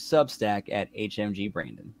my new Substack at HMG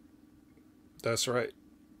Brandon. That's right.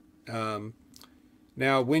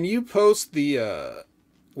 Now, when you post the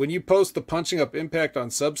Punching Up Impact on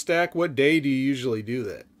Substack, what day do you usually do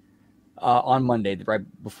that? On Monday,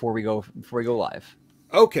 right before we go live.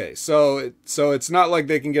 Okay, so it's not like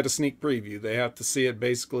they can get a sneak preview. They have to see it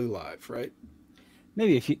basically live, right?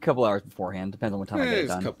 Maybe a couple hours beforehand, depends on what time I get it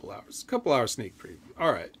done. A couple hours sneak preview.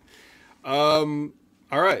 All right.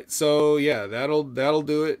 All right. So yeah, that'll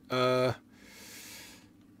do it.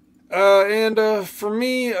 And for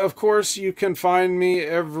me, of course, you can find me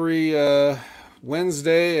every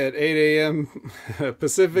Wednesday at 8 a.m.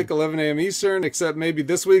 Pacific, 11 a.m. Eastern, except maybe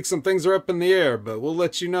this week some things are up in the air, but we'll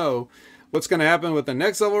let you know what's going to happen with the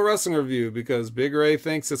Next Level Wrestling Review, because Big Ray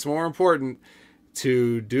thinks it's more important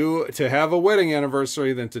to have a wedding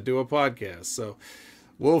anniversary than to do a podcast. So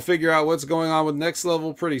we'll figure out what's going on with Next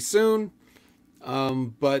Level pretty soon.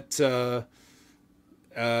 But for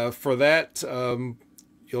that,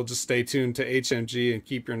 you'll just stay tuned to HMG and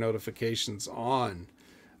keep your notifications on.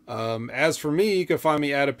 As for me, you can find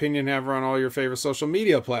me at Opinion Haver on all your favorite social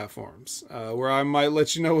media platforms, where I might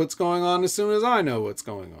let you know what's going on as soon as I know what's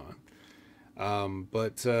going on.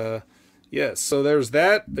 Yes, so there's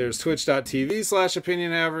that. There's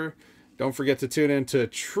twitch.tv/Opinion Haver. Don't forget to tune in to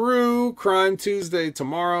True Crime Tuesday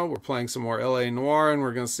tomorrow. We're playing some more LA Noire, and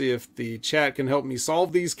we're going to see if the chat can help me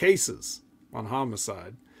solve these cases on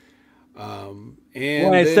homicide. And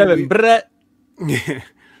 27, Brett.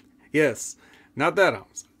 Yes, not that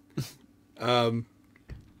homicide.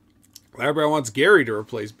 Library wants Gary to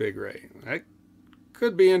replace Big Ray. That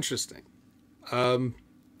could be interesting.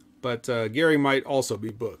 But Gary might also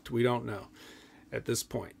be booked. We don't know at this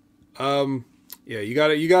point. Yeah, you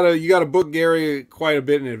gotta book Gary quite a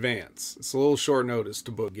bit in advance. It's a little short notice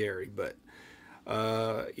to book Gary, but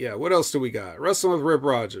yeah. What else do we got? Wrestling with Rip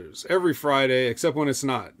Rogers every Friday, except when it's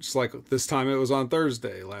not. Just like this time, it was on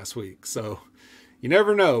Thursday last week. So you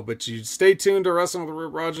never know. But you stay tuned to Wrestling with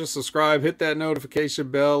Rip Rogers. Subscribe, hit that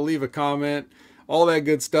notification bell, leave a comment, all that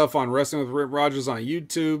good stuff on Wrestling with Rip Rogers on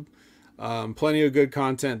YouTube. Plenty of good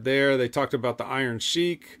content there. They talked about the Iron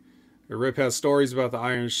Sheik. Rip has stories about the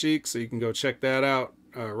Iron Sheik, so you can go check that out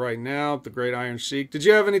right now. The Great Iron Sheik. Did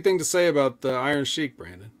you have anything to say about the Iron Sheik,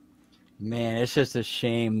 Brandon? Man, it's just a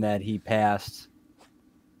shame that he passed,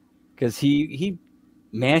 because he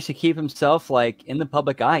managed to keep himself like in the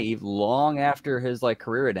public eye long after his like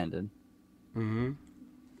career had ended. Mm-hmm.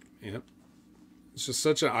 Yep. It's just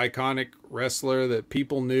such an iconic wrestler that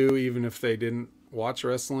people knew, even if they didn't watch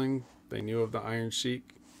wrestling. They knew of the Iron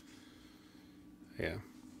Sheik. Yeah.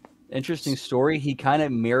 Interesting story. He kind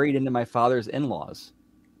of married into my father's in-laws.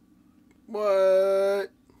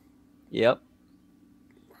 What? Yep.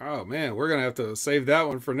 Oh man, we're gonna have to save that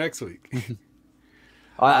one for next week.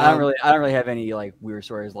 I don't really have any like weird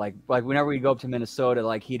stories. Like whenever we go up to Minnesota,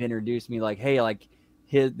 like he'd introduce me like, hey, like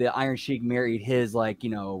the Iron Sheik married his like, you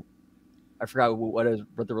know, I forgot what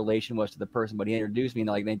the relation was to the person, but he introduced me and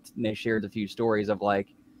like they shared a few stories of like,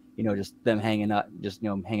 you know, just them hanging out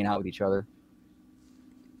with each other.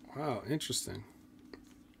 Wow, interesting.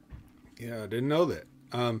 Yeah, I didn't know that.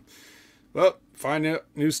 Well, find out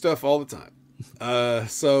new stuff all the time.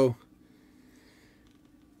 So,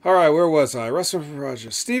 all right, where was I? Wrestling for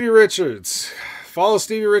Rogers. Stevie Richards. Follow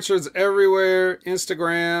Stevie Richards everywhere.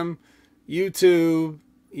 Instagram, YouTube.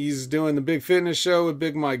 He's doing the Big Fitness Show with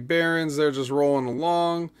Big Mike Barons. They're just rolling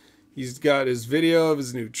along. He's got his video of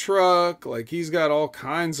his new truck. Like, he's got all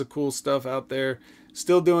kinds of cool stuff out there.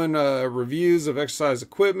 Still doing reviews of exercise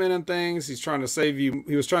equipment and things. He was trying to save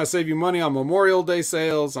you money on Memorial Day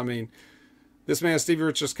sales. I mean, this man, Stevie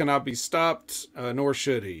Richards, cannot be stopped, nor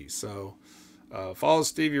should he. So, follow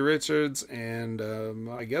Stevie Richards, and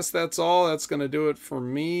I guess that's all. That's going to do it for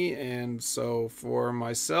me. And so for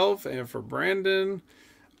myself and for Brandon,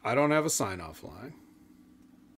 I don't have a sign-off line.